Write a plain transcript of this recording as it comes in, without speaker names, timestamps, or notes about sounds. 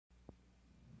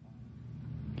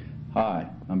Hi,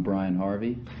 I'm Brian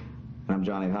Harvey. And I'm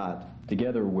Johnny Hott.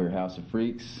 Together we're House of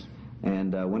Freaks.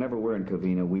 And whenever we're in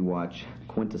Covina, we watch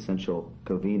Quintessential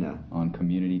Covina On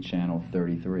Community Channel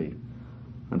 33.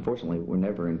 Unfortunately, we're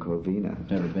never in Covina.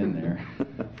 Never been there.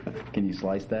 Can you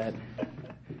slice that?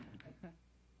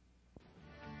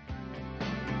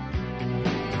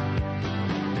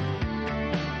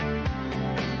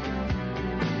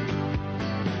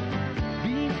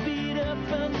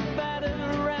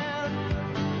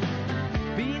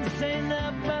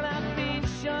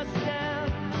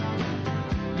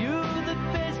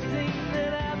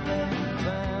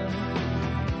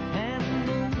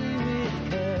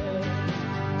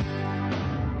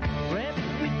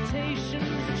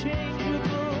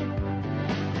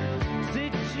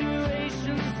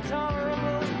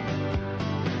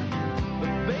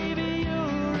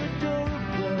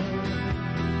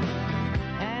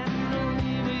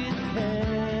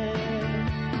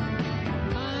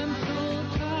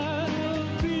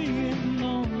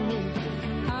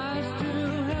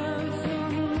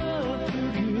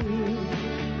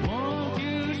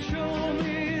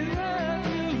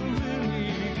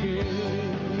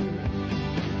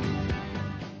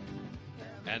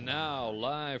 And now,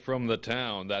 live from the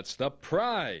town that's the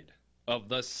pride of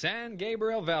the San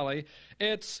Gabriel Valley,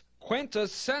 it's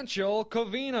Quintessential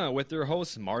Covina with your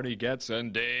hosts Marty, Getz,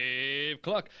 and Dave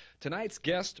Cluck. Tonight's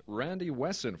guest, Randii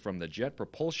Wessen from the Jet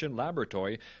Propulsion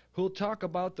Laboratory, who'll talk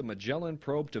about the Magellan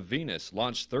probe to Venus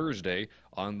launched Thursday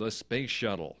on the Space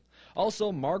Shuttle.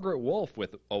 Also, Margaret Wolf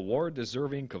with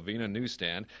award-deserving Covina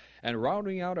newsstand. And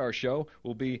rounding out our show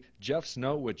will be Jeff's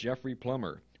Note with Jeffrey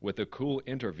Plummer with a cool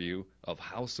interview of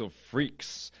House of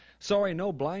Freaks. Sorry,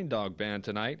 no Blind Dog Band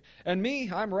tonight. And me,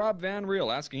 I'm Rob Van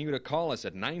Riel, asking you to call us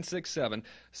at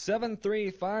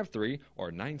 967-7353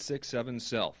 or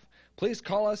 967-SELF. Please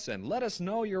call us and let us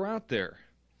know you're out there.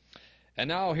 And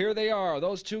now here they are,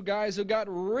 those two guys who got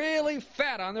really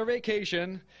fat on their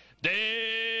vacation,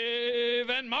 Dave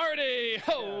and Marty.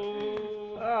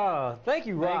 Oh, thank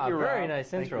you, Rob. Thank you, Rob. Very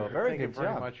nice intro. Very good job. Thank you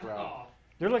very much, Rob.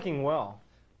 You're looking well.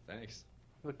 Thanks.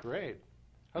 You look great.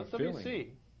 How's I'm WC?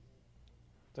 feeling.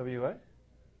 W what?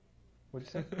 What'd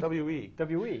you say? WE.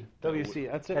 WE.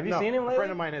 WC. That's it. Have you seen him A lately?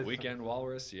 friend of mine has. Weekend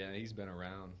Walrus, yeah, he's been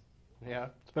around. Yeah.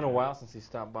 It's been a while since he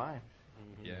stopped by.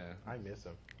 Yeah. I miss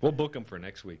him. We'll book him for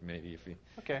next week, maybe. If he,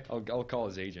 Okay. I'll call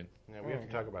his agent. Yeah, we have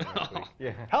to talk about it next week.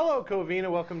 Yeah. Hello, Covina.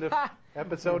 Welcome to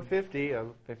episode 50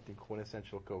 of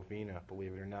Quintessential Covina,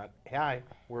 believe it or not. Hi,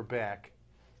 we're back.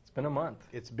 It's been a month.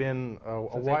 It's been a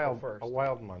Since wild April 1st. a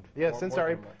wild month. Yeah, More since than our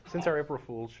a month. since our April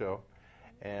Fool's show.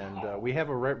 And we have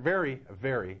a very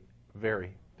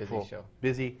busy show.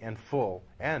 Busy and full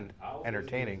and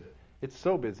entertaining. It's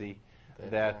so busy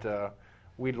that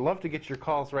we'd love to get your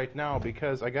calls right now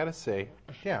because I got to say,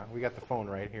 yeah, we got the phone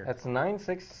right here. That's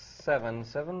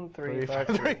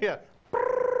 967-7353. Yeah.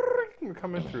 We're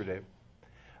coming through, Dave.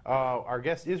 Our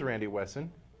guest is Randii Wessen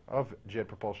of Jet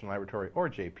Propulsion Laboratory, or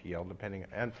JPL, depending.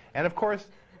 And of course,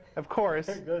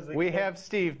 we have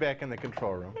Steve back in the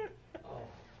control room.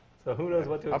 So who knows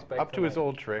what to expect Up to his tonight.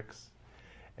 old tricks.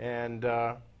 And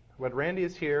but Randii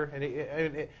is here,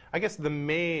 and I guess the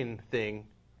main thing,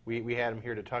 we had him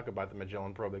here to talk about the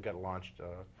Magellan probe that got launched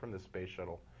from the space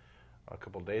shuttle a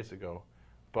couple days ago.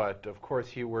 But of course,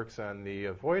 he works on the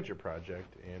Voyager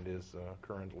project and is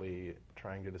currently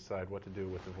trying to decide what to do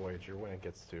with the Voyager when it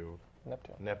gets to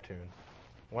Neptune,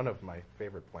 one of my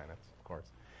favorite planets, of course.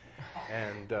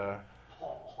 And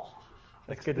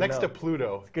That's good to next know. to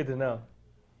Pluto. It's good to know.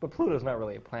 But Pluto's not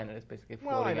really a planet. It's basically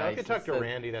floating Well, I know. ice. If you talk to It's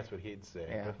Randii, that's what he'd say.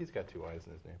 Yeah. But he's got two eyes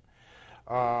in his name.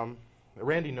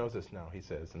 Randii knows us now, he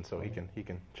says, and so he can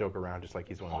joke around just like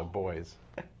he's one of the boys.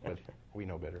 But we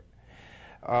know better.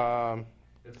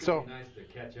 It's So- gonna be nice to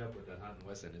catch up with that Hunt and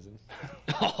Wesson, isn't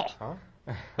Huh?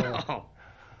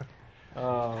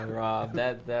 Oh, Rob,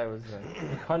 that was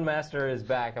Hunmaster is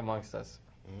back amongst us.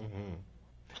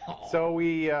 So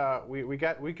we got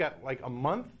like a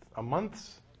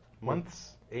month's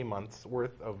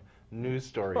worth of news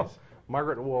stories. Oh.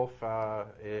 Margaret Wolf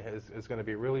is going to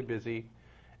be really busy,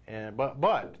 and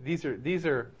but these are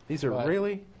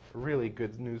But- really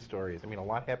good news stories. I mean, a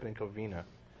lot happened in Covina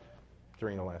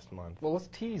during the last month. Well, let's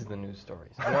tease the news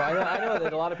stories. I know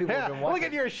that a lot of people have been watching. Look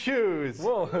at your shoes.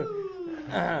 Whoa.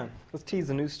 Let's tease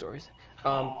the news stories.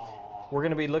 We're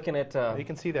going to be looking at... You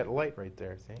can see that light right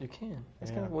there. See? You can.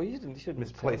 It's Yeah. gonna, well, you shouldn't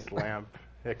Misplaced tell me. lamp.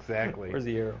 Exactly. Where's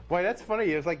the arrow? Boy, that's funny.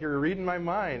 It's like you're reading my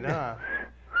mind, huh?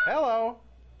 Hello.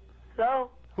 Hello,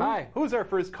 Hi. Who's our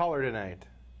first caller tonight?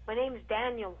 my name's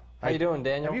Daniel. How you doing,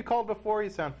 Daniel? Have you called before? You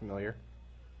sound familiar.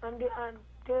 I'm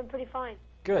doing pretty fine.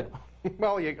 Good.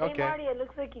 Well, Hey, okay. Marty, it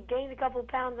looks like you gained a couple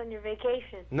pounds on your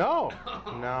vacation. No,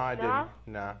 I No?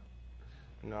 didn't.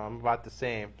 No, I'm about the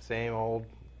same old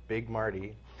big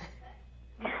Marty.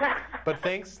 But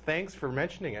thanks for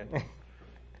mentioning it.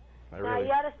 I Now, really.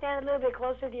 you ought to stand a little bit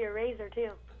closer to your razor,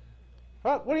 too.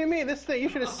 What do you mean? This thing, you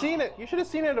should have seen it. You should have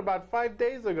seen it about 5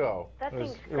 days ago. That It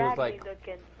was- thing's it was scraggly like-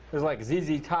 looking. It was like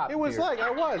ZZ Top. It was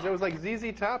here. like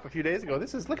ZZ Top a few days ago.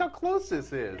 Look how close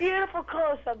this is. Beautiful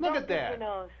close-up. Look Don't at pick that. your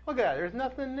nose. Look at that. There's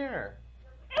nothing there.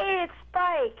 Hey, it's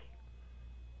Spike.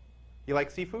 You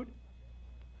like seafood?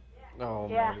 Oh,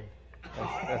 Yeah. Marty.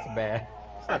 That's bad.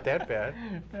 It's not that bad.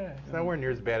 It's nowhere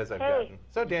near as bad as I've Hey, gotten.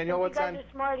 So, Daniel, you what's guys on? are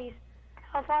smarties.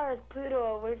 How far is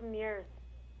Pluto away from the Earth?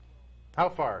 How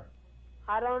far?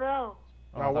 I don't know.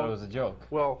 Oh, I thought it was a joke.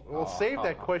 Well, we'll save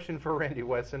that question for Randii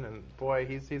Wessen, and boy,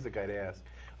 he's a guy to ask.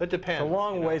 It depends. It's a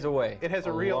long you know. ways away. It has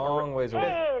a real- long ways away.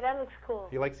 Hey, that looks cool.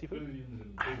 You like seafood?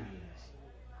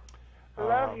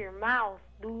 Love your mouth,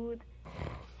 dude.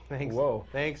 Thanks. Whoa.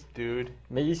 Thanks, dude.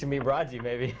 Maybe you should meet Raji,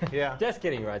 maybe. Yeah. Just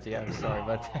kidding, Raji. I'm sorry,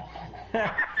 but.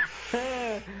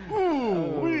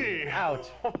 Ooh-wee. Ouch.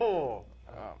 Oh.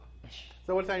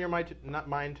 So what's on your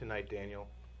mind tonight, Daniel?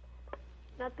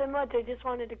 Nothing much. I just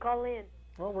wanted to call in.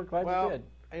 Well, we're glad Well, you did.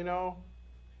 you know,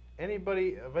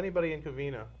 anybody in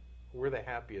Covina, we're the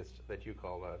happiest that you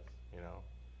called us. You know,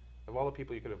 of all the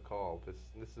people you could have called,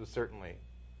 this is certainly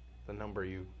the number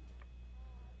you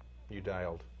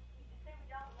dialed.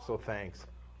 So thanks.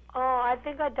 Oh, I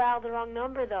think I dialed the wrong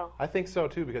number, though. I think so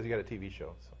too because you got a TV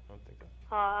show. So I don't think that.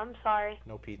 Oh, I'm sorry.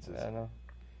 No pizzas. Yeah, no.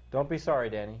 Don't be sorry,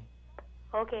 Danny.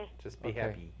 Okay. Just be Okay,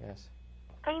 happy. Yes.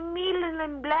 I'm Milan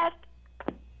and Black.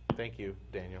 Thank you,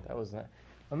 Daniel. That was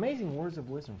amazing words of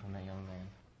wisdom from that young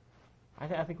man.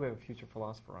 I think we have a future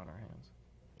philosopher on our hands.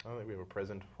 I don't think we have a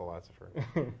present philosopher.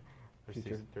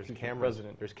 Future cameras.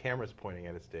 president. There's cameras pointing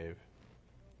at us, Dave.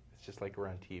 It's just like we're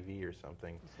on TV or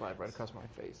something. Slide right across my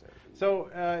face. So,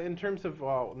 in terms of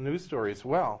news stories,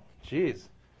 well, geez,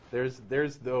 there's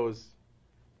those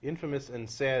infamous and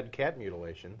sad cat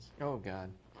mutilations. Oh God.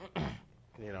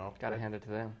 You know, Gotta that hand it to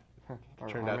them. Or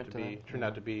turned arm out it to be them. turned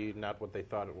out to be not what they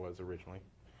thought it was originally.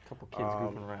 A couple kids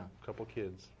goofing around. Couple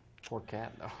kids. Poor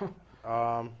cat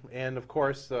though. And of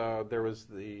course, there was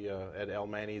the at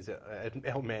Manny's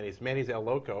El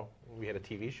Loco. We had a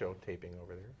TV show taping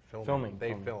over there. Filming.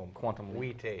 They filmed. Quantum Leap.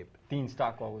 We tape. Dean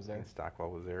Stockwell was there. And Stockwell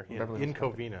was there Beverly in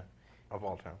Hills. Covina, of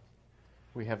all towns.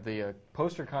 We have the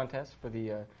poster contest for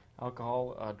the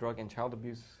Alcohol, Drug, and Child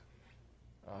Abuse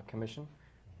Commission.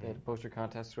 They had a poster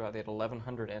contest throughout. They had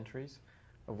 1,100 entries,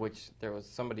 of which there was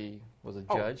somebody was a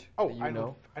judge. Oh, that you I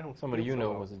know. don't. Somebody feel you so know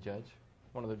well. was a judge.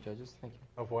 One of the judges. Thank you.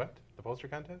 Of what? The poster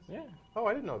contest? Yeah. Oh,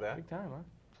 I didn't know that. Big time, huh?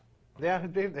 Yeah,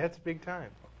 that's big time.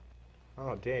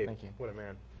 Oh, Dave. Thank you. What a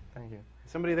man. Thank you.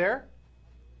 Somebody there?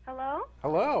 Hello?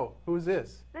 Hello. Who's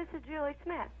this? This is Julie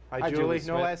Smith. Hi, Hi, Julie.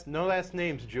 Julie No Smith. last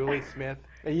names. Julie Smith.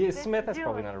 Yeah, This Smith. is That's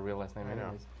probably Julie. not a real last name, I know.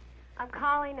 anyways. I'm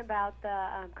calling about the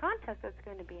contest that's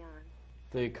going to be on.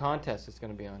 The contest is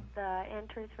going to be on. The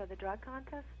entries for the drug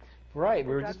contest. Right. The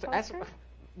We were drug just poster?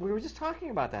 we were just talking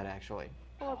about that actually.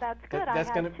 Well, that's good. that's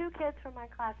I gonna- had 2 kids from my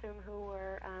classroom who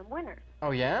were winners,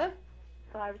 Oh yeah.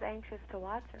 so I was anxious to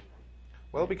watch them.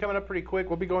 Well, it'll be coming up pretty quick.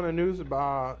 We'll be going to news at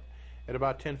about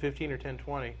 10:15 or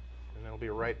 10:20, and it'll be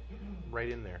right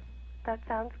in there. That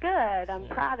sounds good. I'm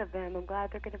proud of them. I'm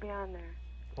glad they're going to be on there.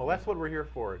 Well, that's what we're here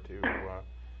for,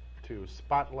 to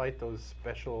spotlight those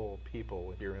special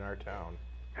people here in our town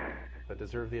that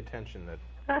deserve the attention that.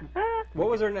 What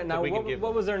was their now? we can What, give what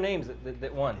them. was their names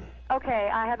that won? Okay,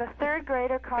 I have a 3rd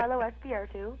grader, Carlo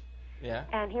Espiertu, Yeah.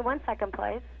 and he won 2nd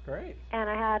place. Great. And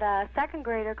I had a 2nd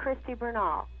grader, Christy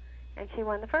Bernal, and she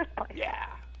won the 1st place. Yeah.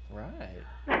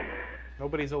 Right.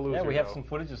 Nobody's a loser. Yeah, we have though. some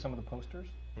footage of some of the posters.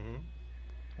 Mhm.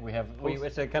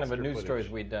 It's a kind of a Poster news stories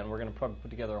footage. we've done. We're going to probably put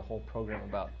together a whole program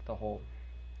about the whole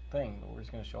thing. But we're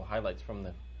just going to show highlights from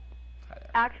the.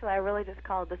 Actually, I really just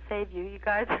called to save you. You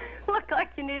guys look like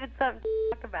you needed something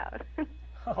to talk about.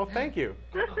 Oh, thank you.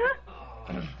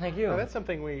 Thank you. Now, that's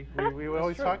something we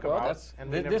always True. talk Well, about. that's- And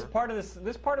we this never-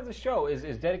 part of the show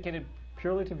is dedicated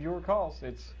purely to viewer calls.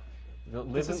 It's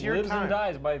lives is your and time.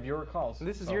 dies by viewer calls. And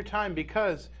this is So- your time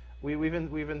because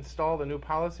we've installed a new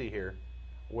policy here,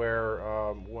 where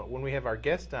when we have our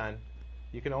guest on,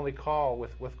 you can only call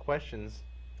with questions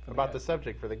For the about the guest.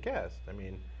 subject for the guest. I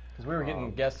mean, Because we were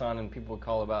getting guests on and people would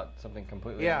call about something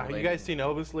completely yeah, you unrelated. guys seen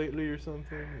Elvis lately or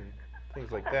something? And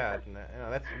things like that, and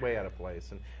that's way out of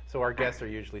place. And so our guests are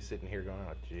usually sitting here going,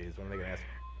 "Oh, geez, when are they going to ask?"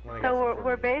 when are they So gonna ask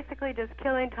we're for me?" basically just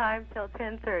killing time till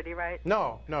 10:30, right?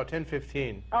 No,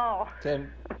 10:15. Oh.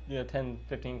 10, 10,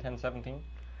 15, 10, 17.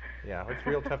 Yeah, it's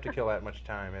real tough to kill that much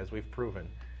time, as we've proven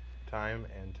time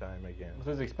and time again. With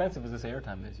as expensive as this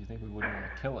airtime is, you think we wouldn't want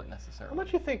to kill it necessarily? How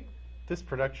much do you think this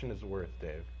production is worth,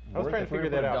 Dave? I was Worth trying if to we were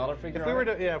figure to that put a out. dollar figure If we on were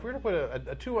it? to, if we were to put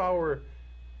a 2-hour,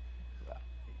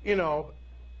 you know,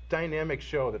 dynamic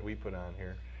show that we put on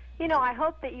here. You know, I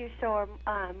hope that you show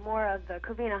more of the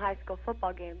Covina High School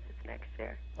football games this next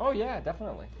year. Oh yeah,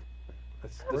 definitely.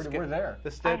 We're there.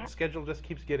 The schedule just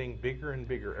keeps getting bigger and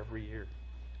bigger every year.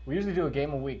 We usually do a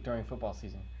game a week during football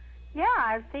season. Yeah,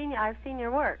 I've seen your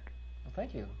work. Well,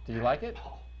 thank you. Did you like it?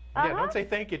 Yeah, Uh-huh. don't say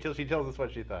thank you till she tells us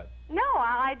what she thought. No,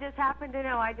 I just happen to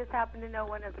know. I just happen to know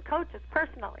one of the coaches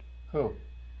personally. Who?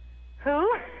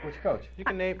 Who? Which coach? You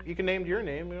can name your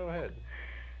name. Go ahead.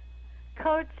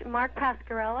 Coach Mark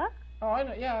Pascarella. Oh, I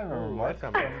know. Yeah, I remember Mark.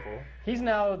 That's not mouthful. He's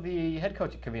now the head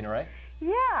coach at Covina, right?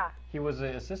 Yeah. He was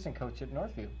the assistant coach at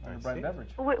Northview under Brian see. Beveridge.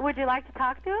 Would you like to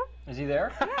talk to him? Is he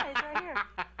there? Yeah, he's right here.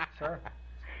 Sure.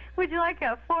 Would you like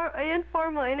an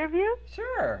informal interview?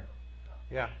 Sure.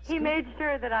 Yeah. He made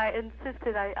sure that I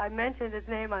insisted I mentioned his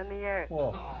name on the air.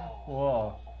 Whoa.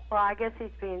 Whoa. Well, I guess he's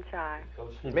being shy.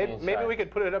 Maybe we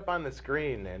could put it up on the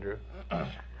screen, Andrew.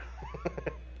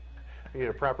 We need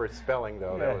a proper spelling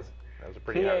though. Yeah. That was a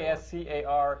pretty hard one.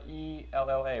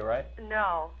 Pascarella, right?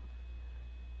 No.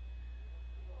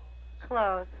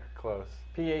 Close. Close.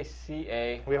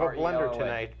 P-A-C-A. We have a blender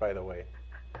tonight, by the way.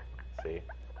 See.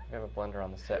 We have a blender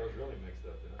on the set.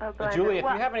 Oh, blender. Julie, if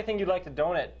Well, you have anything you'd like to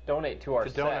donate to our To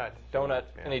set, yeah.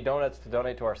 any donuts to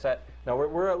donate to our set. No,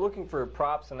 we're looking for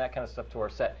props and that kind of stuff to our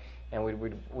set, and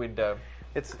we'd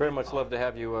It's very much love to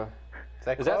have you. Is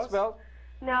that Is close? that spelled?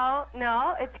 No,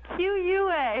 it's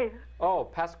Q-U-A. Oh,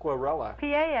 Pasquarella.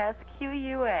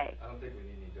 P-A-S-Q-U-A. I don't think we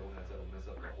need any donuts. That'll mess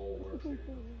up the whole works here.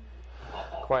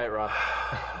 Quiet, Rob.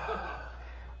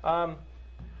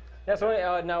 Yeah.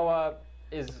 So now,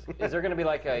 is there going to be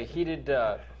like a heated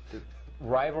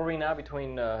rivalry now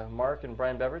between Mark and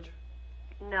Brian Beveridge?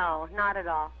 No, not at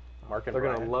all. Mark and They're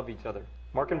Brian. going to love each other.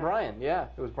 Mark and Brian. Yeah,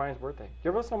 it was Brian's birthday. You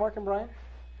ever listen to Mark and Brian?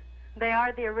 They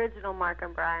are the original Mark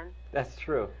and Brian. That's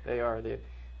true. They are the.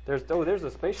 There's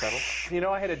a space shuttle. You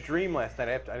know, I had a dream last night.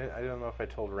 I don't know if I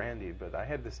told Randii, but I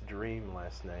had this dream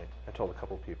last night. I told a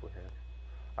couple people here.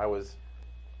 I was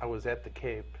at the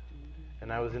Cape,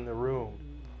 and I was in the room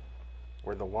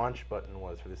where the launch button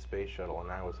was for the space shuttle,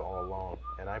 and I was all alone,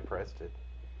 and I pressed it.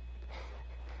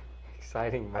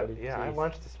 Exciting, Marty. I Jeez.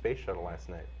 launched the space shuttle last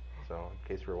night. So, in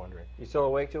case you were wondering. You still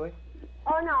awake, Julie?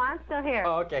 Oh, no, I'm still here.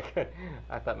 Oh, okay, good.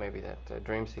 I thought maybe that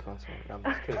dream sequence. I'm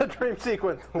just The kidding. dream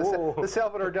sequence. Whoa. The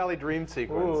Salvador Dali dream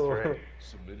sequence, Whoa. right?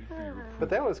 Submitted for your But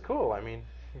that was cool. I mean,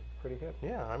 Pretty good.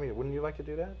 yeah. I mean, wouldn't you like to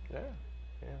do that? Yeah.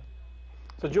 Yeah.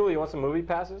 So, Julie, you want some movie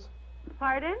passes?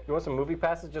 Pardon? You want some movie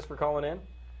passes just for calling in?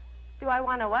 Do I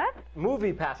want to what?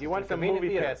 Movie passes. You want to some Covina movie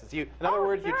Theater. passes. In other Oh,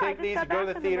 words, sure, you I take just these, got you go to back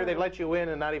the from the theater, they movie. let you in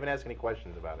and not even ask any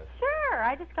questions about it. Sure.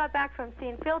 I just got back from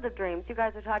seeing Field of Dreams. You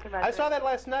guys were talking about I saw that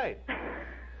last night.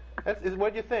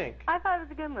 What'd you think? I thought it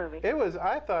was a good movie.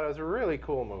 I thought it was a really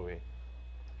cool movie.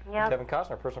 Yeah. Kevin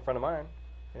Costner, a personal friend of mine.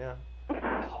 Yeah.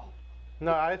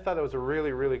 No, I thought it was a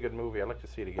really, really good movie. I'd like to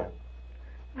see it again.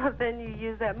 Well, then you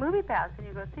use that movie pass and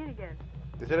you go see it again.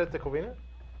 Is it at the Covina?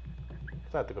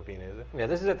 It's not the Covina, is it? Yeah,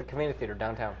 this is at the Covina Theater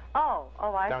downtown. Oh,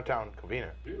 I. Downtown Covina.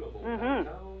 Beautiful Mhm.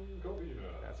 downtown Covina.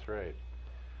 That's right.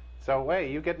 So, wait,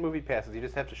 you get movie passes. You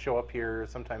just have to show up here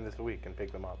sometime this week and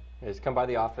pick them up. You just come by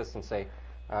the office and say,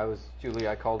 Julie,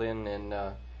 I called in and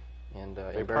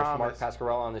embarrassed Mark promised.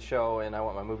 Pascarella on the show, and I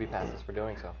want my movie passes for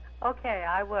doing so. Okay,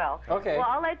 I will. Okay. Well,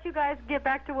 I'll let you guys get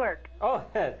back to work. Oh,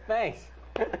 thanks.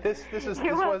 This You're was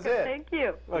welcome. it. Thank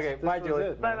you. Okay, This bye, was Julie.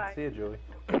 it, man. Bye-bye. See you, Julie.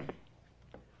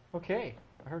 Okay.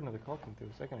 I heard another call come through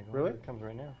a second ago. Really? It comes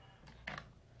right now.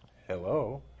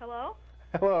 Hello. Hello?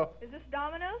 Hello. Is this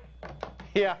Domino's?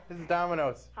 Yeah, this is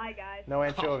Domino's. Hi, guys. No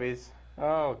anchovies.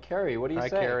 Oh, Carrie, what do you Hi,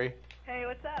 say? Carrie. Hey,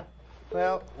 what's up?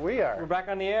 Well, we We're are. back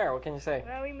on the air. What can you say?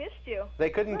 Well, we missed you. They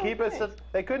couldn't keep us.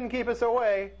 They couldn't keep us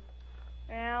away.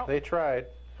 Well, They tried.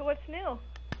 so what's new?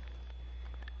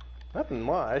 Nothing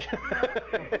much.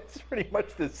 It's pretty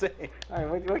much the same. I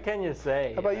mean, what can you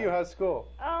say? How about you? How's school?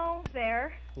 Oh,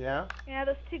 there. Yeah. Yeah,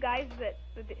 those two guys that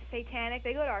the satanic,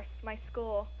 they go to my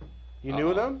school. You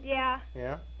knew them? Yeah,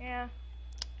 Yeah. yeah.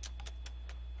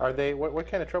 Are they? What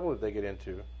kind of trouble did they get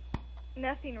into?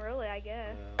 Nothing really, I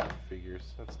guess.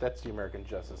 Figures. That's the American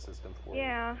justice system for you.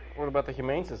 Yeah. What about the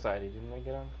Humane Society? Didn't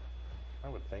they I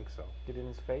would think so. get in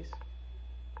his face?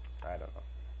 I don't know.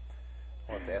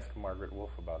 I'll have to ask Margaret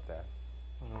Wolf about that.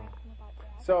 About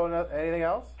that. So, anything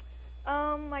else?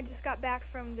 I just got back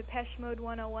from Depeche Mode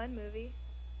 101 movie.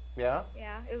 Yeah.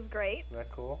 Yeah, it was great. Is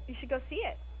that cool? You should go see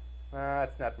it.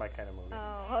 It's not my kind of movie.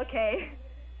 Oh, okay.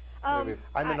 I'm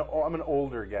an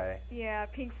older guy. Yeah,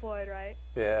 Pink Floyd, right?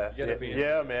 Yeah. You gotta be in-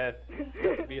 Yeah, man.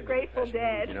 Be in the Grateful Depeche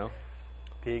Dead. mood, you know?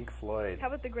 Pink Floyd. How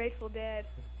about the Grateful Dead?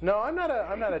 No, I'm not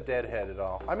a deadhead at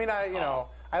all. I mean,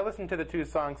 I listen to the two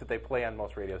songs that they play on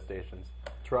most radio stations.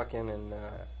 Truckin' and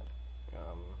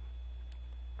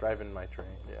Driving my train.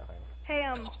 Yeah. Hey,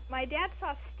 my dad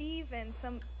saw Steve and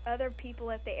some other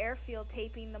people at the airfield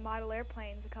taping the model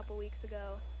airplanes a couple weeks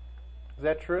ago. Is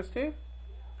that true, Steve?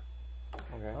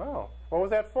 Okay. Oh, what was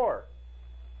that for?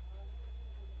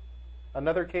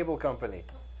 Another cable company.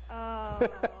 Oh.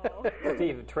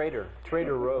 Steve, Trader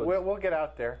Rhodes. We'll get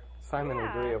out there. Simon Yeah.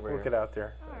 Legree over We'll here. get out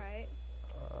there. All right.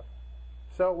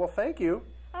 Well, thank you.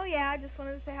 Oh, yeah, I just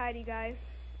wanted to say hi to you guys.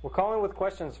 We'll call in with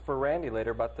questions for Randii later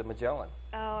about the Magellan.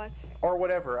 Oh, Or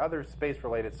whatever, other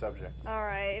space-related subjects. all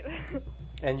right.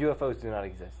 And UFOs do not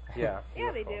exist. Yeah.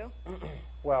 Yeah, they do.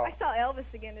 Well, I saw Elvis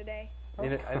again today. on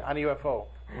a UFO.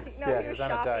 No, Yeah, he was on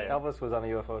a shopping. diet. Elvis was on a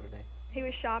UFO today. He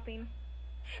was shopping.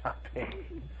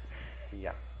 Shopping.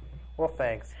 Yeah. Well,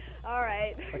 thanks. All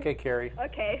right. Okay, Carrie.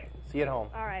 Okay. See you at home.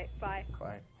 All right. Bye.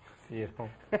 Bye. See you at home.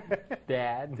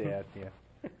 Dad. Dad, yeah.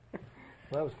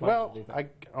 That was fun. Well,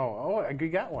 you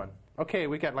got one. Okay,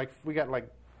 we got like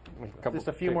just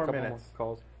a few more couple minutes.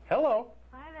 calls. Hello.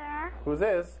 Hi there. Who's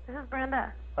this? This is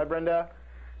Brenda. Hi, Brenda.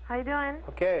 How you doing?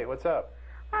 Okay, what's up?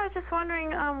 I was just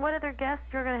wondering what other guests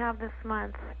you're going to have this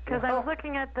month. Because I was Well-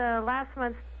 looking at the last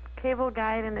month's cable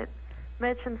guide, and it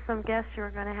mentioned some guests you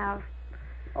were going to have.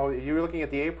 Oh, you were looking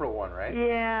at the April one, right?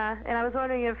 Yeah, and I was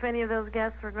wondering if any of those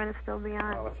guests were going to still be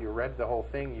on. Well, if you read the whole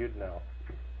thing, you'd know.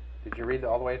 Did you read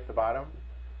all the way to the bottom?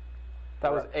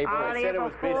 That was April. Ah, I the said it April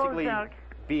was Fool's basically joke.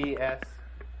 BS.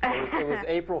 It was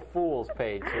April Fool's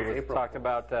page. It was April talked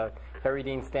about Harry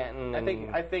Dean Stanton.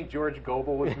 And I think George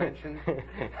Gobel was mentioned.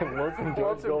 Lonesome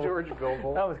George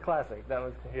Gobel. That was classic. That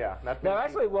was. Yeah. Not Now,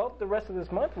 actually, well, the rest of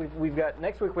this month we've got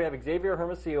next week we have Xavier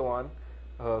Hermosillo on,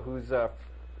 who's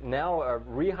now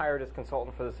rehired as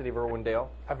consultant for the city of Irwindale,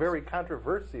 a very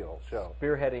controversial show.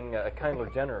 spearheading a kindler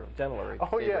gentler. Oh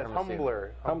Xavier yes, Hermosillo.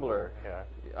 humbler. Humbler.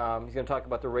 Yeah. He's going to talk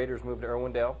about the Raiders' move to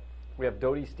Irwindale. We have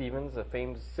Dodie Stevens, a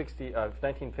famed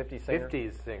 1950 singer.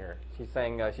 50s singer. She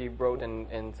sang. She wrote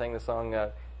and sang the song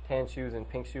 "Tan Shoes and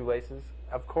Pink Shoelaces."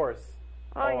 Of course.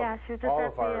 Oh, yeah, she was just all at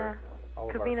of our- the all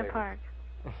of our Covina favorites.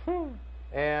 Park.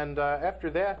 And after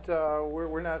that,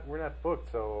 we're not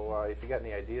booked. So if you got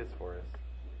any ideas for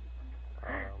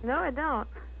us, No, I don't.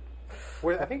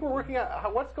 I think we're working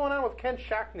on what's going on with Kent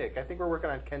Shocknick. I think we're working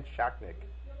on Kent Shocknick.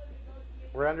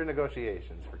 We're under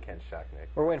negotiations for Kent Shocknick.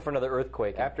 We're waiting for another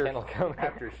earthquake in After Kendall County.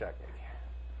 after Shocknick.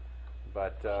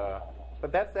 But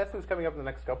that's what's coming up in the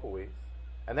next couple weeks,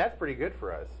 and that's pretty good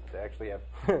for us to actually have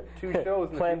two shows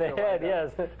in the Planned future ahead,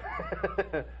 lined yes.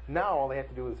 up. Now all they have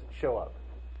to do is show up.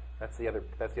 That's the other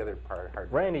part.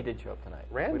 Hard. Randy did show up tonight.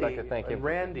 Randy, We'd like to thank him.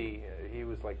 Randy,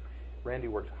 Randy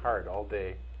worked hard all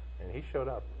day, and he showed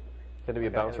up. Going to be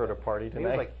a bouncer at a party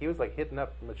tonight. He was like hitting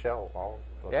up Michelle all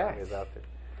the time he was out there.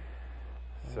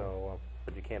 So,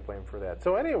 but you can't blame him for that.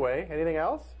 So anyway, anything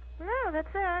else? No, that's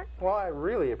it. Well, I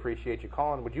really appreciate you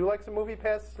calling. Would you like some movie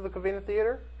passes to the Covina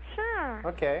Theater? Sure.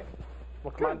 Okay.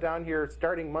 Well, come on down here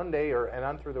starting Monday and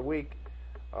on through the week.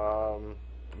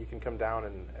 You can come down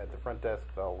and at the front desk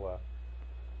they'll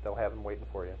have them waiting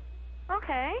for you.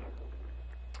 Okay.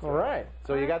 All right.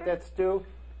 So you got that, Stu?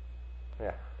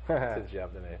 Yeah. That's his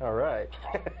job today. All right.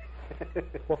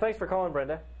 Well, thanks for calling,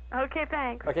 Brenda. Okay,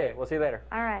 thanks. Okay, we'll see you later.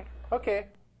 All right. Okay.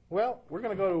 Well, we're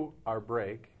going to go to our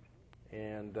break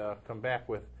and come back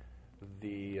with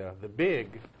the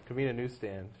big Covina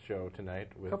Newsstand show tonight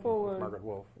with Margaret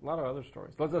Wolf. A lot of other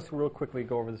stories. Let's just real quickly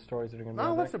go over the stories that are going to be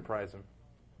No, on let's deck. surprise them.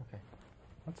 Okay.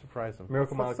 Let's surprise them.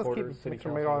 Miracle Mile Let's Quarters, keep City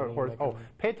some Council Miracle Mile meeting, Quarters. that Oh, kind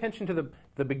of- pay attention to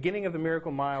the beginning of the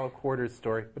Miracle Mile Quarters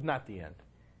story, but not the end.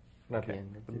 Not the Okay.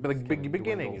 end. The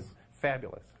beginning is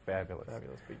fabulous. Fabulous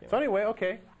beginning. So anyway,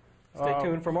 okay. Stay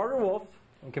tuned for Margaret Wolf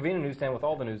and Covina Newsstand with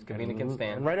all the news Covina can And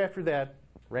stand. right after that,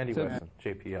 Randii Wessen,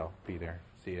 JPL, be there.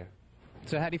 See ya.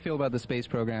 So how do you feel about the space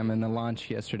program and the launch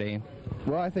yesterday?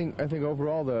 Well, I think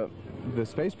overall the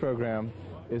space program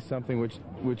is something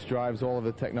which drives all of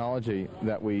the technology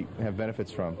that we have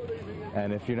benefits from.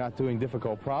 And if you're not doing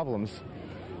difficult problems,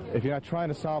 if you're not trying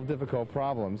to solve difficult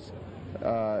problems,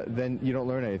 then you don't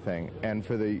learn anything. And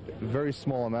for the very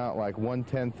small amount, like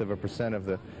 0.1% of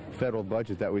the federal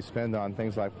budget that we spend on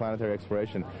things like planetary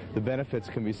exploration, the benefits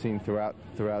can be seen throughout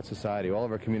society. All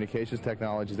of our communications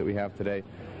technologies that we have today,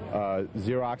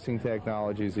 Xeroxing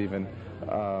technologies even,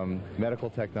 medical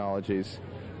technologies,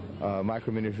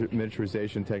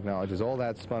 micro-miniaturization technologies, all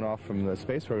that spun off from the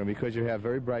space program because you have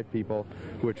very bright people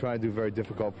who are trying to do very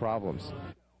difficult problems.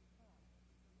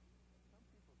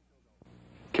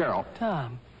 Carol.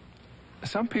 Tom.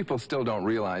 Some people still don't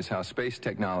realize how space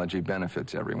technology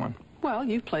benefits everyone. Well,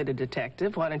 you've played a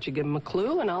detective. Why don't you give him a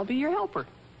clue and I'll be your helper?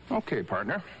 Okay,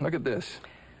 partner. Look at this.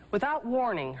 Without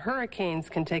warning, hurricanes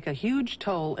can take a huge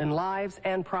toll in lives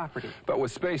and property. But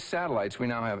with space satellites, we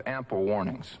now have ample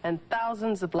warnings. And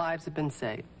thousands of lives have been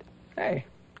saved. Hey,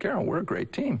 Carol, we're a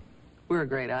great team. We're a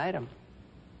great item.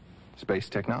 Space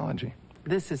technology.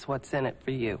 This is what's in it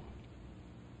for you.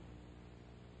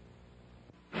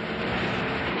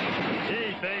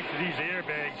 Hey, thanks to these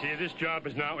airbags here, this job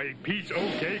is now a piece of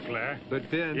cake, Claire. But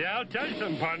Vince... Yeah, I'll tell you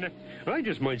something, partner. I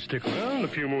just might stick around a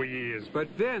few more years. But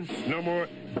Vince... No more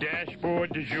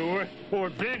dashboard du jour or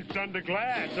Vince under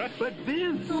glass, huh? But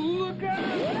Vince... Look at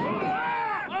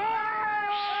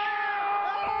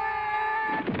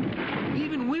it!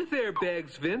 Even with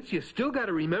airbags, Vince, you still got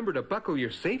to remember to buckle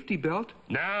your safety belt.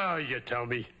 Now you tell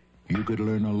me. You could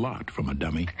learn a lot from a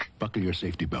dummy. Buckle your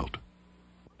safety belt.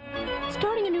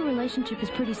 Starting a new relationship is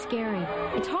pretty scary.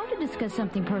 It's hard to discuss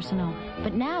something personal,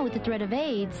 but now with the threat of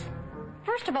AIDS...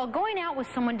 First of all, going out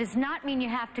with someone does not mean you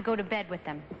have to go to bed with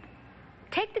them.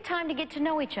 Take the time to get to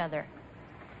know each other.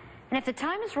 And if the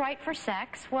time is right for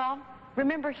sex, well,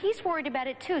 remember, he's worried about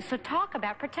it too, so talk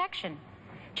about protection.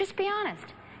 Just be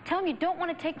honest. Tell him you don't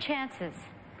want to take chances.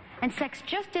 And sex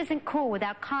just isn't cool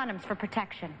without condoms for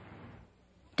protection.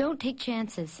 Don't take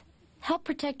chances. Help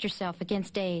protect yourself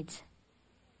against AIDS.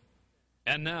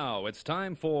 And now it's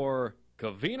time for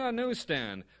Covina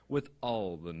Newsstand, with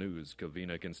all the news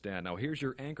Covina can stand. Now here's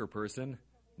your anchor person,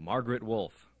 Margaret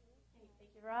Wolf. Thank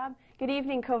you, Rob. Good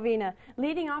evening, Covina.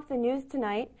 Leading off the news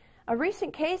tonight, a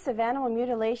recent case of animal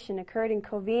mutilation occurred in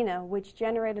Covina, which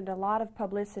generated a lot of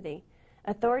publicity.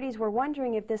 Authorities were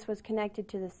wondering if this was connected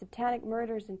to the satanic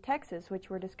murders in Texas, which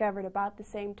were discovered about the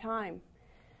same time.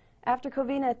 After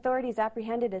Covina authorities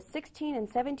apprehended a 16- and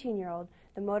 17-year-old,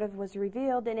 the motive was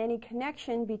revealed and any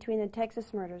connection between the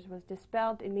Texas murders was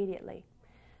dispelled immediately.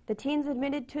 The teens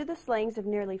admitted to the slayings of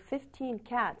nearly 15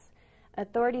 cats.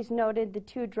 Authorities noted the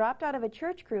two dropped out of a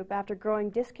church group after growing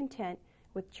discontent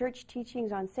with church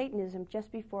teachings on Satanism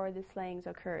just before the slayings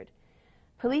occurred.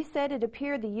 Police said it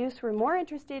appeared the youths were more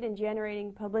interested in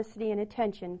generating publicity and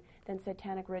attention than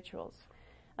satanic rituals.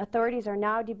 Authorities are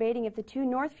now debating if the two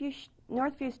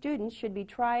Northview students should be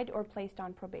tried or placed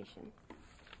on probation.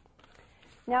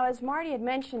 Now, as Marty had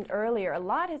mentioned earlier, a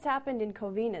lot has happened in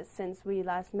Covina since we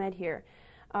last met here.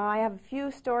 I have a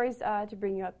few stories to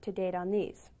bring you up to date on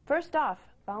these. First off,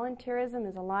 volunteerism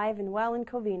is alive and well in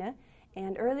Covina,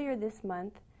 and earlier this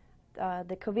month,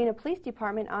 the Covina Police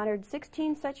Department honored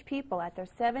 16 such people at their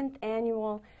 7th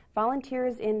annual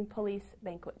Volunteers in Police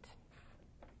banquet.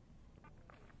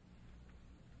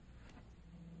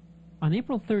 On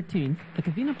April 13th, the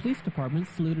Covina Police Department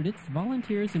saluted its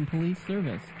volunteers in police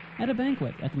service at a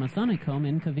banquet at the Masonic Home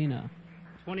in Covina.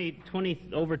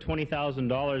 Over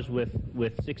 $20,000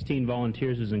 with 16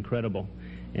 volunteers is incredible,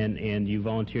 and you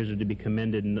volunteers are to be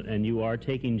commended, and you are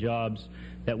taking jobs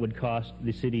that would cost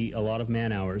the city a lot of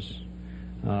man hours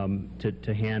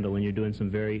to handle, and you're doing some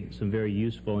very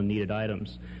useful and needed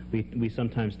items. We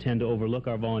sometimes tend to overlook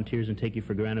our volunteers and take you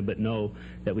for granted, but know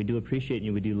that we do appreciate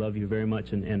you, we do love you very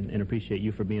much, and appreciate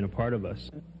you for being a part of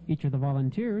us. Each of the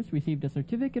volunteers received a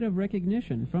certificate of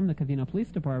recognition from the Covina Police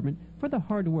Department for the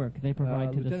hard work they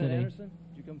provide to the Lieutenant city. Anderson,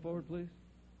 would you come forward, please?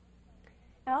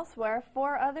 Elsewhere,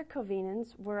 4 other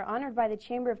Covinans were honored by the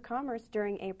Chamber of Commerce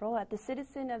during April at the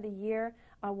Citizen of the Year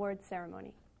award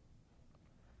ceremony.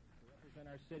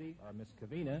 Our city, our Miss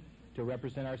Covina, to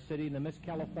represent our city in the Miss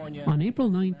California. On April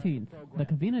 19th, the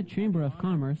Covina Chamber of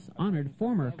Commerce honored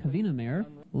former Covina Mayor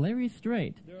Larry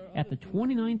Strait at the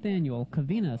 29th annual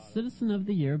Covina Citizen of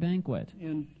the Year banquet.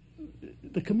 And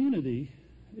the community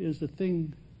is the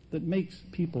thing that makes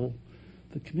people.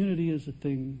 The community is the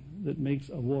thing that makes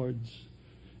awards.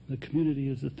 The community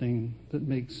is the thing that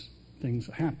makes things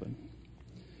happen.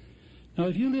 Now,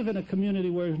 if you live in a community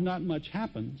where not much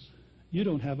happens, you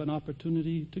don't have an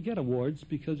opportunity to get awards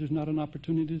because there's not an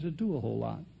opportunity to do a whole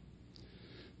lot.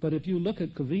 But if you look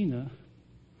at Covina,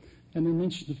 and they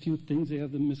mentioned a few things, they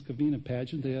have the Miss Covina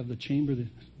pageant, they have the chamber, the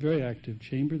very active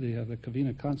chamber, they have the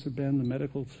Covina concert band, the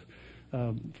medical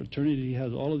fraternity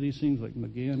has all of these things like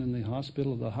Magellan and the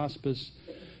hospital, the hospice.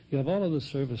 You have all of the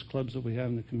service clubs that we have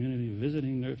in the community,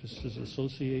 Visiting Nurses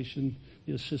Association,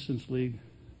 the Assistance League.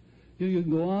 You can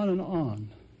go on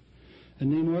and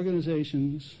name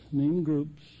organizations, name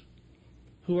groups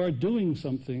who are doing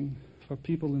something for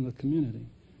people in the community.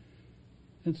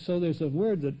 And so there's a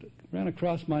word that ran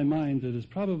across my mind that is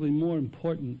probably more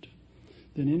important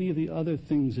than any of the other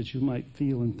things that you might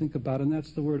feel and think about, and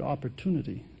that's the word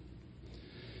opportunity.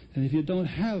 And if you don't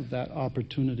have that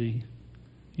opportunity,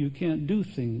 you can't do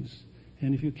things.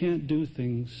 And if you can't do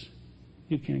things,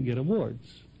 you can't get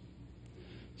awards.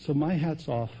 So my hat's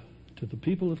off to the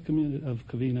people of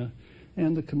Covina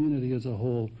and the community as a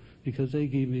whole, because they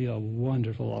gave me a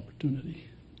wonderful opportunity.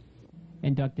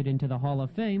 Inducted into the Hall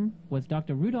of Fame was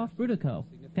Dr. Rudolph Brudico,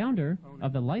 founder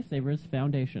of the Lifesavers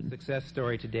Foundation. Success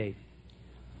story to date.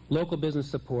 Local business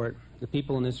support, the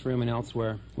people in this room and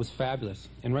elsewhere, was fabulous,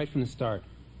 and right from the start,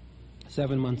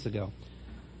 7 months ago.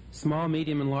 Small,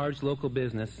 medium, and large local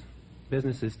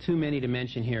businesses, too many to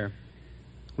mention here,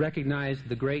 recognized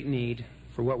the great need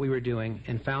for what we were doing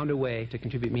and found a way to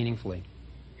contribute meaningfully.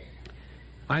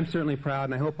 I'm certainly proud,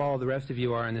 and I hope all of the rest of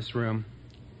you are in this room,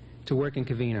 to work in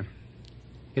Covina.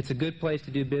 It's a good place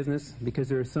to do business because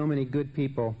there are so many good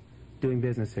people doing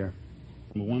business here.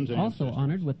 Also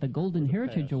honored with the Golden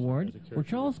Heritage Award were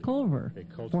Charles Culver,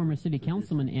 former city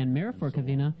councilman and mayor for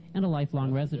Covina and a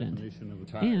lifelong resident,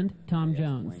 and Tom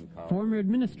Jones, former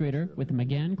administrator with the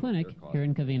Magellan Clinic here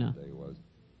in Covina.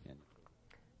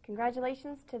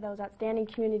 Congratulations to those outstanding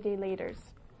community leaders.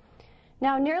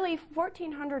 Now, nearly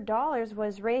 $1,400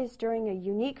 was raised during a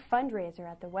unique fundraiser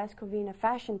at the West Covina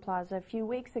Fashion Plaza a few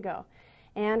weeks ago.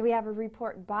 And we have a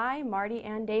report by Marty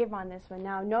and Dave on this one.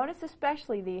 Now, notice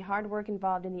especially the hard work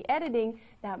involved in the editing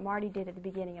that Marty did at the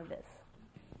beginning of this.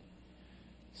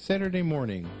 Saturday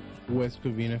morning, West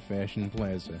Covina Fashion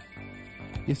Plaza.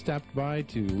 You stopped by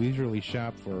to leisurely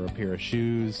shop for a pair of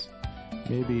shoes,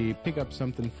 maybe pick up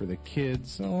something for the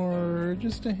kids, or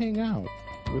just to hang out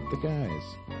with the guys.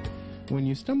 When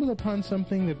you stumble upon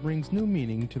something that brings new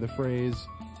meaning to the phrase,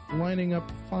 lining up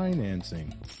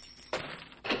financing.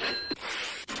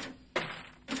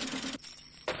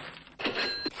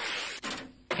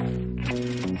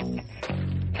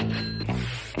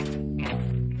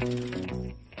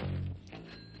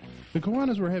 The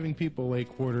Kiwanis were having people lay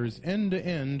quarters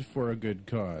end-to-end for a good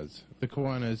cause, the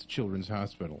Kiwanis Children's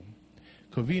Hospital.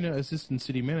 Covina Assistant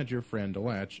City Manager Fran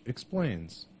DeLatch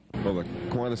explains. Well, the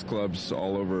Kiwanis clubs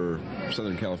all over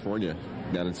Southern California,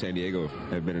 down in San Diego,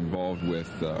 have been involved with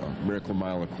Miracle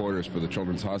Mile of Quarters for the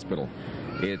Children's Hospital.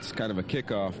 It's kind of a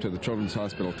kickoff to the Children's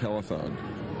Hospital Telethon,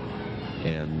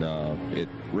 and it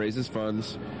raises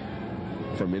funds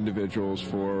from individuals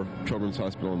for Children's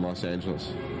Hospital in Los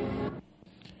Angeles.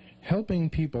 Helping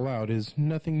people out is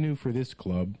nothing new for this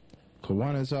club.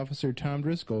 Kiwanis officer Tom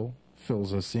Driscoll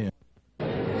fills us in.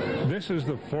 This is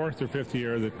the 4th or 5th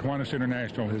year that Kiwanis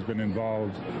International has been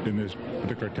involved in this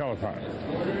particular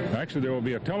telethon. Actually, there will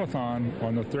be a telethon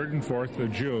on the 3rd and 4th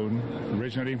of June,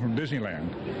 originating from Disneyland,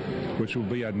 which will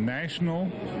be a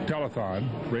national telethon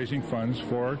raising funds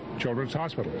for children's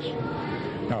hospitals.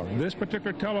 Now, this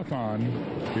particular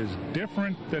telethon is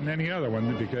different than any other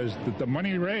one because the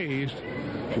money raised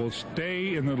will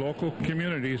stay in the local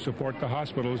community to support the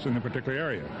hospitals in the particular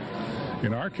area.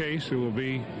 In our case, it will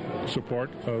be support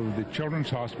of the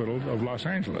Children's Hospital of Los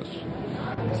Angeles.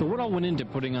 So what all went into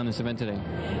putting on this event today?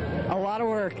 A lot of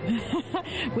work.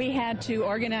 We had to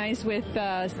organize with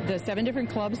the 7 different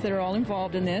clubs that are all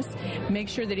involved in this, make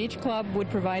sure that each club would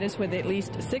provide us with at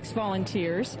least 6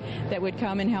 volunteers that would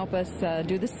come and help us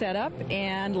do the setup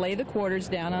and lay the quarters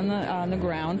down on the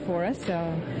ground for us,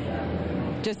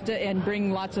 and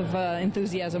bring lots of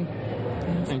enthusiasm.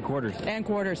 And quarters. And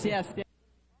quarters, yes.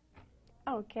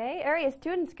 Okay, area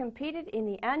students competed in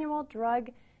the annual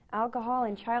Drug, Alcohol,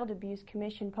 and Child Abuse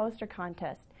Commission poster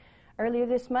contest. Earlier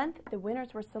this month, the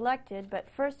winners were selected, but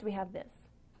first we have this.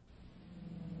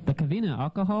 The Covina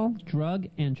Alcohol, Drug,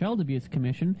 and Child Abuse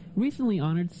Commission recently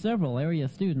honored several area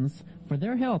students for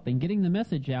their help in getting the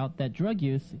message out that drug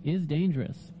use is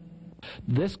dangerous.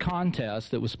 This contest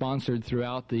that was sponsored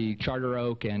throughout the Charter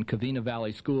Oak and Covina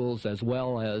Valley schools, as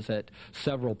well as at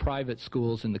several private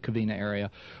schools in the Covina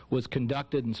area, was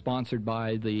conducted and sponsored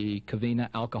by the Covina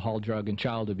Alcohol, Drug, and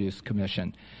Child Abuse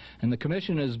Commission. And the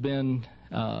commission has been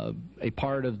a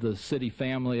part of the city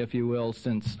family, if you will,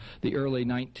 since the early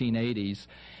 1980s.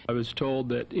 I was told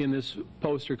that in this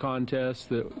poster contest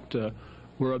that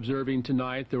we're observing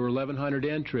tonight, there were 1,100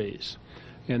 entries.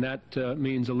 And that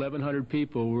means 1,100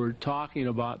 people were talking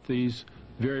about these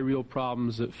very real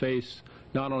problems that face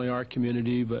not only our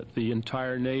community but the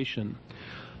entire nation.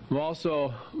 I'm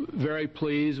also very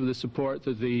pleased with the support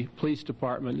that the police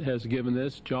department has given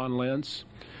this, John Lentz,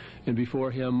 and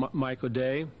before him Mike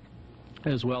O'Day,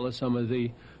 as well as some of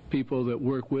the people that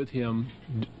work with him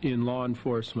in law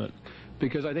enforcement.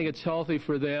 Because I think it's healthy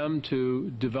for them to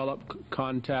develop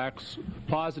contacts,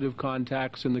 positive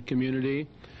contacts in the community,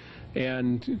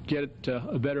 and get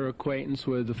a better acquaintance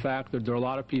with the fact that there are a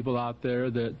lot of people out there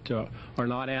that are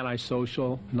not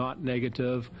antisocial, not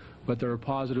negative, but there are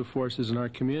positive forces in our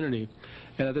community.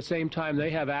 And at the same time, they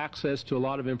have access to a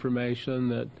lot of information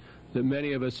that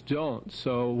many of us don't.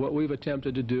 So what we've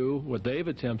attempted to do, what they've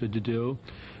attempted to do,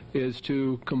 is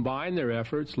to combine their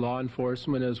efforts, law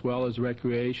enforcement as well as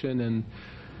recreation, and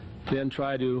then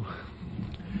try to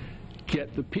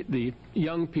get the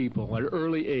young people at an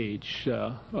early age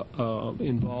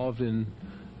involved in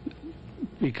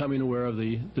becoming aware of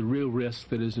the real risk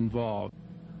that is involved.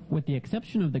 With the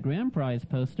exception of the grand prize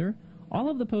poster, all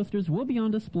of the posters will be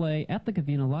on display at the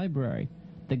Covina Library.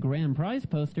 The grand prize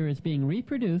poster is being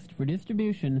reproduced for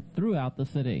distribution throughout the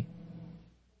city.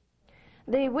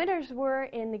 The winners were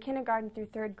in the kindergarten through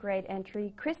 3rd grade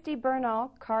entry, Christy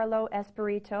Bernal, Carlo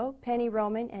Espirito, Penny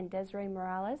Roman, and Desiree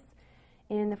Morales.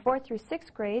 In the 4th through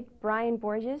 6th grade, Brian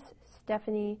Borges, Steph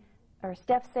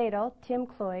Sadel, Tim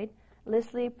Cloyd,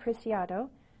 Leslie Preciado.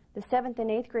 The 7th and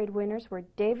 8th grade winners were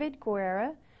David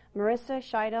Guerra, Marissa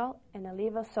Scheidel, and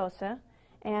Oliva Sosa.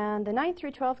 And the 9th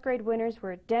through 12th grade winners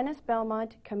were Dennis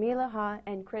Belmont, Camila Ha,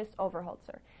 and Chris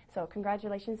Overholzer. So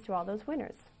congratulations to all those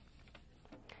winners.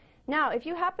 Now, if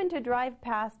you happen to drive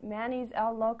past Manny's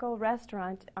El Loco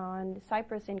restaurant on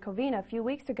Cypress in Covina a few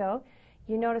weeks ago,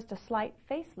 you noticed a slight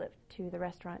facelift to the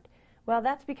restaurant. Well,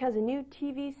 that's because a new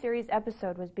TV series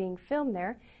episode was being filmed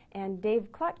there, and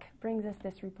Dave Cluck brings us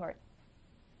this report.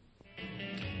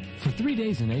 For 3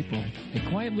 days in April, a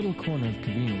quiet little corner of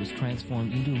Covina was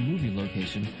transformed into a movie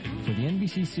location for the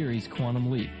NBC series Quantum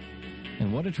Leap.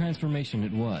 And what a transformation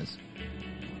it was.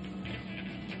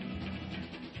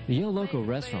 The El Loco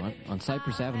restaurant on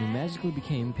Cypress Avenue magically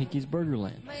became Pinky's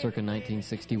Burgerland circa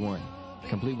 1961,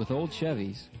 complete with old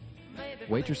Chevys,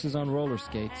 waitresses on roller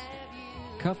skates,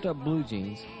 cuffed up blue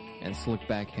jeans, and slick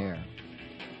back hair.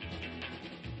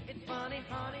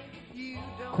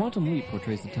 Quantum Leap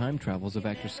portrays the time travels of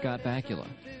actor Scott Bakula,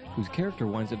 whose character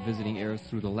winds up visiting eras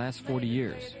through the last 40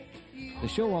 years. The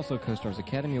show also co-stars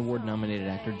Academy Award-nominated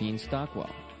actor Dean Stockwell.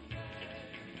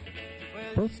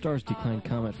 Both stars declined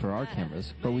comment for our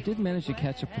cameras, but we did manage to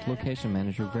catch up with location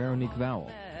manager Veronique Vowell.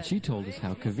 She told us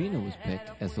how Covina was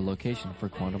picked as the location for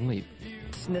Quantum Leap.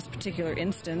 In this particular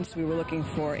instance, we were looking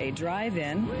for a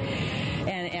drive-in,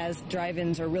 and as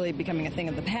drive-ins are really becoming a thing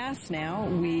of the past now,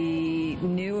 we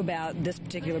knew about this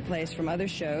particular place from other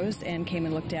shows and came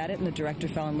and looked at it, and the director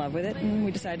fell in love with it, and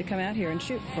we decided to come out here and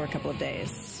shoot for a couple of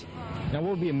days. Now,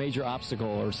 what would be a major obstacle,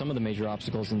 or some of the major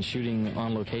obstacles in shooting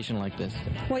on location like this?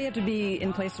 Well, you have to be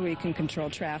in places where you can control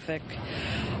traffic,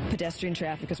 pedestrian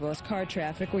traffic as well as car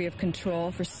traffic, where you have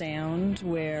control for sound,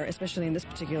 where, especially in this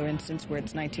particular instance where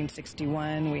it's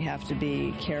 1961, we have to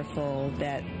be careful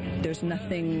that there's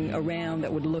nothing around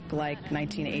that would look like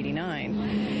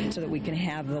 1989 so that we can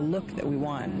have the look that we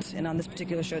want. And on this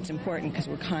particular show, it's important because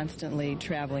we're constantly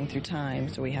traveling through time,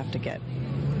 so we have to get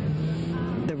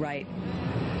the right,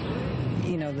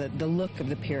 you know, the look of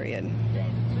the period.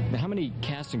 Now, how many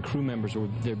cast and crew members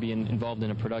would there be involved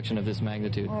in a production of this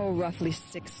magnitude? Oh, roughly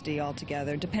 60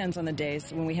 altogether. Depends on the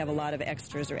days. When we have a lot of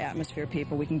extras or atmosphere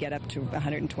people, we can get up to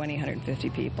 120, 150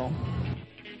 people.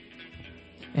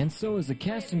 And so as the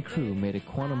cast and crew made a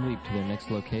quantum leap to their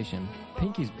next location,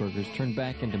 Pinky's Burgers turned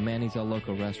back into Manny's El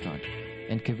Loco restaurant,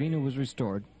 and Covina was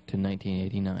restored to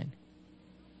 1989.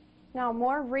 Now,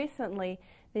 more recently,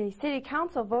 the City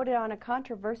Council voted on a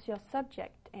controversial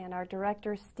subject, and our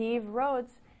director, Steve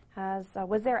Rhodes,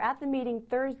 was there at the meeting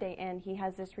Thursday, and he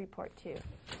has this report, too.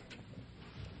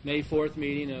 May 4th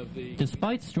meeting of the...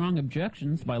 Despite strong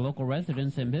objections by local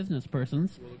residents and business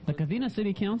persons, the Covina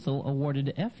City Council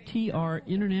awarded FTR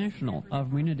International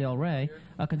of Marina del Rey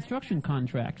a construction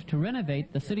contract to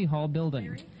renovate the City Hall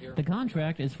building. The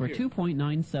contract is for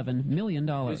 $2.97 million.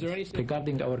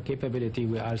 Regarding our capability,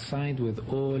 we are signed with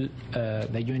all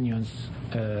the unions,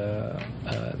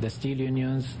 the steel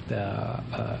unions, the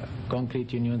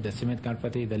concrete union, the cement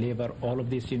company, the labor, all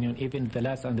of these unions, even the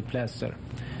glass and the plaster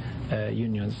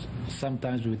unions.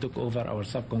 Sometimes we took over our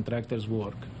subcontractors'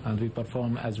 work and we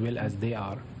perform as well as they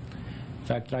are. In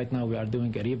fact, right now we are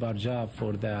doing a rebar job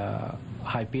for the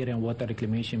Hyperion water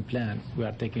reclamation plan. We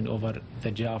are taking over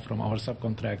the job from our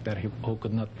subcontractor who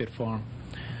could not perform.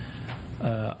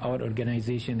 Our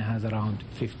organization has around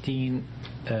 15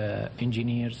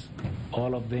 engineers.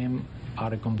 All of them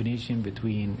are a combination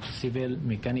between civil,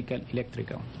 mechanical,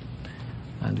 electrical.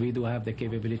 And we do have the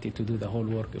capability to do the whole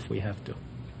work if we have to.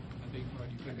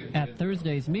 At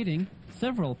Thursday's meeting,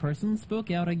 several persons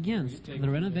spoke out against the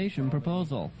renovation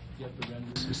proposal.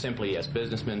 Simply, as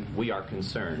businessmen, we are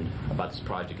concerned about this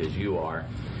project as you are,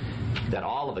 that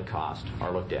all of the costs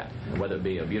are looked at. And whether it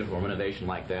be a beautiful renovation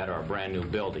like that or a brand new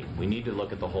building, we need to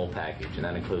look at the whole package, and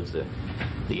that includes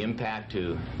the impact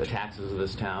to the taxes of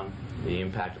this town, the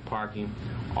impact of parking.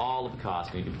 All of the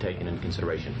costs need to be taken into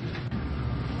consideration.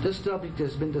 This subject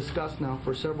has been discussed now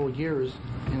for several years,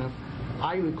 and if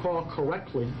I recall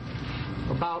correctly,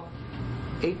 about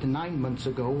 8 to 9 months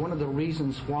ago, one of the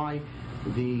reasons why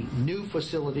the new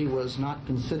facility was not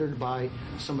considered by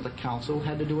some of the council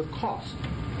had to do with cost.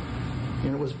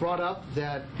 And it was brought up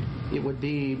that it would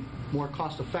be more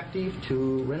cost-effective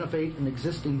to renovate an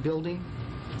existing building.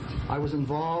 I was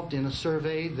involved in a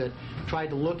survey that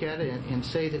tried to look at it and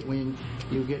say that when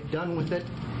you get done with it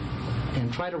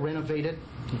and try to renovate it,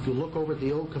 if you look over at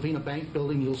the old Covina Bank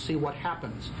building, you'll see what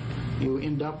happens. You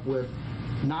end up with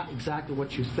not exactly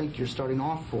what you think you're starting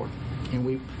off for. And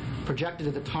we projected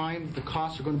at the time the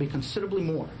costs are going to be considerably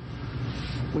more.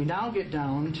 We now get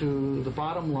down to the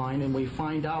bottom line and we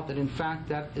find out that in fact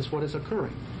that is what is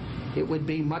occurring. It would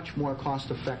be much more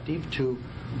cost effective to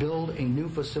build a new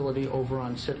facility over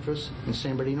on Citrus in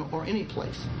San Bernardino or any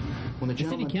place. When the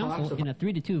City Council, in a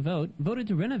 3-2 vote, voted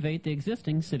to renovate the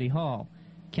existing City Hall.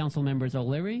 Council members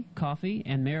O'Leary, Coffey,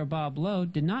 and Mayor Bob Lowe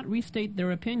did not restate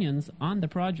their opinions on the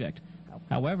project.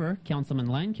 However, Councilman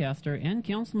Lancaster and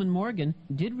Councilman Morgan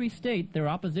did restate their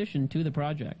opposition to the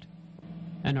project.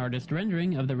 An artist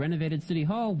rendering of the renovated City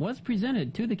Hall was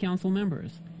presented to the council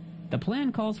members. The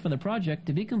plan calls for the project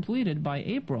to be completed by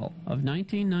April of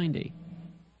 1990.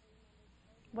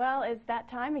 Well, it's that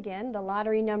time again. The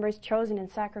lottery numbers chosen in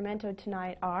Sacramento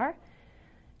tonight are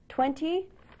 20,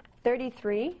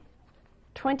 33,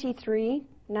 23,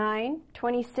 9,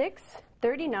 26,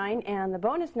 39, and the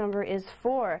bonus number is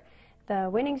 4. The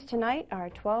winnings tonight are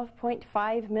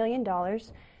 $12.5 million.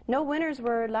 No winners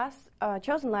were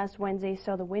chosen last Wednesday,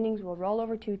 so the winnings will roll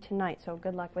over to tonight, so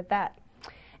good luck with that.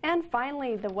 And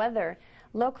finally, the weather.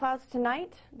 Low clouds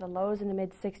tonight, the lows in the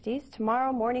mid-60s.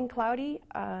 Tomorrow morning cloudy.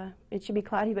 It should be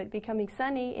cloudy but becoming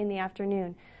sunny in the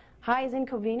afternoon. Highs in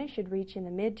Covina should reach in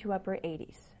the mid to upper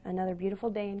 80s. Another beautiful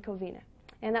day in Covina.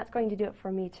 And that's going to do it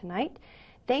for me tonight.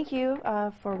 Thank you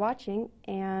for watching.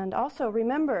 And also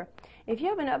remember, if you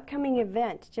have an upcoming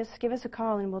event, just give us a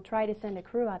call and we'll try to send a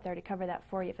crew out there to cover that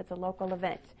for you if it's a local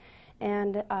event.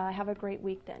 And have a great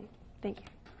week then. Thank you.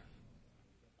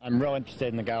 I'm real interested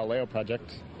in the Galileo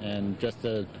project, and just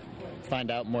to find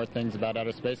out more things about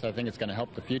outer space, I think it's going to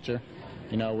help the future,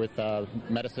 you know, with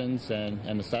medicines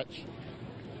and the such.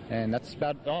 And that's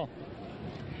about all.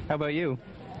 How about you?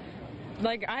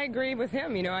 Like, I agree with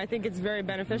him, you know, I think it's very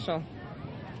beneficial.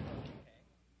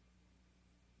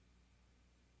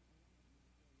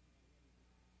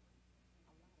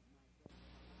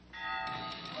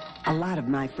 A lot of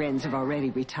my friends have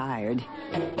already retired.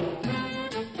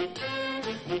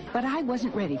 But I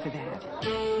wasn't ready for that.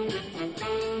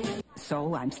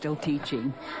 So I'm still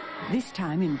teaching. This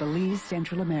time in Belize,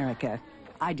 Central America.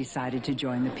 I decided to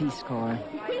join the Peace Corps.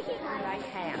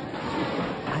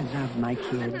 I love my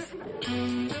kids.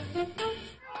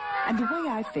 And the way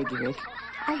I figure it,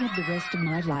 I have the rest of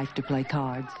my life to play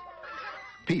cards.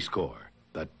 Peace Corps,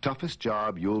 the toughest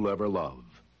job you'll ever love.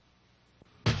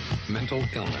 Mental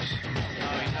illness.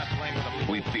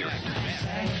 We fear it.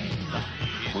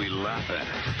 We laugh at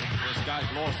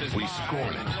it. We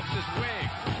scorn it.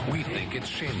 We think it's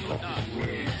shameful.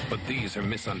 But these are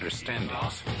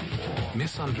misunderstandings.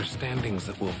 Misunderstandings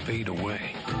that will fade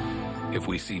away if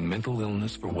we see mental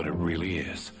illness for what it really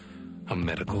is. A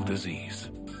medical disease.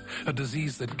 A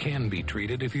disease that can be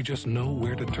treated if you just know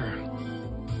where to turn.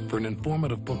 For an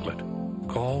informative booklet,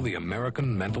 call the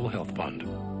American Mental Health Fund.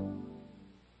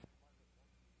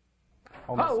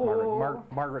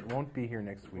 Margaret won't be here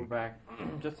next week. We're back.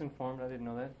 Just informed. I didn't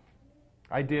know that.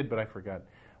 I did, but I forgot.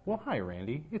 Well, hi,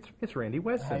 Randy. It's Randii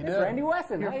Wessen. It's Randii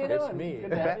Wessen. How you doing? It's me.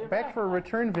 Good Back for a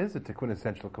return visit to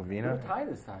Quintessential Covina. No tie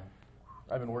this time.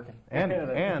 I've been working.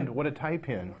 And what a tie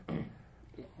pin.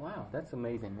 Wow, that's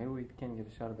amazing. Maybe we can get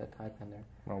a shot of that tie pin there.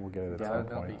 Well, we'll get it at some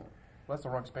point. Well, that's the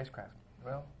wrong spacecraft.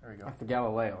 Well, there you go. That's the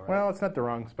Galileo, right? Well, it's not the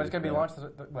wrong spacecraft. But it's going to be launched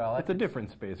as it's a different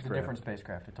spacecraft. It's a different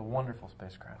spacecraft. It's a wonderful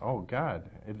spacecraft. Oh, God.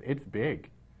 It's big.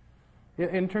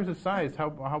 In terms of size, how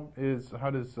does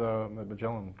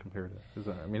Magellan compare to this?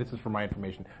 I mean, this is for my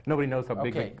information. Nobody knows how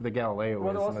big the Galileo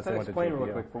is unless they went to JPL. Explain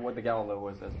real quick for what the Galileo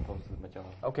was as opposed to the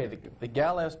Magellan. Okay, the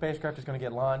Galileo spacecraft is going to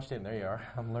get launched, and there you are.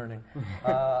 I'm learning.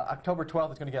 October 12th,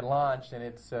 it's going to get launched, and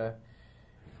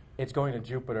it's going to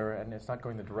Jupiter, and it's not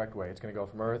going the direct way. It's going to go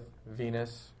from Earth,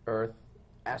 Venus, Earth,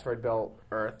 asteroid belt,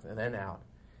 Earth, and then out.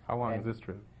 How long is this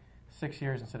trip? 6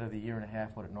 years instead of the year and a half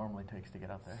what it normally takes to get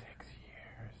up there. 6 years.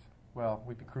 Well,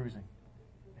 we'd be cruising.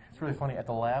 It's really funny. At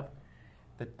the lab,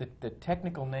 the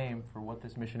technical name for what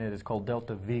this mission is called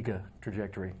Delta Vega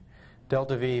trajectory.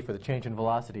 Delta V for the change in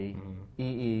velocity,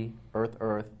 EE,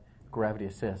 Earth, gravity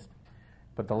assist.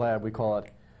 But at the lab, we call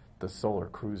it the solar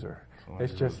cruiser.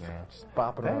 It's just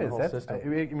bopping around the whole system.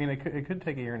 I mean, it could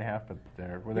take a year and a half, but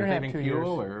were they saving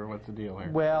fuel, or what's the deal here?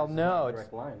 Well, no. It's not a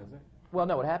direct line, is it? Well,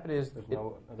 no, what happened is... There's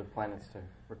no other planets to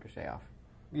ricochet off.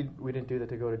 We didn't do that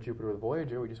to go to Jupiter with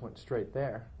Voyager. We just went straight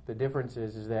there. The difference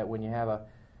is that when you have a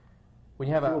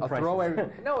throwaway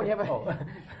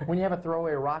when you have a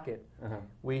throwaway rocket,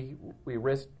 we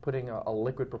risk putting a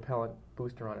liquid propellant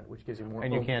booster on it, which gives you more.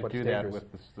 And you can't do that with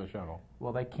the shuttle.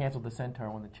 Well, they canceled the Centaur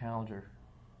when the Challenger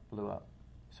blew up,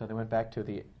 so they went back to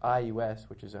the IUS,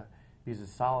 which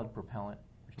uses solid propellant,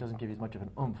 which doesn't give you as much of an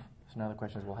oomph. So now the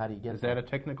question is, well, how do you get it? Is that a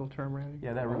technical term, Randy?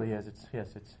 Yeah, that really is.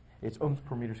 It's oomph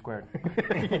per meter squared.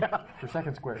 Per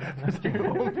second squared.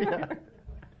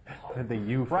 The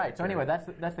U. Right. So anyway,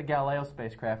 that's the Galileo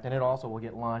spacecraft, and it also will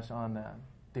get launched on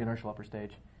the inertial upper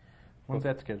stage. When's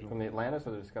that scheduled? From the Atlantis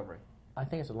or the Discovery? I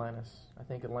think it's Atlantis. I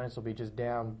think Atlantis will be just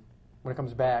down. When it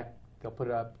comes back, they'll put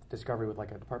it up Discovery with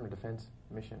like a Department of Defense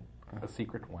mission. A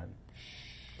secret one.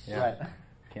 Yeah. Right.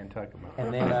 Can't talk about it.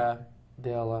 And then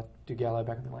they'll do Galileo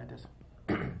back in Atlantis.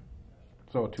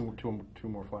 So two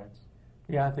more flights?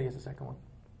 Yeah, I think it's the second one.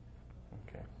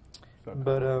 Okay.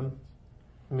 But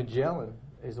Magellan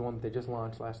is the one that they just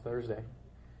launched last Thursday.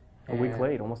 A week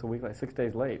late, almost a week late, 6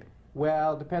 days late.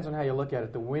 Well, it depends on how you look at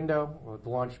it. The window, or the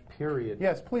launch period.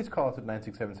 Yes, please call us at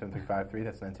 967-7353.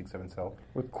 That's 967-SELF.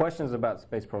 With questions about the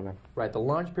space program. Right. The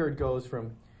launch period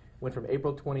went from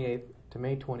April 28th to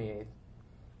May 28th.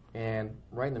 And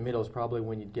right in the middle is probably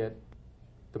when you get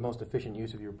the most efficient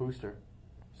use of your booster.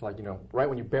 It's like, right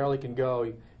when you barely can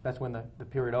go, that's when the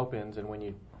period opens.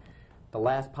 And the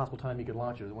last possible time you could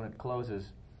launch it is when it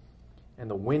closes. And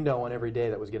the window on every day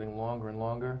that was getting longer and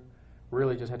longer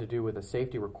really just had to do with a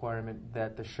safety requirement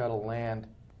that the shuttle land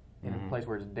in a place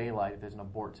where it's daylight if there's an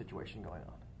abort situation going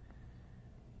on.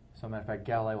 So, matter of fact,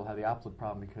 Galileo will have the opposite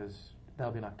problem because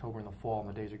that'll be in October in the fall and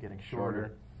the days are getting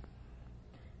shorter.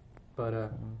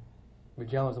 But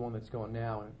Magellan's the one that's going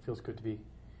now, and it feels good to be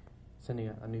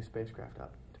sending a new spacecraft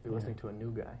up, to be listening to a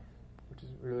new guy, which is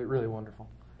really, really wonderful.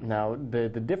 Now, the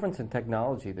difference in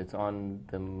technology that's on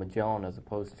the Magellan as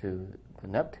opposed to the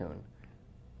Neptune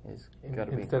is got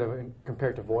to be...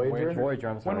 Compared to Voyager? Voyager,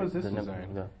 I'm sorry. When was this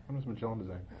designed? When was Magellan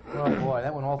designed? Oh, boy,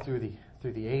 that went all through the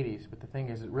 80s, but the thing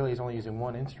is, it really is only using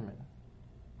one instrument,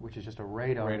 which is just a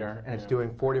radar. And it's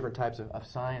doing 4 different types of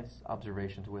science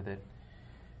observations with it.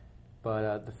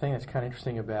 But the thing that's kind of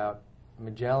interesting about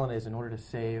Magellan is in order to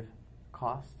save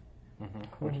cost.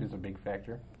 Which is a big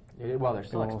factor. Well, they're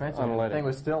still expensive. The thing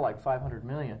was still like $500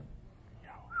 million.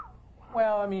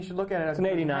 Well, I mean, you should look at it as an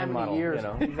 89 model. Years.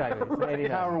 Exactly. It's an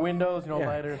 89. Power windows,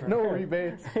 lighters. No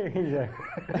rebates.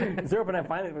 Exactly. 0%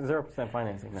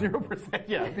 financing. 0%.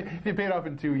 Yeah. If you pay it off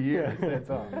in 2 years, that's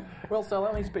all. Well, sell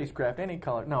any spacecraft, any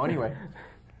color. No, anyway,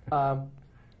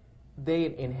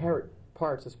 they inherit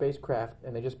parts of spacecraft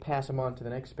and they just pass them on to the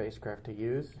next spacecraft to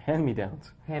use.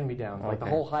 Hand-me-downs. Hand-me-downs. Like the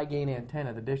whole high-gain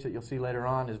antenna, the dish that you'll see later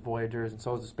on is Voyager's, and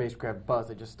so is the spacecraft bus.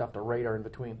 They just stuffed a radar in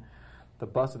between the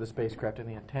bus of the spacecraft and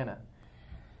the antenna.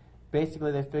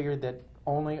 Basically, they figured that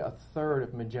only a third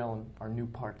of Magellan are new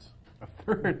parts. A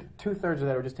third? 2/3 of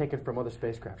that are just taken from other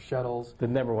spacecraft, shuttles. That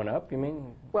never went up, you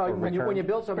mean? Well, when you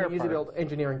build something, you usually build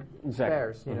engineering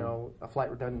spares, a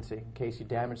flight redundancy. In case you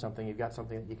damage something, you've got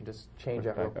something that you can just change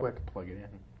out real quick. Plug it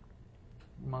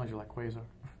in. Modular quasar.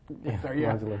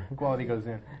 Modular. Quality goes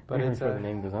in. But it's the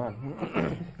name goes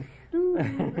on.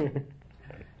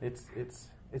 It's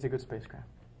a good spacecraft.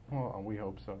 Well, we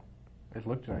hope so. It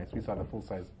looked nice. We saw the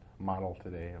full-size model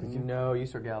today. Did you know you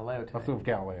saw Galileo today? I saw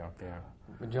Galileo, yeah.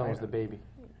 Magellan was the baby.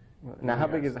 Now, how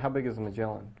big is the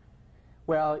Magellan?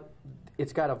 Well,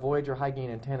 it's got a Voyager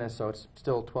high-gain antenna, so it's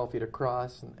still 12 feet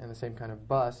across and the same kind of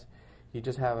bus. You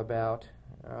just have about,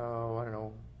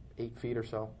 8 feet or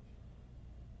so.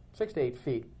 6 to 8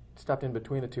 feet stuffed in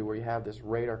between the two where you have this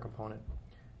radar component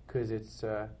because it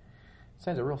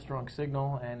sends a real strong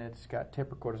signal and it's got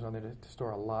tape recorders on there to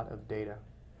store a lot of data.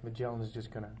 Magellan is just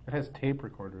going to... It has tape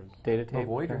recorders. Data tape?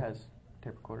 Voyager has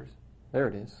tape recorders. There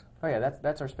it is. Oh, yeah,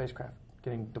 that's our spacecraft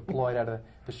getting deployed out of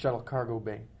the shuttle cargo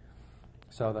bay.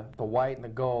 So the white and the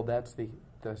gold, that's the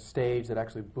stage that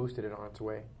actually boosted it on its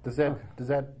way. Does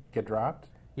that get dropped?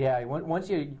 Yeah, once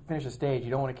you finish a stage, you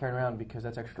don't want to carry it around because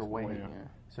that's extra weight. Yeah.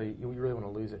 So you really want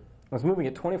to lose it. It's moving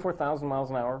at 24,000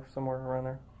 miles an hour, somewhere around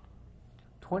there.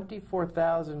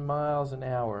 24,000 miles an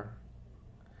hour.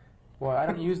 Well, I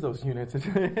don't use those units. That's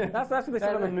what they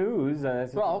said on the news.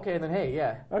 Well, okay, then hey,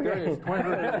 yeah. Okay. There it is.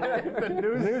 The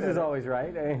news is always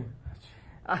right.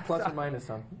 Plus or minus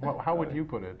some. Well, how would you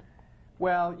put it?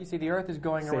 Well, you see, the Earth is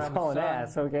going around the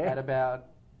sun at about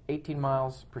 18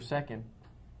 miles per second.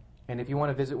 And if you want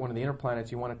to visit one of the inner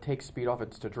planets, you want to take speed off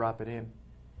it to drop it in.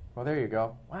 Well, there you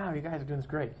go. Wow, you guys are doing this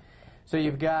great. So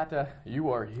you've got, you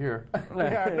are here.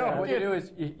 What you do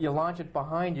is you launch it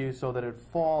behind you so that it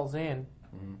falls in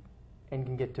and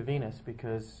can get to Venus,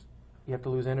 because you have to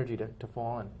lose energy to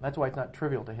fall in. That's why it's not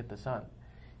trivial to hit the sun.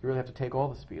 You really have to take all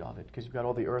the speed off it, because you've got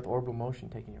all the Earth orbital motion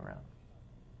taking you around.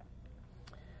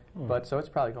 But so it's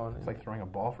probably going... It's like throwing a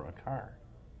ball from a car.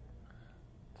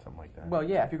 Something like that. Well,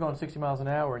 yeah, if you're going 60 miles an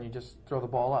hour and you just throw the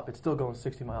ball up, it's still going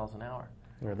 60 miles an hour.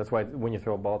 Yeah, that's why when you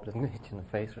throw a ball, it doesn't hit you in the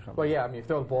face or something. Well, yeah, I mean, if you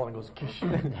throw the ball and it goes,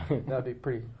 that'd be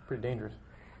pretty dangerous.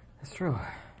 That's true.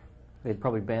 They'd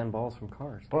probably ban balls from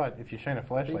cars. But if you shine a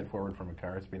flashlight forward from a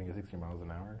car speeding at 60 miles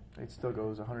an hour... It still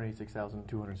goes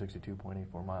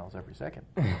 186,262.84 miles every second.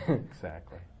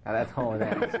 Exactly. Now that's hauling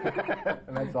ass.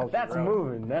 And that's all That's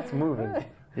moving. That's moving.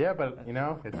 Yeah, but, you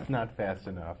know, it's not fast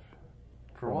enough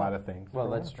for a lot of things. Well,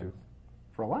 that's true.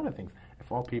 For a lot of things.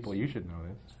 If all people, you should know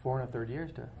this. It's 4 1/3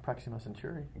 years to Proxima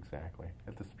Centauri. Exactly.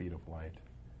 At the speed of light.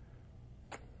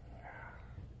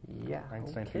 Yeah.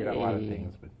 Einstein figured out a lot of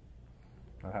things, but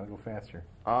not how to go faster.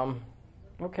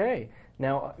 Okay.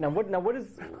 Now what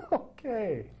is...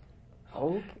 Okay.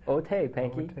 Okay,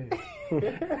 Panky.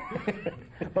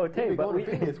 Okay, but we...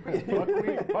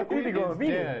 Buckwheat be going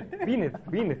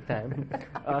Venus time.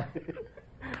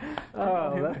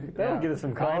 That'll get us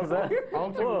some calls.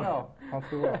 All too well.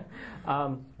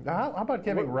 Now, how about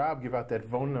having Rob give out that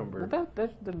phone number?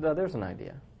 There's an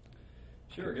idea.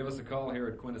 Sure, give us a call here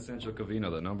at Quintessential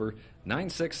Covina. The number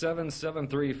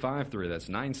 967-7353. That's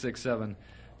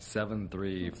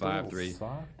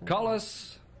 967-7353. Call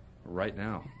us right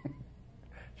now.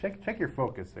 Check your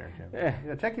focus there, Jim.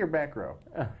 Yeah, check your back row.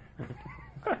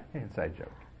 Inside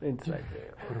joke. Inside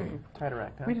joke.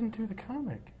 Cataract, huh? We didn't do the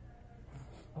comic.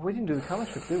 We didn't do the comic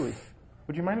strip, do we?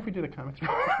 Would you mind if we do the comic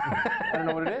strip? I don't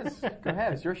know what it is. Go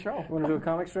ahead, it's your show. You want to do a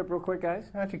comic strip real quick, guys?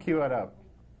 Why don't you cue it up?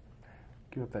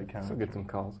 Cue up that comic. We'll get some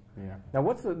calls. Yeah. Now,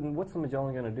 what's the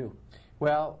Magellan going to do?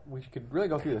 Well, we could really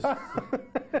go through this.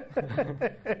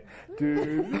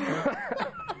 Dude.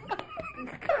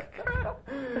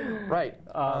 Right.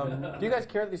 Do you guys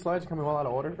care that these slides are coming well out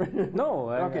of order? No.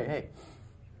 Okay, hey.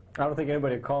 I don't think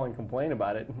anybody would call and complain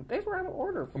about it. They were out of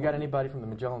order. You got anybody from the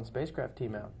Magellan spacecraft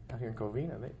team out here in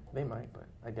Covina? They might, but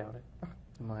I doubt it.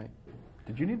 They might.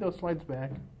 Did you need those slides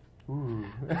back? Ooh.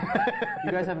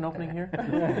 You guys have an opening here?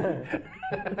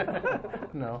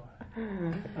 No.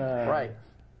 Right.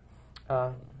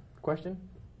 Question?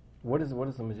 What is the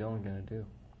Magellan going to do?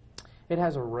 It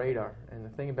has a radar, and the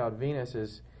thing about Venus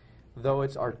is, though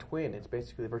it's our twin, it's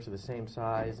basically virtually the same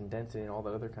size and density and all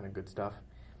that other kind of good stuff.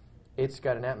 It's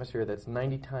got an atmosphere that's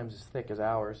 90 times as thick as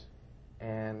ours,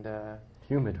 and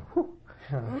humid.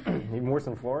 Even worse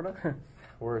than Florida?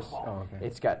 Worse. Oh, okay.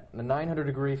 It's got a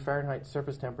 900-degree Fahrenheit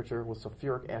surface temperature with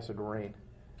sulfuric acid rain.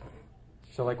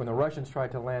 So, like when the Russians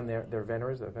tried to land their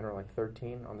Veneras, the Venera like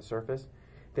 13 on the surface,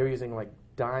 they were using like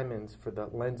diamonds for the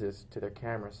lenses to their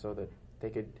cameras so that they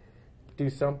could do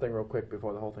something real quick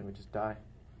before the whole thing would just die.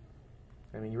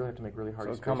 I mean, you really have to make really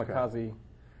hard. So kamikaze.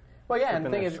 Well, yeah, and the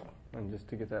thing is, and just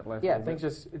to get that last. Yeah, things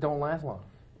just don't last long.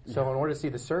 So in order to see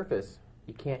the surface,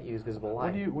 you can't use visible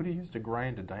light. What do you use to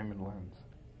grind a diamond lens?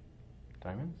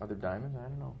 Diamonds? Are there diamonds? I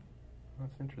don't know.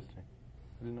 That's interesting.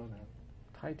 I didn't know that.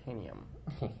 Titanium.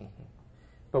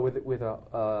 But with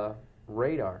a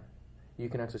radar, you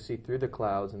can actually see through the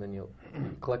clouds, and then you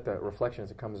collect the reflection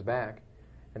as it comes back,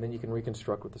 and then you can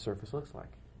reconstruct what the surface looks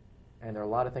like. And there are a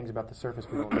lot of things about the surface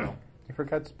we don't know. You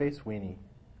forgot Space Weenie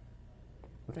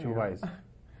with two eyes.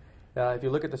 If you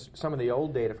look at some of the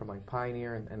old data from like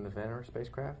Pioneer and the Venera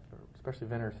spacecraft, especially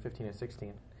Venera 15 and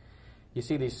 16, you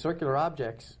see these circular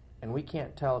objects, and we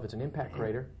can't tell if it's an impact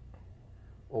crater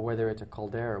or whether it's a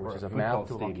caldera, which is a mouth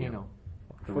to a volcano.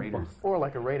 Or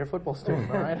like a Raider football stadium,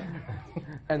 all right?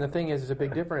 And the thing is, there's a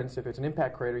big difference. If it's an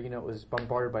impact crater, you know it was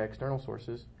bombarded by external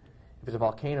sources. If it's a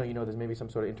volcano, you know there's maybe some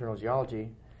sort of internal geology.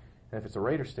 And if it's a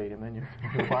Raider stadium, then you're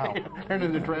wow. Turned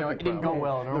into traffic. It didn't go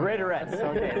well. The Raiderettes.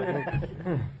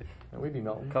 Okay. We'd be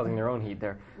melting. Causing their own heat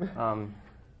there.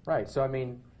 Right. So I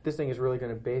mean, this thing is really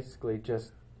going to basically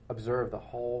just observe the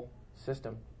whole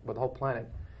system, the whole planet,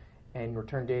 and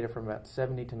return data from about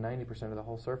 70 to 90% of the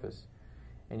whole surface.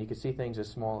 And you can see things as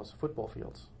small as football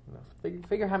fields.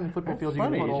 Figure how many football fields you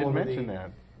can put all over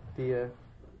the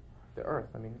Earth.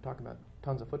 I mean, you're talking about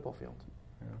tons of football fields.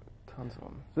 Yeah. Tons of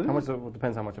them. So how much? It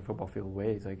depends how much a football field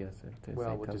weighs, I guess.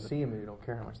 Well, to see them, you don't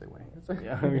care how much they weigh.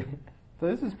 Yeah, I mean, so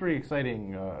this is a pretty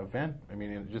exciting event. I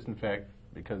mean, just in fact,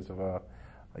 because of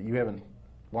you haven't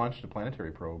launched a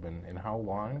planetary probe in how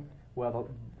long? Well,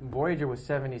 the Voyager was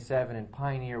 77, and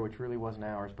Pioneer, which really wasn't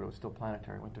ours, but it was still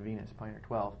planetary, went to Venus, Pioneer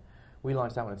 12, We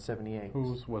launched that one in '78.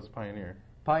 What's Pioneer?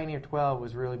 Pioneer 12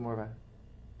 was really more of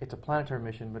it's a planetary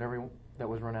mission, but that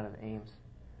was run out of Ames.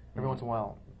 Every once in a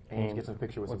while, Ames gets a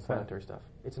picture with some planetary stuff.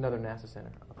 It's another NASA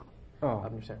center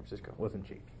up near San Francisco. Wasn't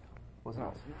cheap. Wasn't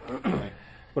us.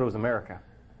 But it was America.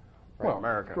 Right, well,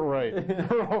 America. Right.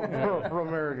 for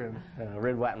Americans.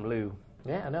 Red, white, and blue.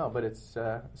 Yeah, I know, but it's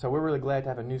so we're really glad to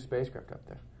have a new spacecraft up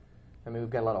there. I mean,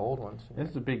 we've got a lot of old ones. This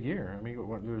is a big year. I mean,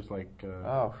 there's like...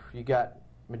 you got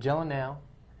Magellan now,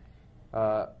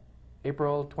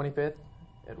 April 25th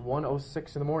at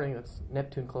 1:06 in the morning. That's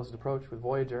Neptune closest approach with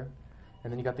Voyager.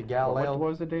 And then you got the Galileo. What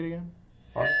was the date again?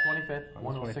 August 25th,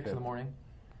 1:06 in the morning.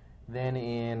 Then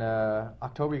in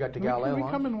October, you got the Galileo Can we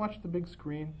launch. come and watch the big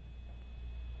screen?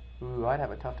 Ooh, I'd have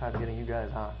a tough time getting you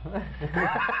guys on.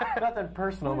 Nothing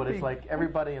personal, but it's like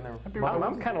everybody in their...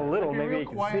 I'm kind of little. Maybe you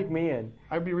can sneak me in.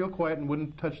 I'd be real quiet and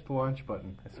wouldn't touch the launch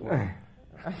button, I swear.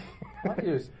 Why don't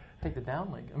you just take the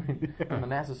downlink? I mean, on the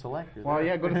NASA Select. Well,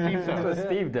 yeah, go to Steve's house. That's what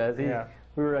Steve does.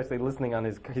 We were actually listening on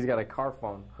he's got a car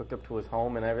phone hooked up to his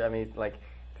home, and I mean, like,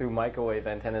 through microwave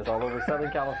antennas all over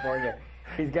Southern California.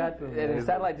 He's got a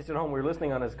satellite dish at home. We were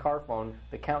listening on his car phone,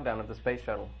 the countdown of the space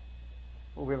shuttle.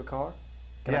 Oh, we have a car?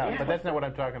 Yeah, but that's not what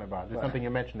I'm talking about. There's something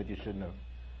you mentioned that you shouldn't have,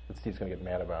 that Steve's going to get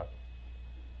mad about.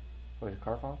 What, his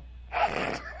car phone?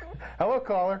 Hello,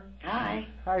 caller. Hi.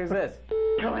 Hi, who's this?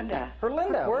 Herlinda.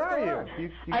 Herlinda, where are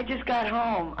you? I just got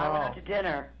home. I went out to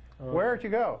dinner. Where'd you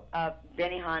go?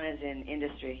 Benihana's in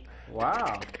Industry.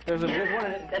 Wow. There's one in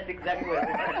it. That's exactly what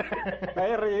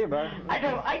it was.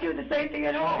 I do the same thing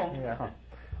at home. Yeah.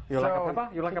 You like a pepper?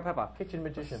 You like a pepper? Kitchen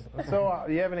magician. So,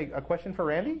 you have a question for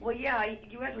Randy? Well, yeah,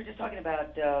 you guys were just talking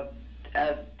about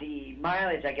the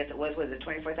mileage, I guess it was it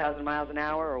 24,000 miles an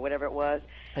hour or whatever it was?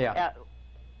 Yeah.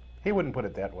 He wouldn't put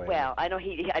it that way. Well, I know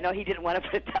he didn't want to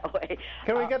put it that way.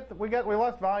 Can we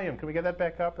lost volume. Can we get that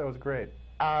back up? That was great.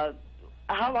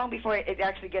 How long before it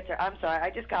actually gets there? I'm sorry, I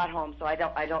just got home, so I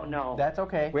don't know. That's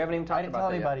okay. We haven't even talked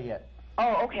about that yet. I didn't tell anybody yet.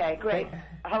 Oh, okay, great.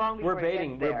 How long before it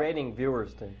gets there? We're baiting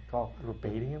viewers to call. We're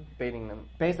baiting them? Baiting them.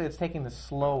 Basically, it's taking the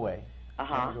slow way.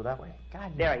 Uh-huh. Go that way.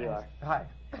 God, there you are. Hi.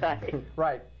 Hi.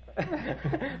 Right.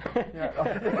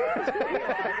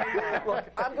 Look,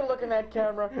 I'm going to look in that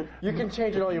camera. You can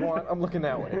change it all you want. I'm looking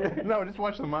that way. No, just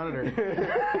watch the monitor.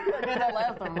 I did that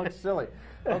last time. It looked silly.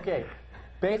 Okay.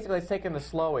 Basically, it's taking the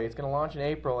slow way. It's going to launch in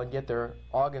April and get there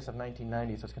August of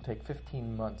 1990, so it's going to take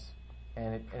 15 months.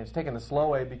 And it's taking the slow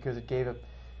way because it gave it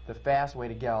the fast way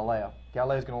to Galileo.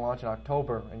 Galileo's going to launch in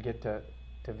October and get to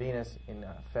Venus in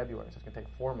February, so it's going to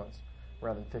take 4 months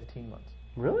rather than 15 months.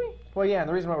 Really? Well, yeah, and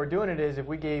the reason why we're doing it is if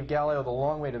we gave Galileo the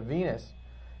long way to Venus,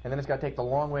 and then it's got to take the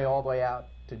long way all the way out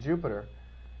to Jupiter,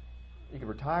 you could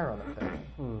retire on that thing.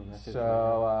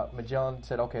 So Magellan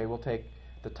said, okay, we'll take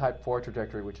the Type 4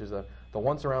 trajectory, which is the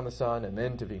once around the Sun and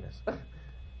then to Venus.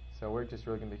 So we're just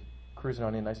really going to be cruising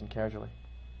on in nice and casually.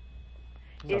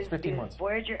 So it's 15 months. Is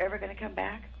Voyager ever going to come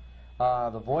back?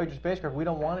 The Voyager spacecraft, we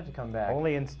don't want it to come back.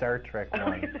 Only in Star Trek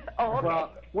 1. Oh, okay.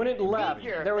 Well, when it left,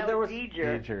 there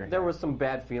was some Yeah.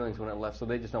 bad feelings when it left, so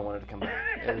they just don't want it to come back.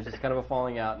 It was just kind of a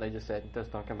falling out, and they just said,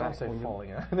 just don't come back. Don't say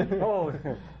falling out. Oh,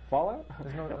 fallout?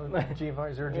 There's no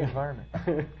zero-G environment.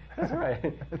 That's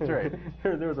right. That's right.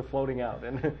 There was a floating out.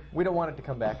 And we don't want it to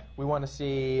come back. We want to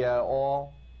see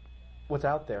all what's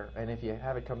out there, and if you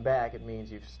have it come back, it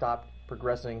means you've stopped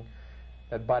progressing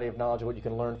that body of knowledge of what you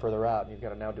can learn further out, and you've got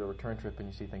to now do a return trip and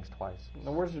you see things twice.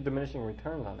 Now, where's the diminishing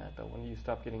returns on that, though? When you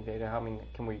stop getting data,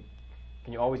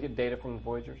 can you always get data from the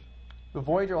Voyagers? The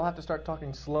Voyager will have to start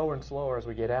talking slower and slower as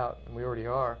we get out, and we already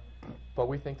are, but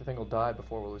we think the thing will die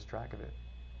before we'll lose track of it.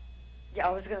 Yeah,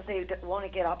 I was going to say, won't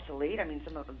it get obsolete? I mean,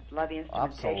 a lot of the instrumentation.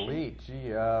 Obsolete?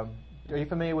 Gee, are you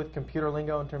familiar with computer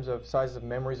lingo in terms of sizes of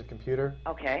memories of computer?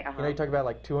 Okay, You know, you talk about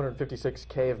like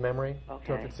 256K of memory, Okay.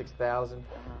 256,000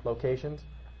 locations.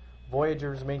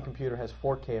 Voyager's main computer has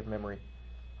 4K of memory.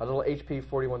 A little HP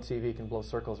 41CV can blow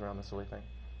circles around the silly thing.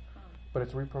 But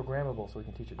it's reprogrammable, so we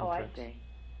can teach it new tricks. I see.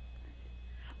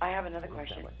 I have another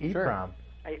question. EEPROM.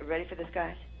 Are you ready for this,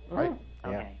 guys? Right.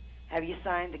 Okay. Yeah. Have you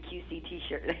signed the QC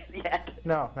T-shirt yet?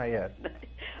 No, not yet.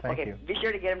 Thank okay, you. be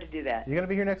sure to get him to do that. You going to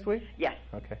be here next week? Yes.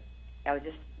 Okay. I was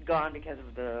just gone because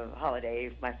of the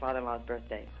holiday, my father-in-law's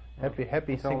birthday.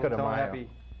 Happy Cinco de Mayo. Happy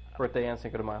birthday and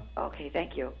Cinco de Mayo. Okay,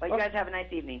 thank you. Well, you guys have a nice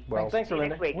evening. Well, thanks, See you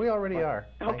Linda. next week. We already are.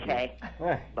 Thank Okay.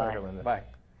 you. Bye. Linda. Bye.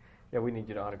 Yeah, we need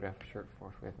you to autograph a shirt for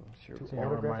us. We have a shirt. Yeah,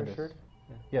 remind us.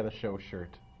 Yeah, the show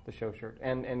shirt. The show shirt.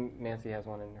 And Nancy has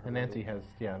one in her. And Nancy has,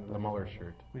 the Muller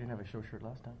shirt. We didn't have a show shirt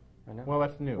last time. I know. Well,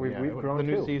 that's new. We've grown the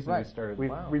new too. season Right. we started. We've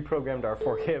reprogrammed our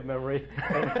 4K of memory.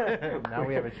 Now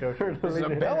we have a show shirt. This is a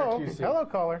better Hello. QC. Hello,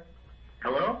 caller.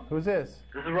 Hello? Who's this?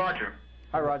 This is Roger.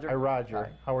 Hi, Roger. Hi, Roger.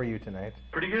 How are you tonight?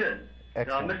 Pretty good.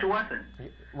 Excellent. Mr. Wessen.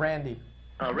 Randy.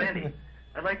 Randy,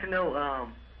 I'd like to know,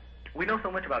 we know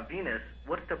so much about Venus.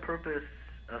 What's the purpose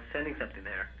of sending something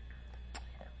there?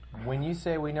 When you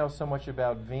say we know so much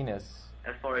about Venus,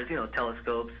 As far as,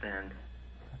 telescopes and...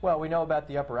 well, we know about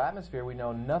the upper atmosphere. We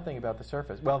know nothing about the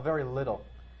surface. Well, very little.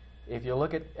 If you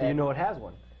look at... You know it has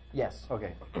one? Yes.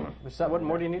 Okay. What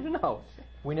more do you need to know?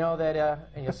 We know that,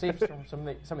 and you'll see from some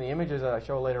of the images that I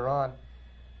show later on,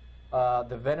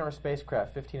 the Venera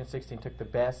spacecraft, 15 and 16, took the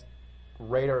best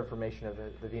radar information of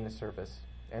the Venus surface,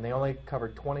 and they only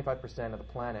covered 25% of the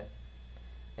planet.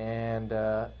 And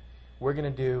we're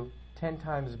going to do 10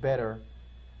 times better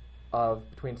of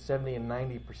between 70 and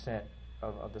 90%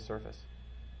 of the surface.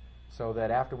 So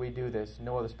that after we do this,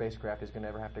 no other spacecraft is going to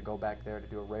ever have to go back there to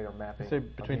do a radar mapping. Say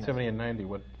between 70 and 90,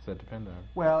 what does that depend on?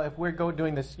 Well, if we're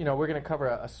doing this, we're going to cover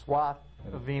a swath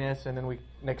of Venus, and then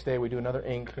next day we do another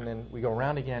ink, and then we go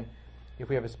around again. If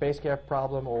we have a spacecraft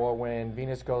problem, or when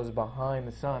Venus goes behind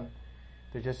the sun,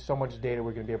 there's just so much data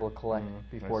we're going to be able to collect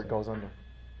before it goes under,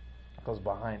 goes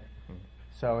behind.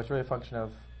 So it's really a function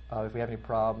of if we have any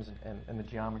problems and the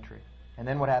geometry. And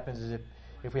then what happens is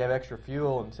if we have extra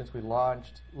fuel, and since we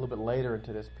launched a little bit later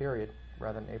into this period,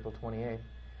 rather than April 28th,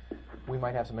 we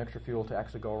might have some extra fuel to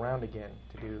actually go around again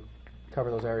to cover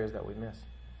those areas that we missed.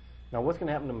 Now, what's going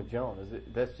to happen to Magellan? Is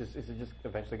it just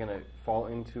eventually going to fall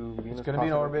into Venus? It's going to be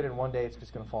in orbit, and one day it's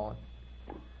just going to fall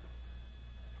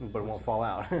in. But it won't fall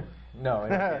out. No.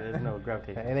 There's no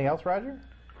gravitation. Anything else, Roger?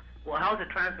 Well, how is it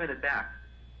transmitted back?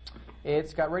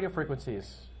 It's got radio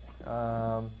frequencies.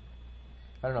 I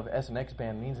don't know if S and X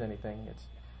band means anything.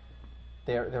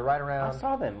 They're right around. I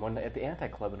saw them at the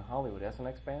Anti-Club in Hollywood. S and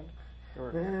X band.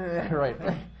 Right.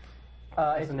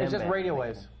 It's just radio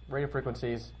waves, radio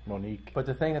frequencies. Monique. But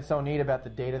the thing that's so neat about the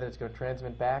data that it's going to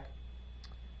transmit back,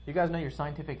 you guys know your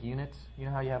scientific units? You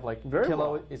know how you have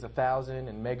kilo is 1,000,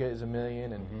 and mega is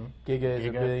 1,000,000, and giga is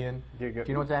 1,000,000,000. Giga. Do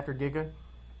you know what's after giga?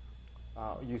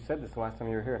 You said this the last time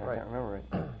you were here, and I can't remember it.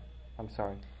 I'm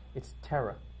sorry. It's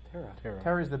tera. Tera.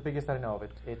 Tera is the biggest I know of.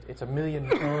 It's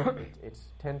 1,000,000. It's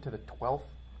 10 to the 12th.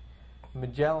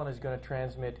 Magellan is going to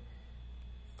transmit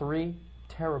 3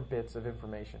 terabits of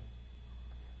information.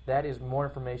 That is more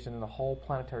information than the whole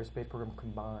planetary space program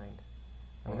combined.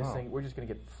 I mean, this thing, we're just going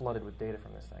to get flooded with data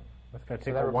from this thing. That's going to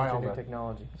take a while.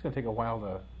 Technology. It's going to take a while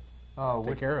to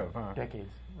take care of, huh?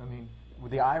 Decades. I mean,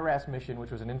 with the IRAS mission,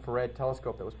 which was an infrared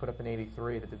telescope that was put up in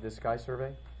 '83 that did this sky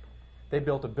survey, they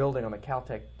built a building on the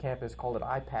Caltech campus, called it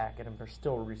IPAC, and they're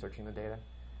still researching the data.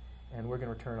 And we're going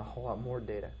to return a whole lot more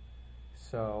data.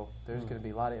 So there's going to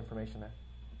be a lot of information there.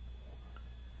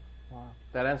 Wow.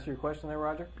 That answer your question there,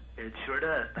 Roger? It sure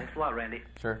does. Thanks a lot, Randy.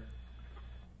 Sure.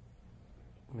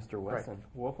 Mr. Wessen. Right.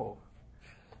 Whoa.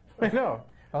 I know.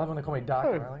 I love when they call me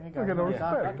doctor.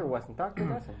 Dr. Wessen. Dr.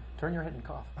 Wessen. Turn your head and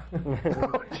cough.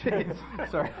 Oh, jeez.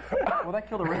 Sorry. Well, that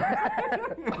killed a ring.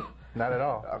 Not at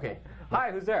all. Okay.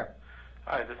 Hi, who's there?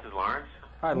 Hi, this is Lawrence.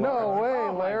 Hi, no way,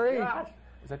 Larry.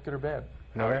 Is that good or bad?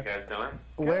 How are you guys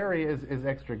doing? Larry is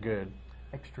extra good.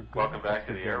 Extra good. Welcome back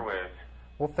to the airwaves.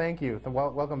 Well, thank you.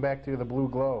 Welcome back to the Blue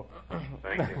Glow.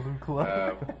 Thank you. Blue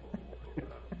Glow.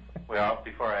 Well,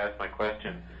 before I ask my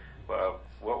question, what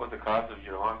was the cause of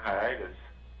your long hiatus?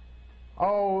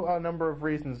 Oh, a number of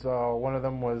reasons. One of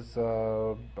them was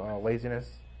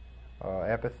laziness,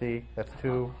 apathy. That's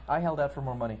 2. I held out for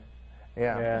more money.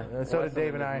 Yeah. And so did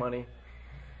Dave and I. Money.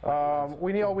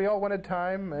 We all wanted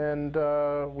time, and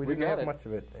we didn't have it. much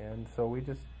of it, and so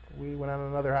we went on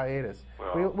another hiatus.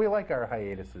 Well, we like our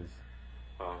hiatuses.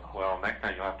 Well, next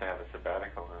time you'll have to have a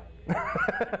sabbatical then.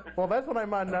 Well, that's what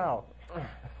I'm on now.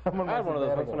 I had one of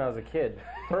those when I was a kid.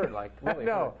 Really.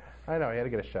 No, I know. You had to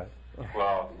get a shot.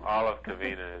 Well, all of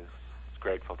Covina is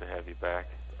grateful to have you back.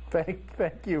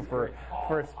 Thank you for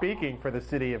speaking for the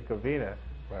city of Covina,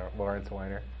 Lawrence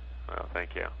Weiner. Well,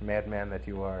 thank you. Madman that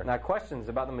you are. Now, questions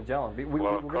about the Magellan.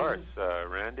 Of course,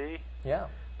 Randy. Yeah.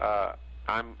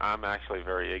 I'm actually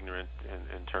very ignorant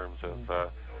in terms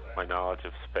of my knowledge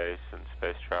of space and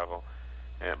space travel.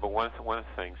 But one of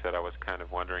the things that I was kind of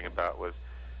wondering about was,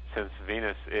 since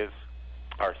Venus is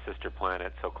our sister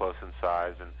planet, so close in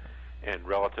size and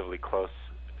relatively close,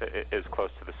 as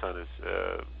close to the sun as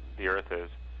the Earth is,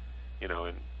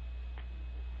 and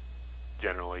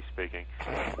generally speaking,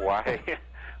 why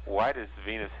does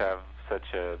Venus have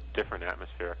such a different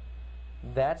atmosphere?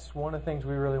 That's one of the things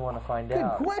we really want to find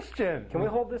out. Good question. Can we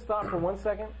hold this thought for 1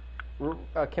 second?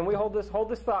 Can we hold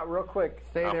this thought real quick?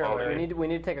 Stay there. We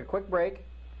need to take a quick break.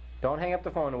 Don't hang up the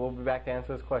phone, and we'll be back to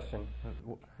answer this question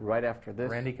right after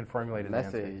this. Randy can formulate his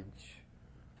message.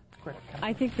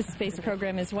 I think the space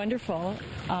program is wonderful.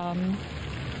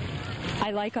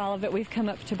 I like all of it. We've come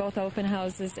up to both open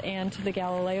houses and to the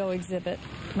Galileo exhibit.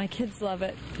 My kids love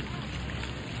it.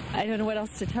 I don't know what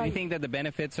else to tell Do you. you think that the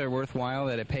benefits are worthwhile,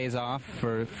 that it pays off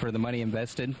for the money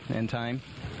invested and time?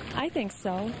 I think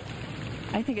so.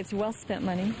 I think it's well spent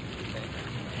money.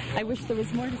 I wish there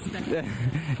was more to spend.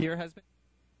 Your husband?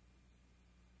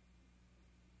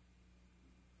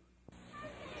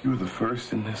 You were the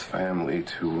first in this family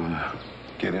to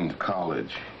get into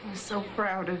college. I'm so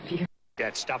proud of you.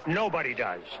 That stuff nobody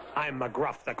does. I'm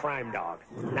McGruff, the crime dog.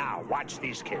 Now, watch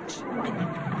these kids.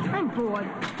 I'm bored.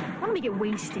 Why don't we get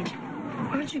wasted?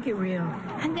 Why don't you get real?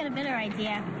 I've got a better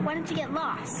idea. Why don't you get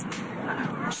lost?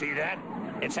 See that?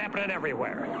 It's happening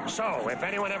everywhere. So, if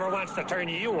anyone ever wants to turn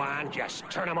you on, just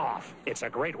turn them off. It's a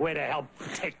great way to help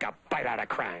take a bite out of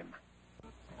crime.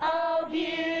 Oh,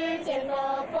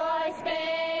 beautiful for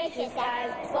spacious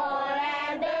skies, for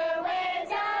amber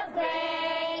waves of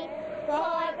gray,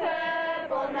 for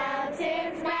purple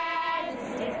mountains,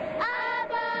 majesties,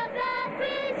 above the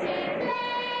freezing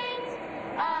flames,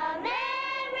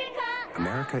 America.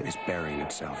 America is burying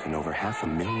itself in over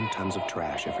 500,000 tons of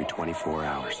trash every 24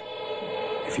 hours.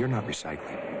 If you're not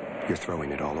recycling, you're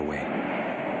throwing it all away.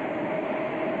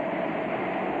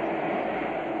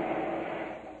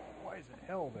 Why is it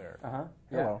hell there? Uh-huh.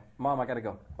 Hello. Yeah. Mom, I gotta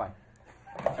go. Bye.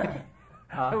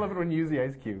 I love it when you use the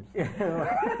ice cubes. I Mr.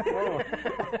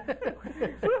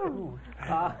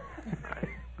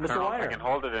 don't know if I Weiner. can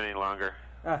hold it any longer.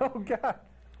 Oh, God.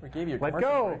 We gave you a Let commercial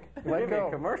go. break. Let go.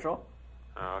 Commercial.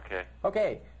 Oh, okay.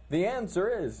 Okay, the answer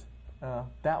is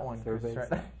that one. Chris,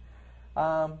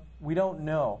 right? We don't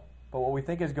know, but what we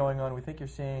think is going on, we think you're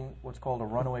seeing what's called a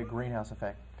runaway greenhouse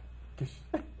effect.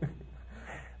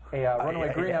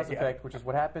 Runaway greenhouse effect, which is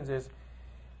what happens is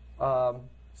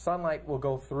sunlight will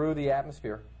go through the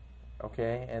atmosphere,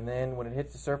 okay, and then when it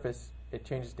hits the surface, it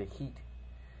changes to heat,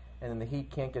 and then the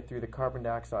heat can't get through the carbon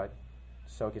dioxide,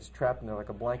 so it gets trapped in there like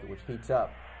a blanket, which heats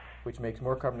up, which makes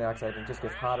more carbon dioxide, and it just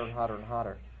gets hotter and hotter and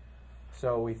hotter.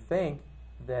 So we think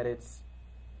that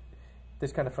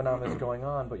this kind of phenomenon is going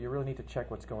on, but you really need to check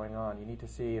what's going on. You need to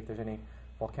see if there's any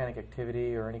volcanic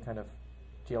activity or any kind of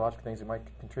geological things that might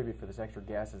contribute for this extra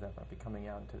gases that might be coming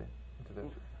out into the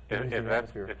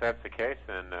atmosphere. If that's the case,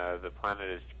 then the planet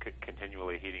is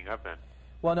continually heating up then.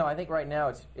 Well, no, I think right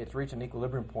now it's reached an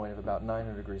equilibrium point of about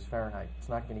 900 degrees Fahrenheit. It's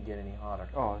not going to get any hotter.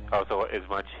 Oh, so as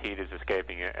much heat is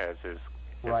escaping as is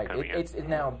right. coming in. It's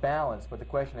now balanced, but the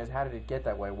question is, how did it get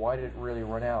that way? Why did it really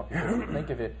run out? Because if you think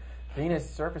of it, Venus'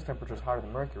 surface temperature is hotter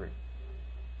than Mercury.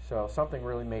 So something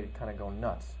really made it kind of go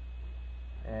nuts.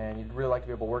 And you'd really like to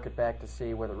be able to work it back to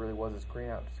see whether it really was this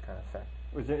greenhouse kind of effect.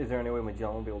 Is there any way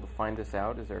Magellan will be able to find this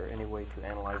out? Is there any way to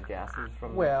analyze gases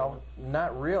from Well,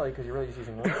 not really, because you're really just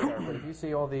using radar. But if you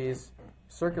see all these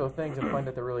circular things and find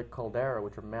that they're really caldera,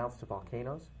 which are mouths to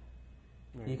volcanoes,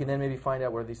 you can then maybe find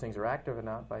out whether these things are active or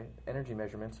not by energy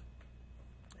measurements.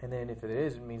 And then if it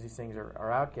is, it means these things are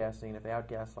outgassing. And if they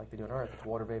outgas like they do on Earth, it's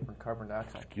water vapor and carbon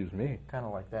dioxide. Excuse me. Kind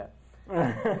of like that.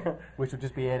 Which would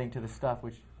just be adding to the stuff,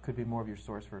 which could be more of your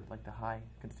source for like the high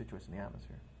constituents in the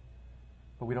atmosphere.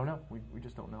 But we don't know. We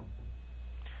just don't know.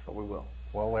 But we will.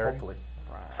 Well, Larry. Hopefully.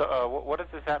 Right. So what is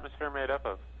this atmosphere made up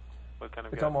of? What kind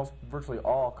of It's gas? almost virtually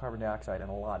all carbon dioxide and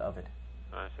a lot of it.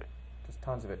 Oh, I see. Just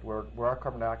tons of it. Where our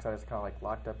carbon dioxide is kind of like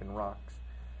locked up in rocks,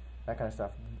 that kind of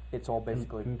stuff. It's all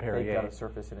basically baked out of the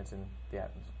surface and it's in the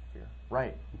atmosphere.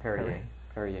 Right. Perrier,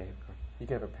 of course. You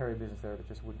could have a Perrier business there that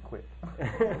just wouldn't quit.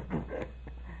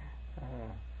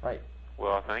 Right.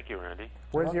 Well, thank you, Randy.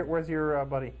 Where's your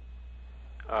buddy?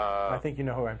 I think you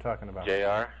know who I'm talking about.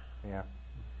 JR? Yeah.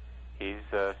 He's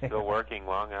still working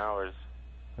long hours.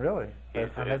 Really? In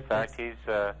fact, he's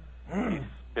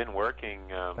been working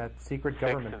that secret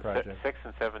government project. 6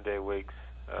 and 7 day weeks.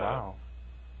 Wow.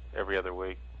 Every other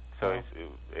week. So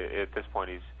at this point,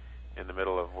 he's in the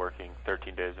middle of working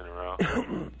 13 days in a row.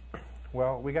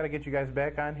 Well, we got to get you guys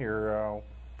back on here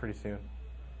pretty soon.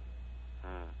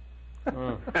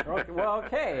 Well,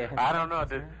 okay. I don't know.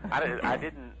 I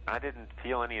didn't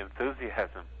feel any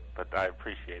enthusiasm, but I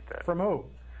appreciate that. From who?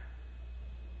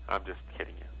 I'm just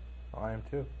kidding you. Oh, I am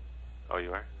too. Oh,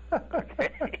 you are? Okay.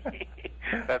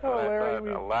 That's what Larry, I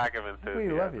thought. A lack of enthusiasm.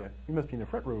 We love you. You must be in the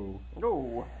front row.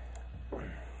 No.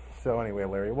 So anyway,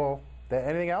 Larry, well,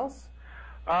 anything else?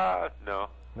 No.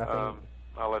 Nothing.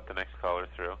 I'll let the next caller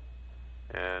through.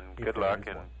 And good luck,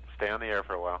 and stay on the air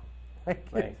for a while.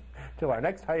 Thanks. Till our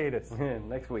next hiatus.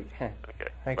 Next week. Okay.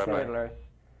 Thanks, Bye-bye. Larry.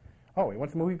 Oh, he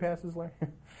wants movie passes, Larry?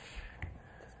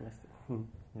 Just missed it.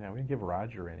 Yeah, we didn't give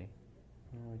Roger any.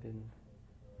 No, we didn't.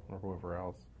 Or whoever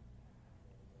else.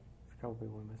 It's probably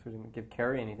one miss. We didn't give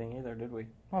Carrie anything either, did we?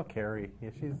 Well, Carrie. Yeah,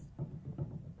 she's...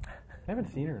 I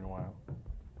haven't seen her in a while.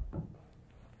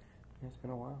 It's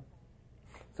been a while.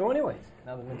 So anyways,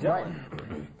 now the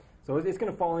Magellan. So it's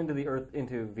going to fall into the Earth,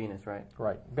 into Venus, right?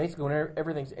 Right. Basically,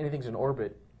 when anything's in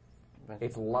orbit,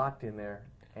 it's locked in there,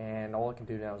 and all it can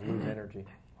do now is lose energy.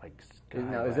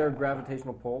 Now, is there a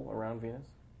gravitational pull around Venus?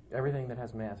 Everything that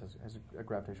has mass has a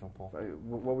gravitational pull.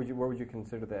 Where would you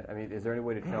consider that? I mean, is there any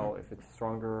way to tell if it's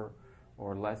stronger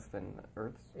or less than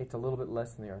Earth's? It's a little bit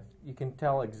less than the Earth. You can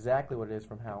tell exactly what it is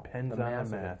from how Depends the on mass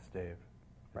the of it. mass, Dave.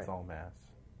 It's all mass.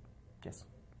 Yes.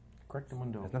 Correct the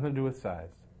window. Has nothing to do with size.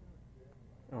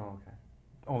 Oh, okay.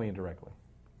 Only indirectly.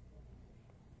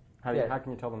 How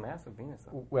can you tell the mass of Venus,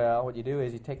 though? Well, what you do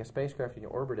is you take a spacecraft and you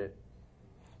orbit it,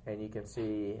 and you can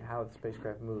see how the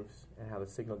spacecraft moves and how the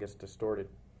signal gets distorted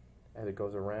as it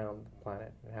goes around the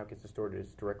planet, and how it gets distorted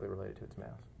is directly related to its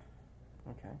mass.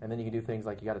 Okay. And then you can do things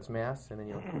like you got its mass, and then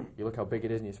you look how big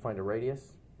it is, and you just find a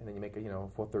radius, and then you make a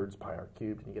 4/3 pi r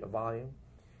cubed, and you get a volume.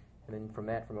 And then from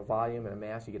a volume and a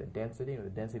mass, you get a density, and the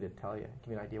density to tell you,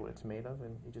 give you an idea what it's made of,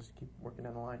 and you just keep working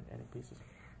down the line, adding pieces.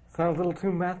 Sounds a little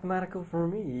too mathematical for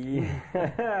me.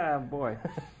 Boy.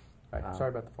 Right, sorry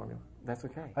about the formula. That's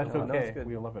okay. That's No, okay. it's good.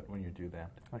 We love it when you do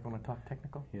that. Like when I talk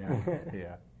technical? Yeah,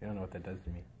 yeah. You don't know what that does to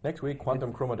me. Next week,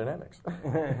 quantum chromodynamics.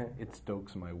 It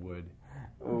stokes my wood.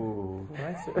 Ooh.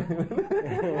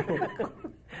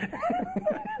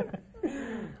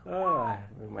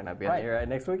 We might not be on the air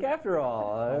next week after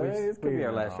all. This could be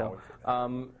our last show.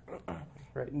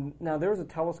 Right. Now, there's a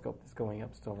telescope that's going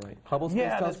up still, right? Hubble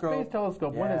Space Telescope. The Space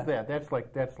Telescope. When is that? That's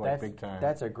like big time.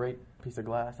 That's a great piece of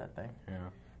glass, that thing. Yeah.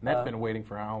 And that's been waiting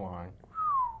for how long?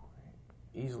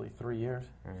 Easily 3 years.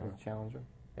 So it's a Challenger.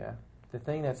 Yeah. The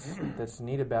thing that's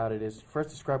neat about it is, first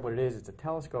describe what it is. It's a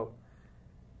telescope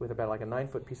with about like a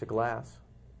 9-foot piece of glass.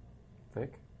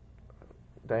 Thick?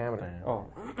 Diameter. Oh.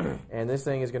 And this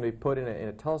thing is going to be put in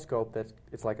a telescope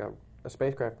it's like a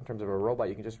spacecraft in terms of a robot.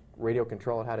 You can just radio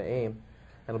control it how to aim,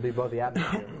 and it'll be above the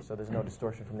atmosphere, so there's no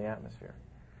distortion from the atmosphere.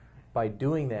 By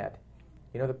doing that,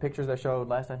 you know the pictures I showed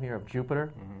last time here of Jupiter?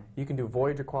 Mm-hmm. You can do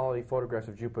Voyager quality photographs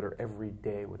of Jupiter every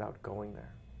day without going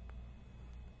there.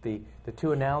 The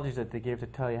two analogies that they gave to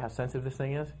tell you how sensitive this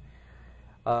thing is,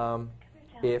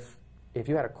 if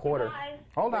you had a quarter... Guys,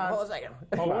 hold on. Hold a second.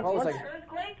 Hold on. Hold a second.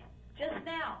 Earthquake? Just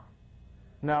now.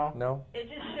 No. It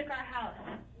just shook our house.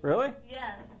 Really?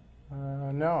 Yes.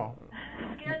 No.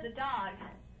 Scared the dog.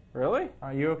 Really?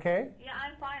 Are you okay? Yeah,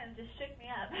 I'm fine. It just shook me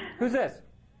up. Who's this?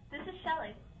 This is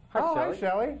Shelly. Hi,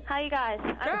 Shelly. Hi, you guys.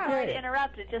 I'm sorry to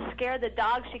interrupt. It just scared the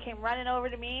dog. She came running over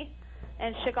to me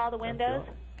and shook all the windows.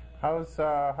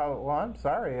 Well, I'm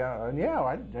sorry. Yeah,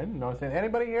 I didn't notice anything.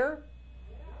 Anybody here?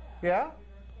 Yeah?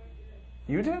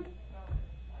 You did?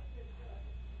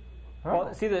 Oh.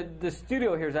 Well, see, the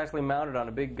studio here is actually mounted on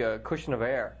a big cushion of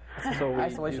air. So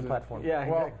isolation platform. Yeah,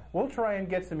 well, exactly. We'll try and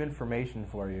get some information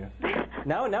for you.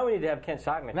 Now we need to have Kent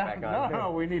Shocknick back on.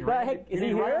 No, we need Riley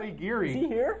Geary. Is he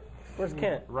here? Where's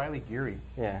Kent? Riley Geary.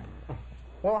 Yeah.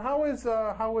 Well, how is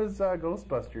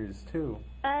Ghostbusters 2?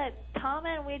 Tom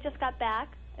and we just got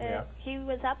back. Yeah. He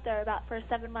was up there for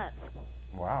 7 months.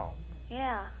 Wow.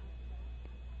 Yeah.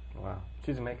 Wow.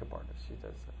 She's a makeup artist. She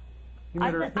does that.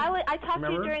 I talked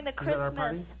to you during the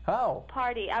Christmas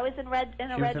party. I was in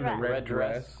a red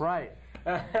dress. Right.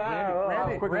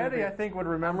 Randii, I think, would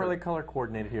remember. I'm really color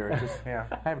coordinated here. It's just, I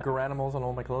have garanimals on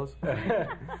all my clothes.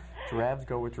 Giraffes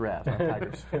go with giraffes, not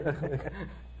tigers.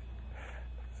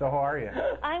 So how are you?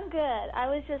 I'm good. I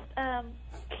was just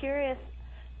curious.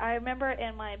 I remember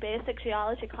in my basic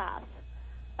geology class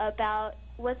about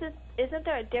isn't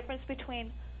there a difference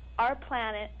between our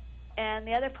planet and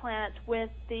the other planets with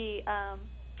the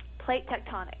plate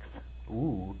tectonics?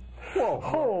 Ooh. Whoa,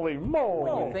 holy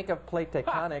moly. When you think of plate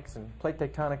tectonics, and plate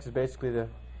tectonics is basically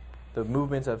the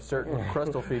movements of certain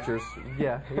crustal features.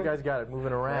 Yeah, you guys got it,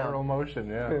 moving around. Lateral motion,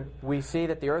 yeah. We see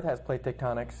that the Earth has plate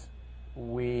tectonics.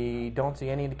 We don't see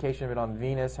any indication of it on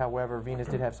Venus. However, Venus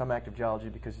did have some active geology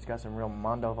because it's got some real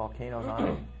mondo volcanoes on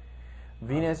it.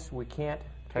 Venus, we can't.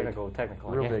 Technical.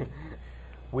 Real big.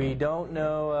 We don't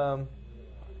know...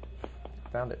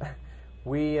 found it.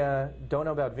 We don't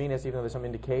know about Venus, even though there's some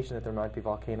indication that there might be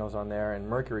volcanoes on there, and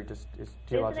Mercury just is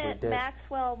geologically Isn't it dead.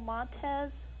 Maxwell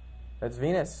Montez? That's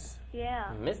Venus.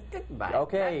 Yeah. Missed it by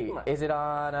Okay, that much. is it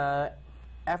on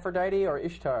Aphrodite or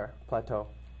Ishtar plateau?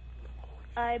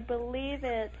 I believe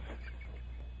it's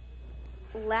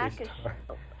Lachish.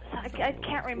 I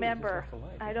can't remember.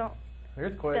 I don't.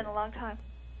 It's been a long time.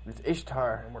 It's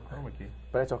Ishtar. More chroma key.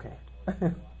 But it's okay.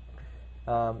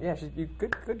 Yeah, you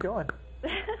good going.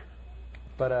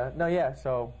 But no, yeah.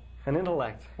 So an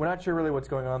intellect. We're not sure really what's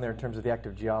going on there in terms of the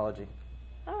active geology.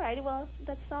 All righty. Well,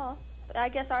 that's all. I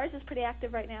guess ours is pretty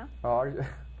active right now.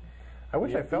 I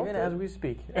wish I felt even it. as we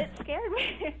speak. It scared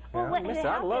me. Well, Yeah. what Listen,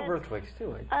 I love earthquakes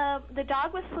too. The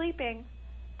dog was sleeping,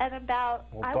 and about,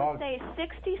 Well, I dog- would say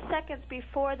 60 seconds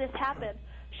before this happened,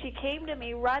 she came to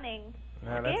me running,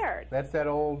 scared. That's that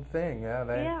old thing. Yeah,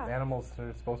 that Yeah. animals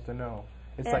are supposed to know.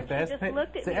 It's And like the she S, just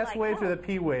looked at it's the me S like, waves oh. or the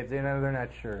P waves. They're not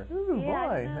sure. Ooh, Yeah,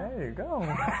 I boy, know. there you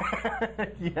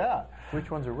go. Yeah. Which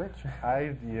ones are which? I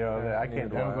can't Neither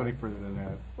go do I. any further than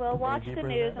that. Well, watch Any the deeper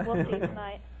news, than and that? we'll see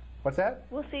tonight. What's that?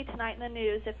 We'll see tonight in the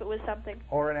news if it was something.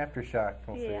 Or an aftershock.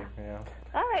 We'll Yeah. see. Yeah.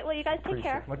 All right, well, you guys take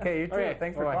care. Okay, you too. Okay,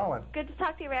 Thanks for bye-bye. calling. Good to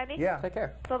talk to you, Randy. Yeah. Take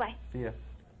care. Bye-bye. See ya.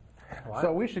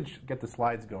 So we should get the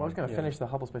slides going. I was going to finish the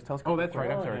Hubble Space Telescope. Oh, that's right.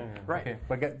 I'm sorry. yeah, yeah. Right.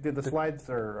 Okay. But the slides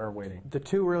are waiting. The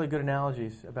two really good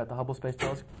analogies about the Hubble Space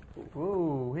Telescope.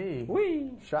 Ooh,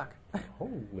 Whee! shock.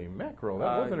 Holy mackerel!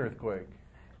 That was an earthquake.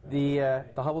 The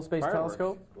Hubble Space Fireworks.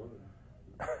 Telescope.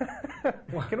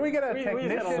 Can we get a We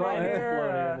technician just had a line in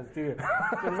explode here? in the studio.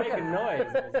 We're making noise.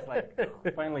 And it's just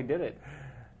like, finally did it.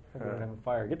 We're gonna have a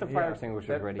fire. Get the fire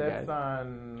extinguishers ready, that's guys.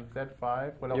 on. Is that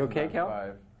 5? What else You is okay, on Cal?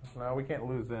 5? No, we can't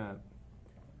lose that.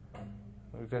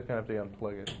 We're just gonna have to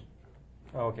unplug it.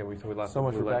 Oh, okay, so we lost So the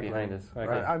much blue for light backlighting. behind us. Okay.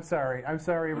 Right, I'm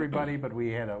sorry, everybody, but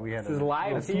we had This is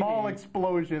live a TV. small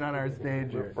explosion on our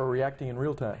stage here. We're reacting in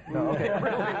real time. No,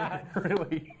 okay.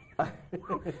 Really?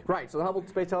 Right, so the Hubble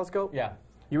Space Telescope. Yeah.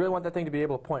 You really want that thing to be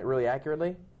able to point really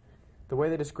accurately. The way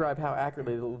they describe how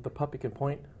accurately the puppy can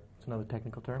point, it's another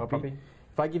technical term. Puppy?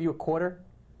 If I give you a quarter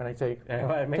and I say,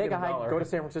 Make take it a hike, $1. go to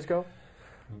San Francisco,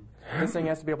 this thing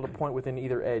has to be able to point within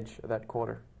either edge of that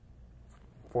quarter,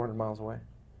 400 miles away.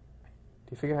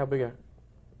 Do you figure how big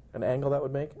an angle that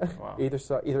would make? Wow.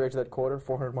 either edge of that quarter,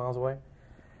 400 miles away.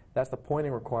 That's the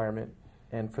pointing requirement.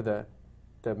 And for the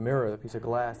mirror, the piece of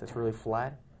glass that's really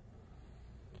flat,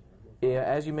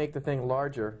 as you make the thing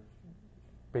larger,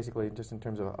 basically just in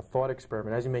terms of a thought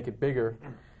experiment, as you make it bigger,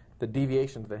 the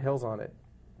deviations, the hills on it,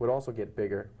 would also get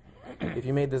bigger. If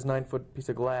you made this 9-foot piece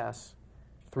of glass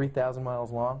 3,000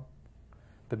 miles long,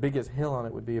 the biggest hill on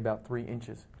it would be about 3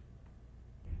 inches.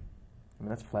 I mean,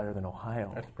 that's flatter than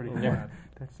Ohio. That's pretty flat.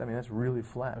 That's really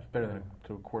flat. That's better than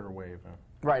to a quarter wave. Huh?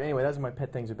 Right, anyway, those are my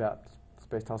pet things about the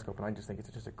Space Telescope, and I just think it's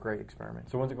just a great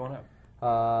experiment. So when's it going up?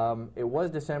 It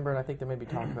was December, and I think there may be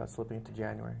talk about slipping into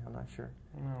January. I'm not sure.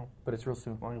 No. But it's real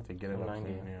soon. As long as they get it up soon,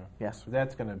 yeah. Yes.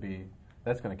 That's going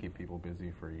to keep people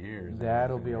busy for years.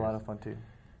 That'll be a lot of fun, too.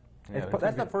 Yeah,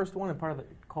 That's the first one, and part of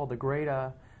called the Great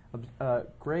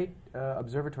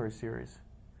Observatory Series.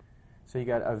 So you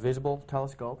got a visible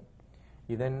telescope.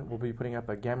 You then will be putting up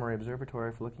a gamma ray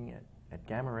observatory for looking at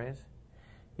gamma rays.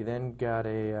 You then got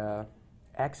a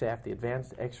AXAF, the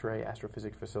Advanced X-ray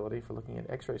Astrophysics Facility, for looking at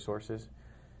X-ray sources.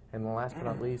 And the last but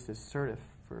not least is CERTIF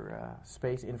for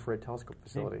Space Infrared Telescope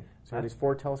Facility. So you have these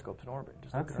 4 telescopes in orbit.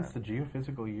 Just That's looking since the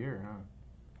geophysical year, huh?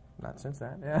 Not since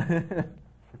that, yeah.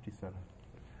 57.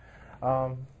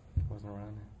 Wasn't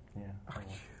around Yeah.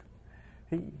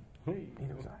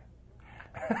 Neither was I.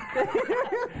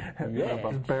 Yeah.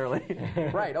 Just barely.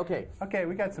 Right, okay. Okay,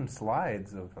 we got some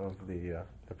slides of the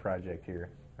project here.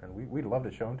 And we'd love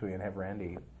to show them to you and have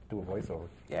Randy do a voiceover.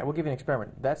 Yeah, we'll give you an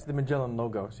experiment. That's the Magellan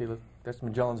logo. See, look, that's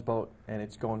Magellan's boat, and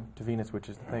it's going to Venus, which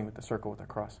is the thing with the circle with the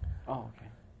cross. Oh, okay.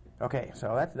 Okay,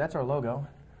 so that's our logo.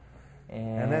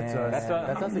 And that's us.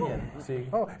 That's us again. See?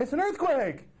 Oh, it's an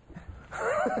earthquake!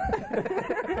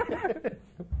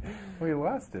 We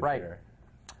lost it. Right. There.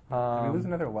 Did we lose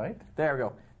another light? There we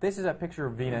go. This is a picture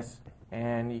of Venus,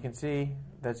 and you can see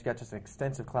that it's got just an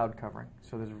extensive cloud covering.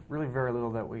 So there's really very little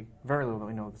that we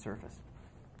know of the surface.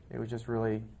 It was just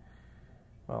really,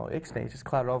 well, Ixnay, it's just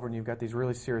clouded over, and you've got these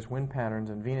really serious wind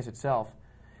patterns. And Venus itself,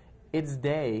 its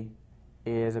day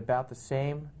is about the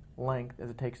same length as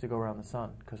it takes to go around the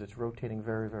sun, because it's rotating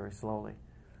very, very slowly.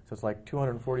 So it's like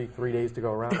 243 days to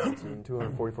go around it, and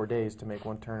 244 days to make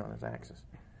one turn on its axis.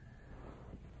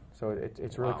 So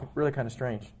it's really really kind of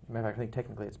strange. Matter of fact, I think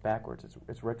technically it's backwards.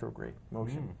 It's retrograde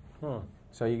motion.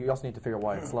 So you also need to figure out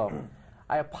why it's slow.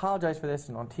 I apologize for this,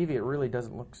 and on TV it really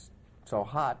doesn't look so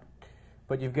hot.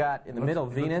 But you've got in the middle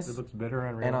Venus, it looks better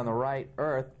on and on the right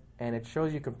Earth, and it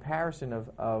shows you comparison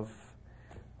of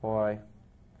boy.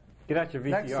 Get out your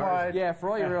VCR. Next slide. Yeah, for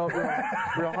all you real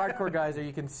hardcore guys there,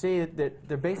 you can see that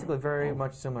they're basically very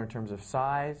much similar in terms of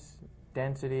size,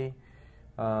 density,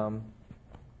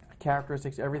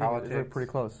 characteristics, everything is pretty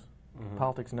close.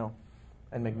 Politics, no.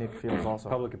 And magnetic fields also.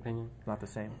 Public opinion. Not the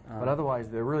same. But otherwise,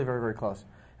 they're really very, very close.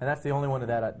 And that's the only one of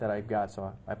that I've got,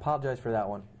 so I apologize for that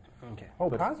one. Okay. Oh,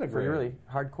 but Posigrade. for you really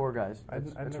hardcore guys, I've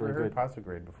that's never really heard good.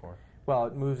 Posigrade before. Well,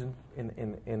 it moves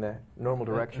in the normal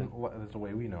direction. That's the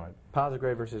way we know it.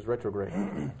 Posigrade versus retrograde.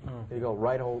 There you go.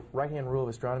 Right-hand rule of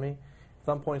astronomy.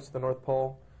 Thumb points to the North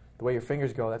Pole. The way your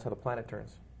fingers go, that's how the planet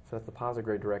turns. So that's the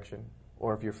posigrade direction.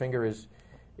 Or if your finger is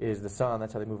the sun,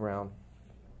 that's how they move around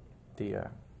the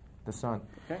sun.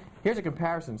 Okay. Here's a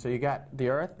comparison. So you got the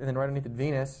Earth, and then right underneath it,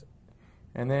 Venus,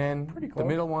 and then the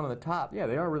middle one on the top. Yeah,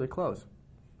 they are really close.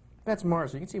 That's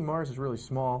Mars. So you can see Mars is really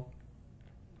small.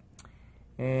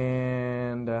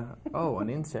 And, an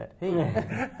inset. Hey.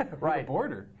 Right. With a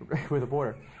border. With a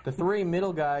border. The three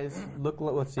middle guys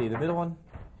let's see, the middle one,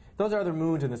 those are other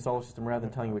moons in the solar system rather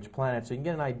than telling you which planet, so you can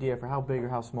get an idea for how big or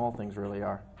how small things really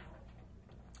are.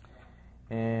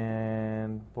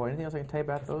 And, boy, anything else I can tell you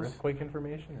about those? Earthquake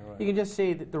information? Or what? You can just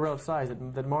see the relative size,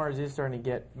 that Mars is starting to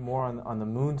get more on the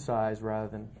moon size rather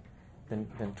than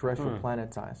terrestrial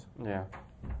planet size. Yeah.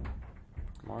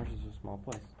 Mars is a small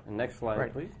place. And next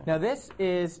slide, please. Now this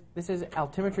is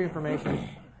altimetry information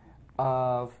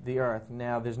of the Earth.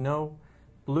 Now there's no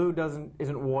blue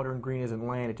isn't water and green isn't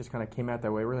land. It just kind of came out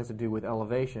that way. It really has to do with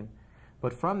elevation.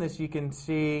 But from this you can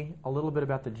see a little bit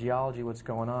about the geology, what's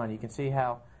going on. You can see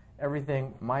how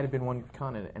everything might have been one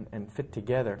continent and fit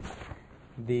together.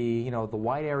 The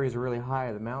white areas are really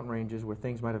high, the mountain ranges where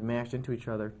things might have mashed into each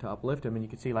other to uplift them, and you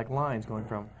can see like lines going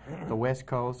from the west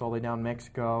coast all the way down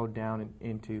Mexico down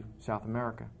into South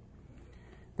America.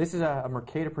 This is a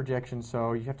Mercator projection,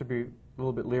 so you have to be a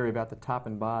little bit leery about the top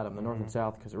and bottom, the north and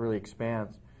south, because it really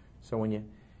expands. So when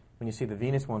you see the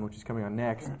Venus one, which is coming on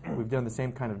next, we've done the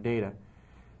same kind of data.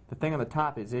 The thing on the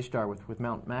top is Ishtar with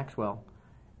Mount Maxwell.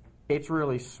 It's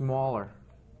really smaller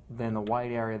than the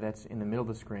white area that's in the middle of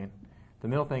the screen. The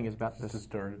middle thing is about this.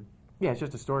 Distorted. Yeah, it's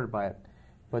just distorted by it.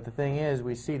 But the thing is,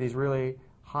 we see these really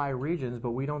high regions,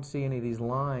 but we don't see any of these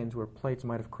lines where plates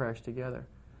might have crashed together.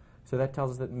 So that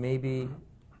tells us that maybe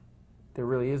there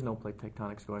really is no plate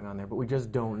tectonics going on there, but we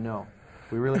just don't know.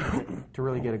 We really to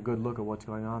really get a good look at what's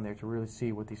going on there, to really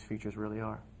see what these features really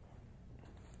are.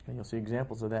 And you'll see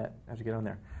examples of that as you get on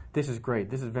there. This is great.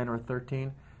 This is Venera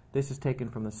 13. This is taken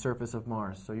from the surface of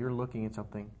Mars. So you're looking at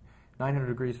something 900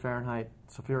 degrees Fahrenheit,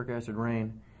 sulfuric acid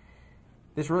rain.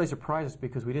 This really surprised us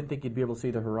because we didn't think you'd be able to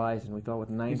see the horizon. We thought with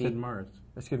 90... You said Mars.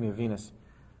 Excuse me, Venus.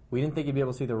 We didn't think you'd be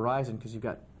able to see the horizon because you've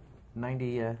got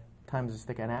 90 times as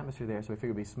thick an atmosphere there, so we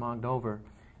figured it'd be smogged over.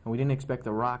 And we didn't expect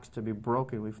the rocks to be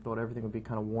broken. We thought everything would be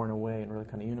kind of worn away and really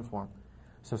kind of uniform.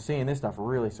 So seeing this stuff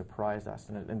really surprised us,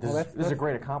 and this is a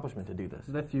great accomplishment to do this.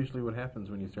 That's usually what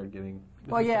happens when you start getting...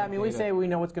 Well, yeah, I mean, we say we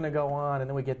know what's going to go on, and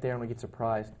then we get there and we get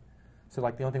surprised. So,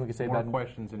 like, the only thing we can say about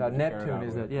Neptune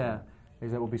is that,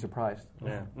 we'll be surprised.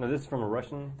 Yeah. Now, this is from a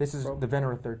Russian This is the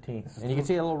Venera 13. And you can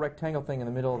see a little rectangle thing in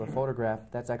the middle of the photograph.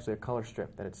 That's actually a color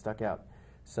strip that it stuck out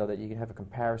so that you can have a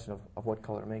comparison of what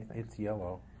color to make things. It's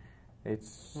yellow.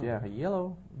 It's,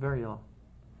 yellow, very yellow.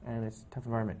 And it's a tough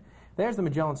environment. There's the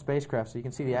Magellan spacecraft, so you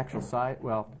can see the actual size.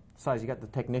 You got the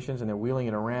technicians, and they're wheeling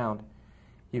it around.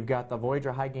 You've got the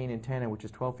Voyager high-gain antenna, which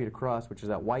is 12 feet across, which is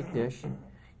that white dish.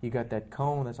 You've got that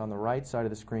cone that's on the right side of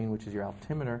the screen, which is your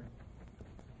altimeter.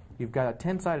 You've got a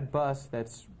 10-sided bus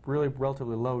that's really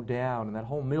relatively low down, and that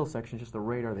whole middle section is just the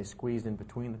radar they squeezed in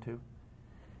between the two.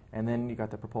 And then you got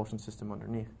the propulsion system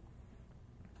underneath.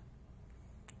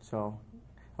 So,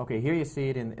 okay, here you see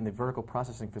it in the vertical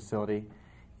processing facility.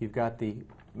 You've got the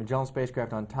Magellan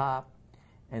spacecraft on top,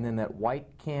 and then that white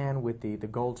can with the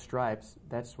gold stripes,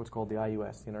 that's what's called the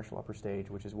IUS, the inertial upper stage,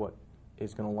 which is what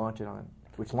is going to launch it on.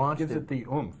 Which launched gives it the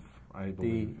oomph, I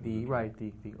believe.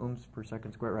 The oomph per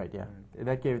second square, right, yeah.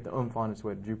 That gave it the oomph on its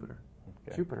way to Jupiter.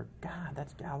 Okay. Jupiter, God,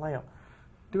 that's Galileo.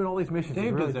 Doing all these missions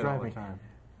is really driving me.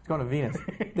 It's going to Venus.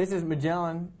 This is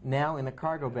Magellan now in the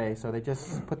cargo bay, so they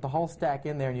just put the whole stack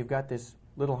in there, and you've got this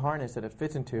little harness that it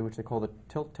fits into, which they call the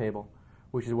tilt table,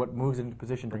 which is what moves it into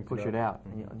position to push it out.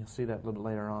 And you'll see that a little bit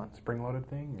later on. Spring-loaded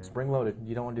thing? Or? Spring-loaded.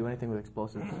 You don't want to do anything with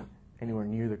explosives anywhere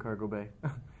near the cargo bay.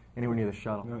 Anywhere near the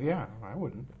shuttle. No, yeah, I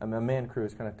wouldn't. A manned crew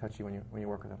is kind of touchy when you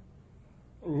work with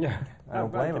them. Yeah, I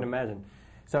don't blame them. I can imagine.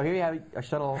 So here you have a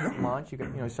shuttle launch. You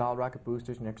got solid rocket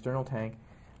boosters, an external tank.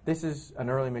 This is an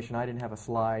early mission. I didn't have a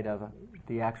slide of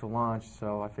the actual launch,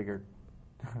 so I figured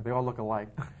they all look alike.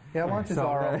 Yeah, launches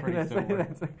are all pretty similar.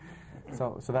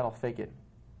 So that'll fake it.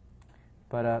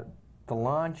 But the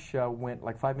launch went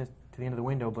like 5 minutes to the end of the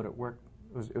window, but it worked.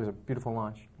 It was a beautiful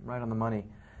launch, right on the money.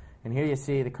 And here you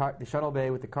see the shuttle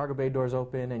bay with the cargo bay doors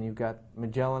open, and you've got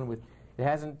Magellan with, it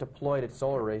hasn't deployed its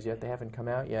solar arrays yet. They haven't come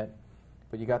out yet.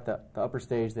 But you got the upper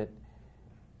stage that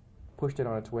pushed it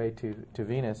on its way to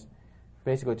Venus.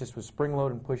 Basically, it just was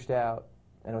spring-loaded and pushed out,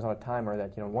 and it was on a timer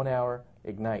that, 1 hour,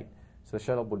 ignite. So the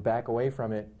shuttle would back away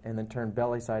from it and then turn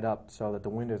belly side up so that the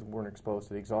windows weren't exposed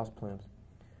to the exhaust plumes.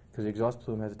 Because the exhaust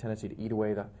plume has a tendency to eat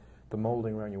away the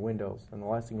molding around your windows. And the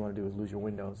last thing you want to do is lose your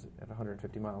windows at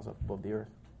 150 miles up above the Earth.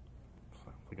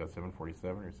 Like a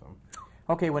 747 or something.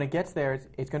 Okay, when it gets there,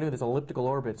 it's going to do this elliptical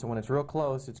orbit. So when it's real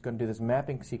close, it's going to do this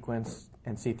mapping sequence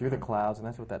and see through the clouds, and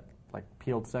that's what that like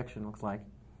peeled section looks like.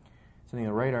 Sending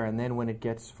the radar, and then when it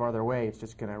gets farther away, it's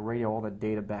just going to radio all the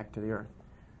data back to the Earth.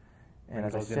 And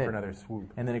as it goes I in said, for another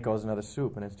swoop. And then it goes another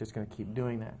swoop, and it's just going to keep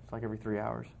doing that. It's like every 3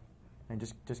 hours, and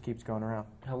just keeps going around.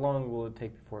 How long will it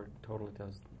take before it totally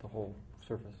does the whole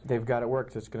surface? They've got it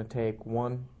worked. So it's going to take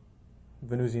one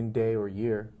Venusian day or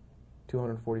year,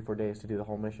 244 days to do the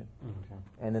whole mission. Okay.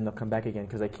 And then they'll come back again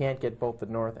because they can't get both the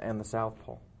North and the South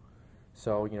Pole.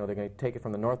 So, they're going to take it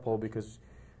from the North Pole because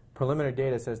preliminary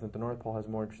data says that the North Pole has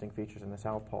more interesting features than the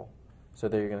South Pole. So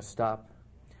they're going to stop.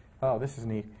 Oh, this is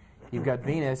neat. You've got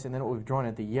Venus, and then what we've drawn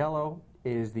it. The yellow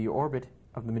is the orbit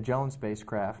of the Magellan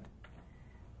spacecraft.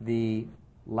 The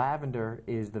lavender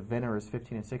is the Venera's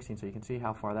 15 and 16, so you can see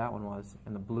how far that one was.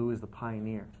 And the blue is the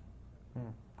Pioneer,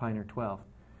 Pioneer 12.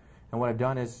 And what I've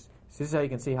done is, this is how you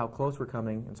can see how close we're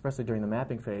coming, especially during the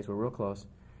mapping phase, we're real close.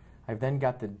 I've then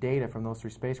got the data from those 3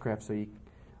 spacecraft, so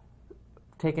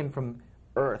taken from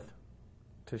Earth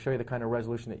to show you the kind of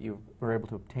resolution that you were able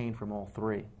to obtain from all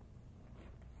 3.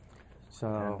 So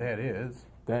and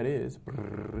that is.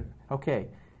 Okay.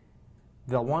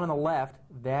 The one on the left,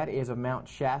 that is a Mount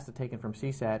Shasta taken from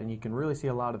CSAT, and you can really see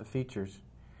a lot of the features.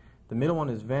 The middle one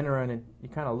is Venera, and you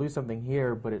kind of lose something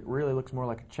here, but it really looks more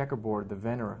like a checkerboard, the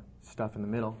Venera stuff in the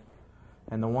middle.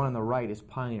 And the one on the right is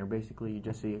Pioneer. Basically, you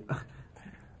just see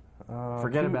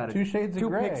forget about it. 2 shades of 2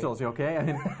 gray. pixels, okay? I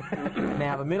mean,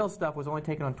 now, the middle stuff was only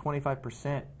taken on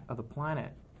 25% of the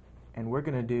planet, and we're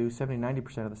going to do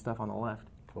 70-90% of the stuff on the left.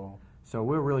 Cool. So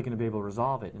we're really going to be able to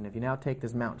resolve it. And if you now take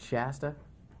this Mount Shasta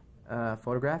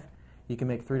photograph, you can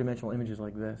make 3-dimensional images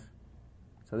like this.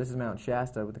 So this is Mount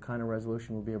Shasta with the kind of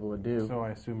resolution we'll be able to do. So I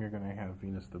assume you're going to have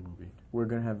Venus the movie. We're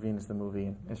going to have Venus the movie.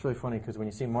 And it's really funny because when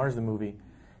you see Mars the movie,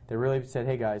 they really said,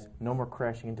 hey guys, no more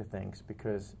crashing into things,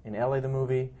 because in LA the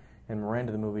movie and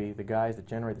Miranda the movie, the guys that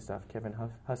generate the stuff, Kevin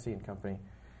Hussey and company,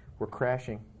 were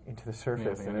crashing into the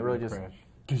surface. Yeah, and it really just...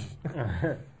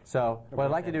 So what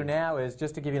I'd like to do now is,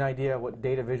 just to give you an idea of what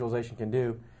data visualization can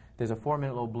do, there's a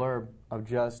 4-minute little blurb of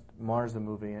just Mars the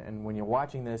movie. And when you're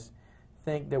watching this,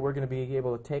 think that we're going to be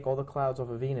able to take all the clouds off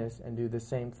of Venus and do the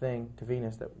same thing to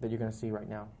Venus that you're going to see right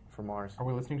now for Mars. Are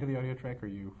we listening to the audio track, or are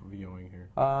you VOing here?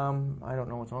 I don't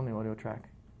know what's on the audio track.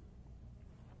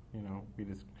 We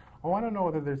just... Oh, I don't know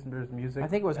whether there's music. I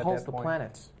think it was at Holst that the point.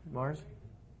 Planets, Mars.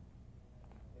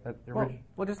 Well,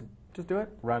 we'll just do it.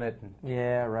 Run it.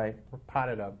 Yeah, right. Or pot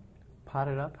it up. Pot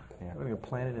it up? Yeah. We're going to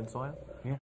plant it in soil?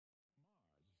 Yeah.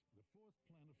 The 4th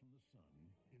planet from the Sun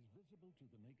is visible to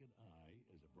the naked eye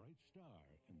as a bright star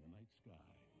in the night sky.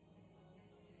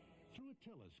 Through a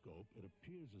telescope, it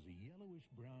appears as a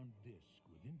yellowish-brown disk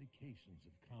with indications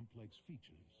of complex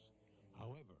features.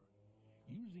 However,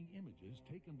 using images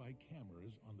taken by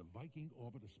cameras on the Viking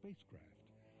orbiter spacecraft,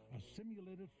 a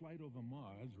simulated flight over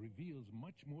Mars reveals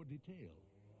much more detail.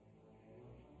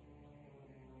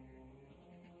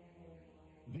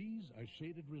 These are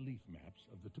shaded relief maps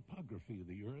of the topography of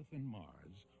the Earth and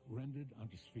Mars rendered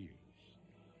onto spheres.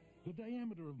 The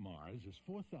diameter of Mars is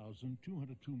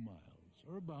 4,202 miles,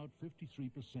 or about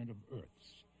 53% of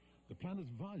Earth's. The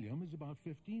planet's volume is about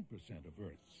 15% of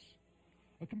Earth's.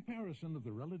 A comparison of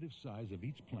the relative size of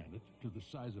each planet to the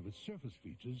size of its surface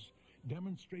features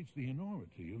demonstrates the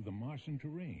enormity of the Martian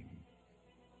terrain.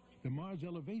 The Mars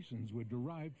elevations were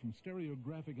derived from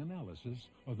stereographic analysis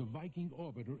of the Viking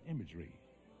orbiter imagery.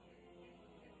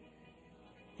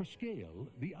 For scale,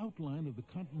 the outline of the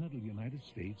continental United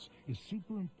States is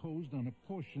superimposed on a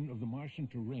portion of the Martian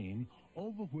terrain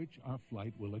over which our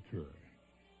flight will occur.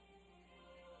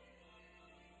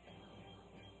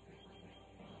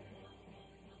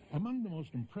 Among the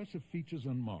most impressive features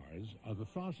on Mars are the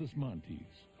Tharsis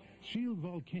Montes, shield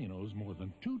volcanoes more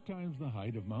than 2 times the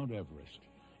height of Mount Everest,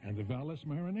 and the Valles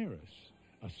Marineris,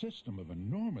 a system of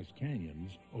enormous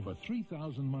canyons over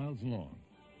 3,000 miles long.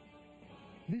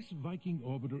 This Viking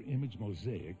orbiter image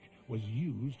mosaic was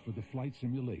used for the flight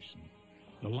simulation.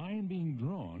 The line being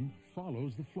drawn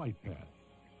follows the flight path.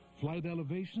 Flight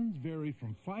elevations vary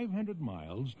from 500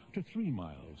 miles to 3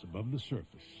 miles above the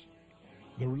surface.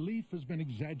 The relief has been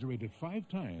exaggerated 5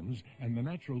 times and the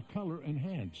natural color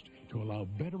enhanced to allow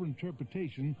better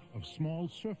interpretation of small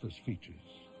surface features.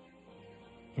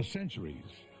 For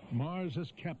centuries, Mars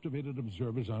has captivated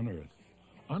observers on Earth.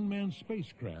 Unmanned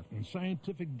spacecraft and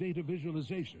scientific data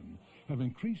visualization have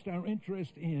increased our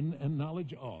interest in and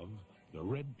knowledge of the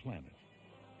Red Planet.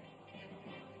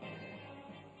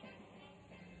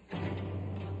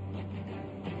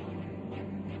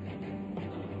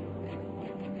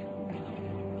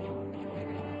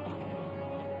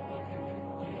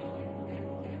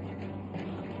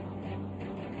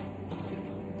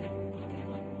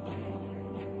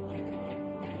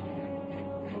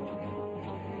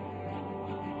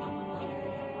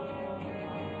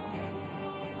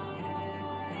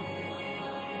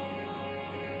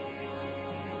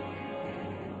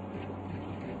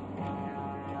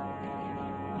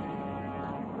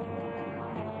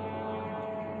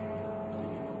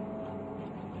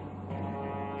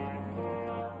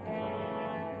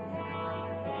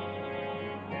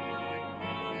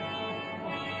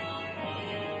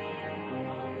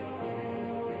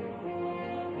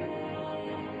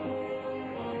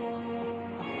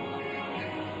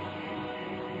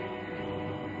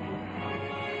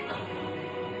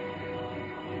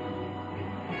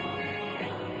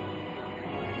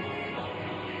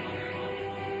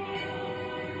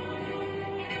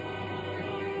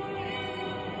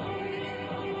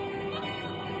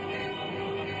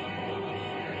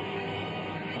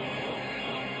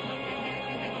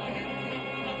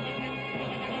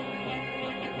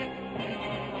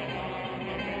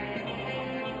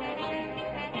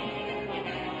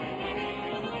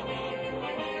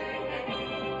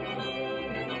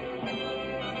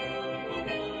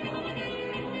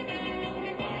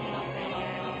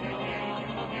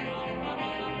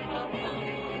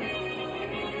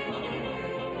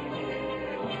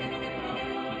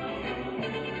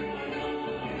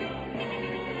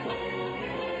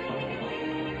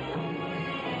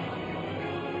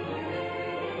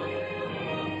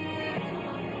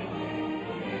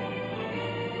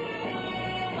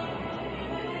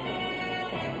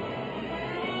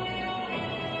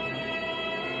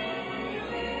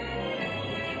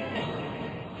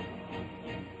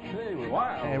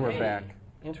 Wow. And we're back.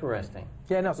 Interesting.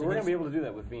 Yeah, no. So we're going to be able to do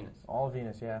that with Venus. All of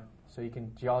Venus, yeah. So you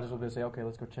can, geologists will be able to say, okay,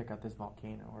 let's go check out this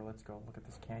volcano, or let's go look at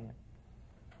this canyon,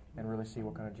 and really see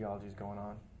what kind of geology is going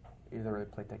on. Either really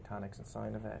plate tectonics and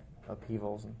sign of that,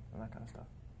 upheavals and that kind of stuff.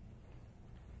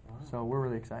 Wow. So we're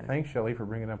really excited. Thanks, Shelley, for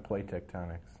bringing up plate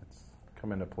tectonics. It's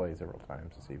come into play several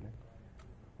times this evening.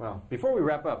 Well, before we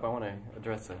wrap up, I want to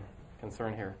address a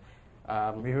concern here.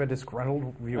 We have a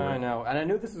disgruntled viewer. I know, and I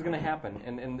knew this was going to happen.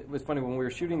 And it was funny, when we were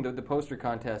shooting the poster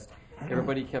contest,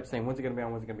 everybody kept saying, when's it going to be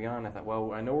on, when's it going to be on? And I thought,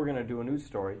 well, I know we're going to do a news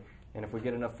story, and if we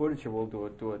get enough footage here, we'll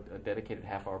do a dedicated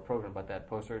half-hour program about that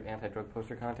anti-drug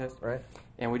poster contest. Right.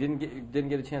 And we didn't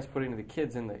get a chance to put it into the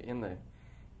kids in the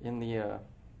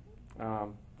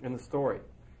story.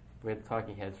 We had the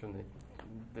talking heads from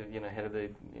the head of the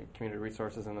community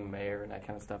resources and the mayor and that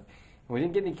kind of stuff. And we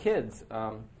didn't get any kids.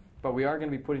 But we are going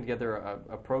to be putting together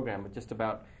a program with just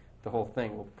about the whole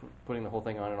thing. We're putting the whole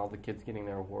thing on and all the kids getting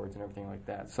their awards and everything like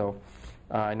that. So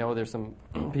I know there's some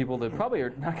people that probably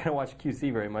are not going to watch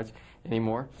QC very much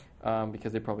anymore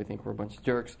because they probably think we're a bunch of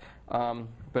jerks.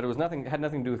 But it was had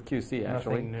nothing to do with QC,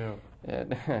 actually. Nothing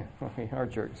new. We are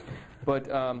jerks. But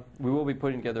we will be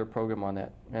putting together a program on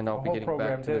that. And I'll be getting back to this. A whole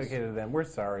program dedicated to them. We're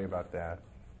sorry about that.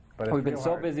 But we've been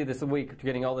so busy this week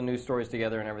getting all the news stories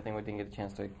together and everything, we didn't get a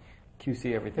chance to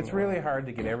QC everything. It's really hard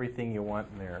to get everything you want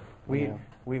in there. We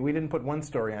didn't put one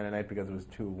story on tonight because it was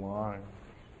too long.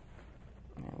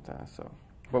 And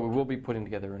but we will be putting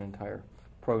together an entire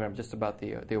program just about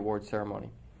the award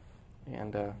ceremony.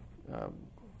 And to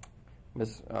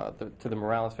the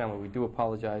Morales family, we do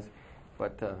apologize,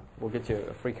 but we'll get you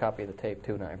a free copy of the tape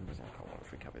too. Not every percent a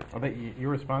free copy of the tape. I bet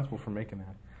you're responsible for making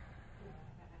that.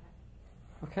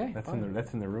 Okay. That's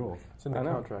in the rules. It's in the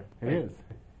contract. It is.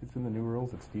 It's in the new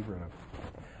rules that Steve ran up.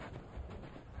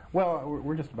 Well,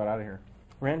 we're just about out of here.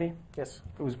 Randy? Yes.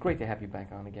 It was great to have you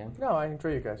back on again. No, I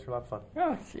enjoy you guys. You're a lot of fun.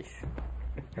 Oh, jeez.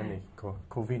 In the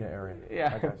Covina area. Yeah.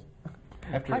 Hi, guys.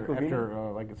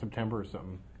 After like September or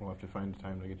something, we'll have to find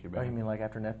time to get you back. Oh, you mean like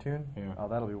after Neptune? Yeah. Oh,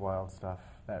 that'll be wild stuff.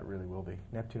 That really will be.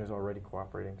 Neptune is already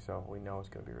cooperating, so we know it's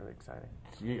going to be really exciting.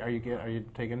 Are you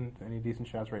taking any decent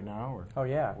shots right now? Or? Oh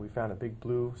yeah, we found a big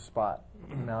blue spot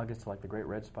analogous to like the Great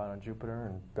Red Spot on Jupiter,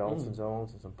 and belts and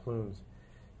zones and some plumes.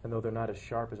 And though they're not as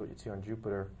sharp as what you'd see on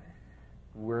Jupiter,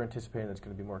 we're anticipating it's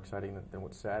going to be more exciting than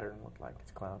what Saturn looked like.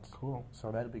 Its clouds. Cool.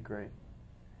 So that'll be great.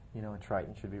 You know, and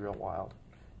Triton should be real wild.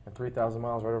 And 3,000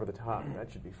 miles right over the top.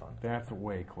 That should be fun. That's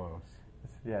way close.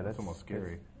 That's almost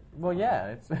scary. Well, yeah,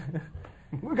 it's.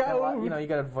 Look out! You know, you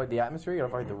got to avoid the atmosphere. You got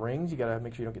to avoid the rings. You got to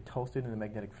make sure you don't get toasted in the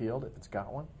magnetic field if it's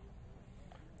got one.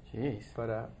 Jeez.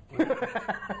 But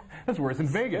that's worse than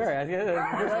Vegas.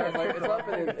 It's up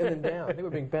and then down. I think we're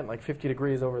being bent like 50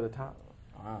 degrees over the top.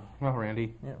 Wow. Well,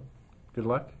 Randy. Yeah. Good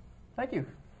luck. Thank you.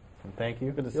 And thank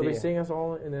you. Good to see You'll be you. seeing us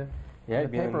all in the, Yeah,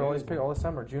 in the paper all this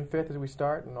summer. June 5th as we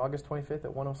start, and August 25th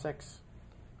at 106.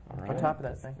 All right. On top of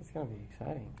that thing. It's going to be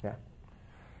exciting. Yeah.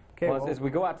 Okay. Well, as we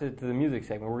go out to the music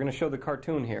segment, we're going to show the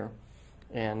cartoon here,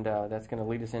 and that's going to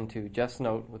lead us into Jeff's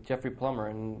Note with Jeffrey Plummer,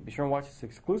 and be sure and watch this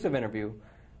exclusive interview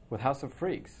with House of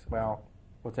Freaks. Well,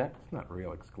 what's that? It's not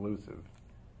real exclusive.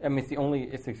 I mean,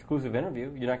 it's the exclusive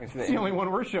interview. You're not going to see that. It's the only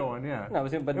one we're showing, yeah. No,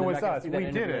 but it was not us. see that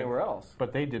We did it anywhere else.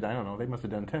 But they did. I don't know. They must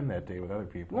have done 10 that day with other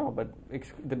people. No, but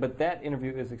that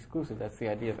interview is exclusive. That's the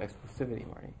idea of exclusivity,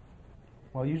 Marty.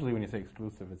 Well, usually when you say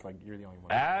exclusive, it's like you're the only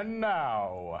one. And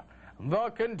now,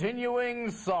 the continuing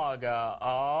saga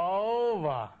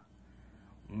of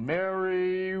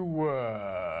Mary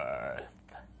Worth.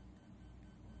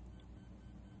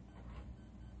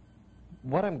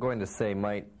 What I'm going to say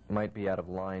might be out of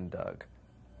line, Doug,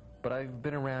 but I've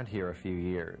been around here a few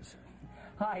years.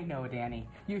 I know, Danny.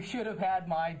 You should have had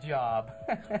my job.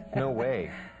 No way.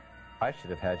 I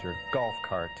should have had your golf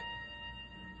cart.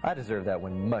 I deserve that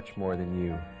one much more than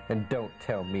you, and don't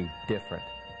tell me different.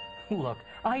 Look,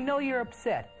 I know you're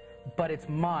upset, but it's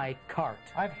my cart.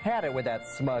 I've had it with that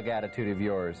smug attitude of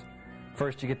yours.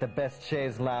 First you get the best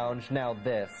chaise lounge, now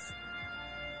this.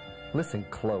 Listen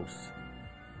close.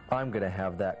 I'm gonna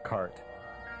have that cart.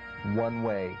 One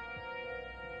way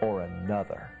or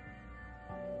another.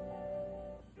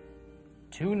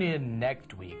 Tune in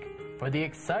next week for the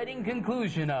exciting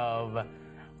conclusion of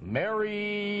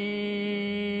Mary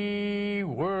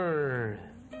Worth.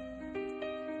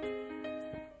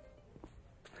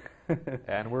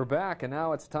 And we're back, and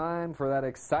now it's time for that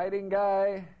exciting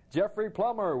guy, Jeffrey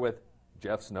Plummer, with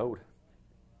Jeff's Note.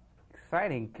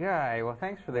 Exciting guy. Well,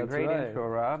 thanks for the great intro,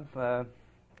 Rob.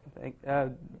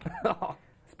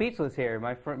 Speechless here.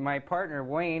 My partner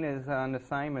Wayne is on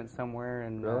assignment somewhere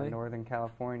in Northern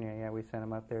California. Yeah, we sent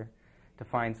him up there to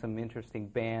find some interesting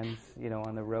bands,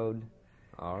 on the road.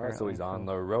 All right, so he's on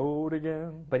the road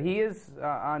again. But he is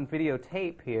on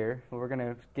videotape here. We're going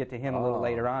to get to him a little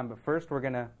later on. But first, we're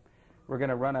going to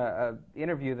run a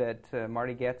interview that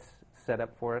Marty Getz set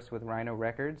up for us with Rhino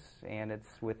Records, and it's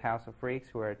with House of Freaks,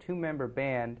 who are a 2-member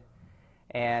band,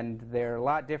 and they're a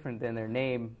lot different than their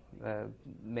name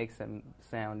makes them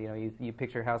sound. You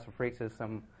picture House of Freaks as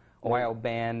some wild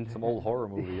band. Some old horror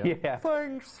movie, yeah.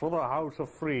 Thanks for the House of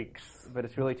Freaks. But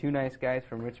it's really 2 nice guys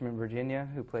from Richmond, Virginia,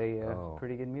 who play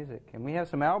pretty good music. And we have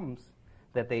some albums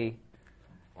that they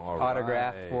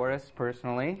autographed for us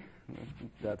personally.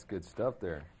 That's good stuff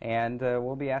there. And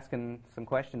we'll be asking some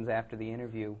questions after the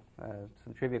interview,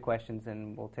 some trivia questions,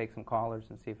 and we'll take some callers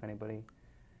and see if anybody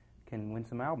can win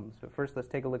some albums. But first, let's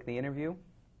take a look at the interview,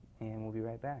 and we'll be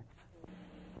right back.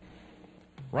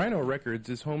 Rhino Records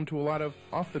is home to a lot of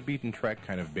off-the-beaten-track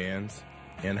kind of bands,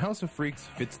 and House of Freaks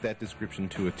fits that description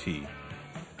to a T.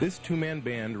 This 2-man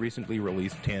band recently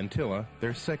released Tantilla,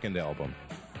 their 2nd album.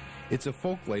 It's a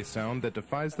folklay sound that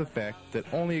defies the fact that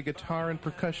only a guitar and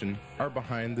percussion are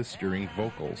behind the stirring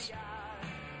vocals.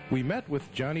 We met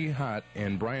with Johnny Hott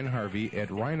and Brian Harvey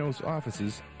at Rhino's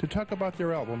offices to talk about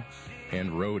their album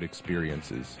and road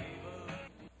experiences.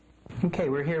 Okay,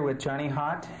 we're here with Johnny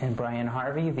Hott and Brian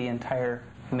Harvey, the entire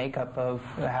makeup of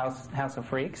the House of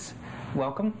Freaks.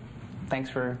 Welcome. Thanks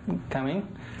for coming.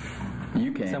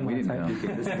 You came. We didn't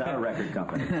come. This is our record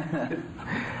company.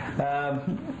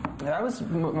 That was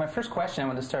my first question. I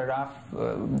want to start off.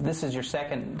 This is your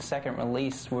second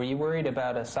release. Were you worried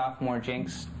about a sophomore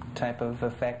jinx type of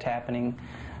effect happening?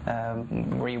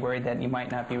 Were you worried that you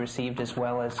might not be received as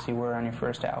well as you were on your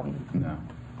first album? No.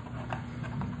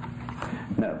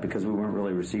 No, because we weren't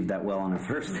really received that well on our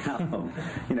first album.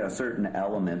 Certain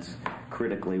elements,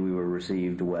 critically, we were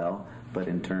received well, but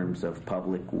in terms of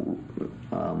public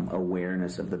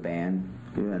awareness of the band,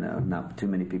 not too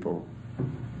many people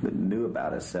knew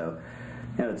about us. So,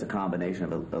 it's a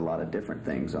combination of a lot of different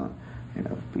things.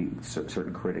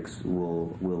 Certain critics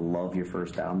will love your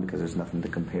first album because there's nothing to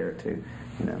compare it to.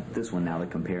 This one now they're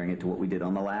comparing it to what we did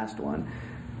on the last one.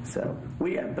 So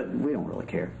but we don't really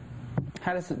care.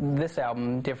 How does this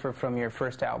album differ from your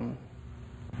first album?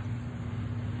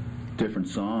 Different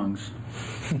songs.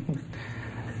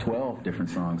 12 different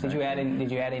songs. Did you add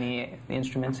any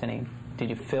instruments? Did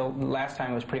you fill? Last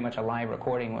time it was pretty much a live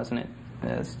recording, wasn't it?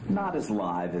 Not as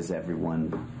live as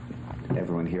everyone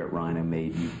here at Rhino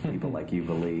made people like you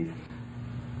believe.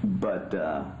 But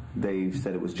they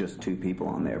said it was just 2 people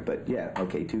on there. But yeah,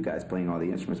 okay, 2 guys playing all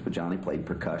the instruments. But Johnny played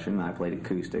percussion, I played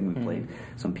acoustic, we played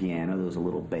some piano. There was a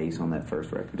little bass on that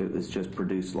first record. It was just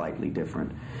produced slightly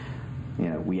different. You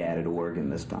know, we added organ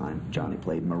this time. Johnny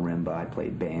played marimba, I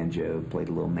played banjo, played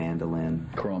a little mandolin.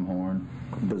 Chrome horn.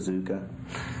 Bazooka.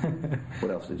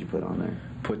 What else did you put on there?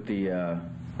 Put the,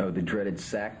 the dreaded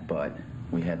sack butt.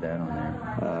 We had that on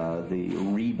there. The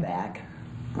reback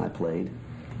I played.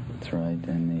 That's right,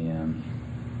 and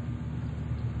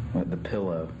the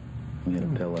pillow. We had a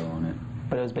pillow on it.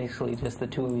 But it was basically just the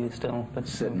two of you still. But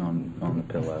sitting on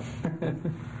the pillow.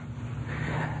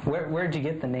 Where'd you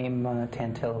get the name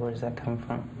Tantilla? Where does that come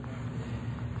from?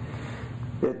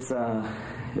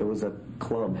 It was a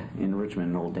club in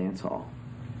Richmond, an old dance hall,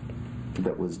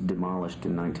 that was demolished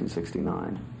in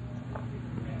 1969.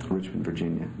 Richmond,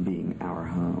 Virginia, being our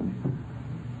home,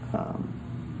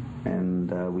 and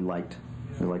we liked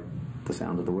the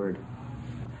sound of the word.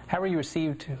 How were you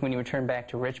received when you returned back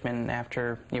to Richmond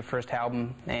after your first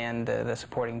album and the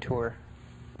supporting tour?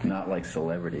 Not like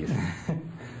celebrities.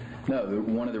 No,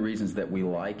 one of the reasons that we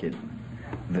like it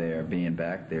there, being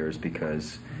back there, is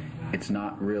because it's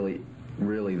not really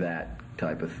that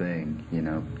type of thing, you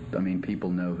know. I mean,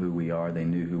 people know who we are. They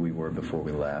knew who we were before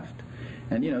we left.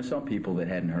 And, you know, some people that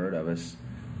hadn't heard of us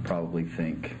probably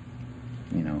think,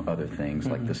 you know, other things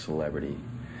like the celebrity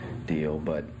deal.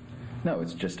 But, no,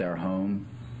 it's just our home.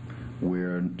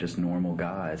 We're just normal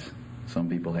guys. Some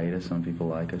people hate us, some people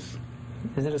like us.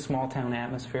 Is it a small town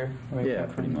atmosphere? Yeah,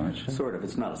 pretty much. Sort of.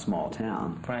 It's not a small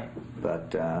town. Right.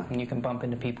 But and you can bump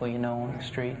into people you know on the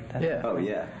street. Yeah. Oh,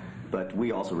 yeah. But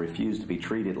we also refuse to be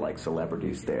treated like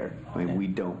celebrities there. I mean, we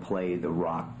don't play the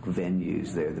rock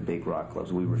venues there, the big rock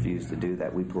clubs. We refuse to do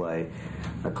that. We play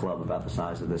a club about the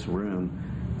size of this room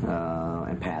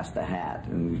and pass the hat,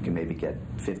 and you can maybe get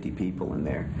 50 people in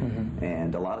there.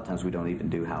 And a lot of times we don't even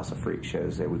do House of Freak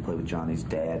shows there. We play with Johnny's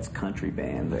dad's country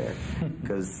band there,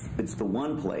 because it's the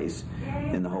one place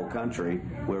in the whole country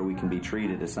where we can be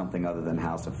treated as something other than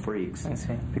House of Freaks,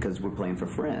 because we're playing for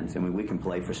friends. I mean, we can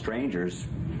play for strangers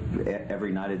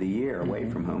every night of the year away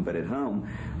from home, but at home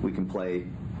we can play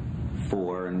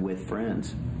for and with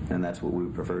friends, and that's what we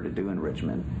prefer to do in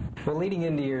Richmond. Well, leading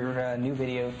into your new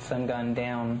video, Sun Gone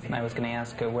Down, I was going to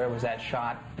ask where was that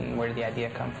shot and where did the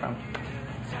idea come from?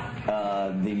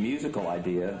 The musical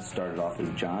idea started off as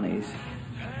Johnny's,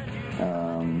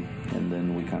 and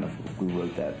then we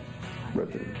wrote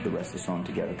the rest of the song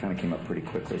together. Kind of came up pretty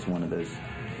quickly. It's one of those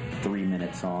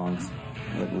 3-minute songs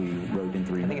that we wrote in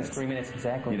 3 minutes. I think it's 3 minutes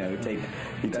exactly. You know, you take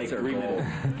 3 minutes.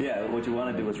 Yeah, what you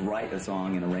want to do is write a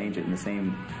song and arrange it in the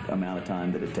same amount of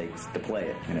time that it takes to play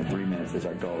it. You know, 3 minutes is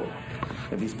our goal.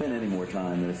 If you spend any more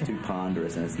time, then it's too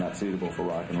ponderous and it's not suitable for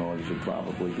rock and roll. You should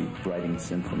probably be writing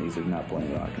symphonies or not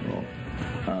playing rock and roll.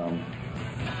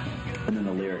 And then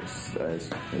the lyrics is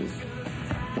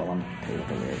well, I'm paid with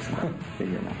the lyrics and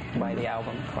figuring out. Buy the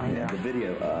album, find out. The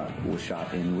video was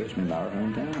shot in Richmond, our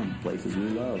hometown, places we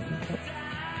love.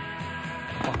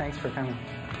 Well, thanks for coming.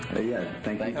 Yeah,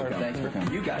 thank you for coming. Thanks for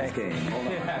coming. You guys came. Hold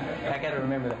on. I got to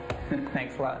remember that.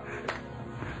 Thanks a lot.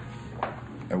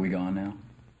 Are we gone now?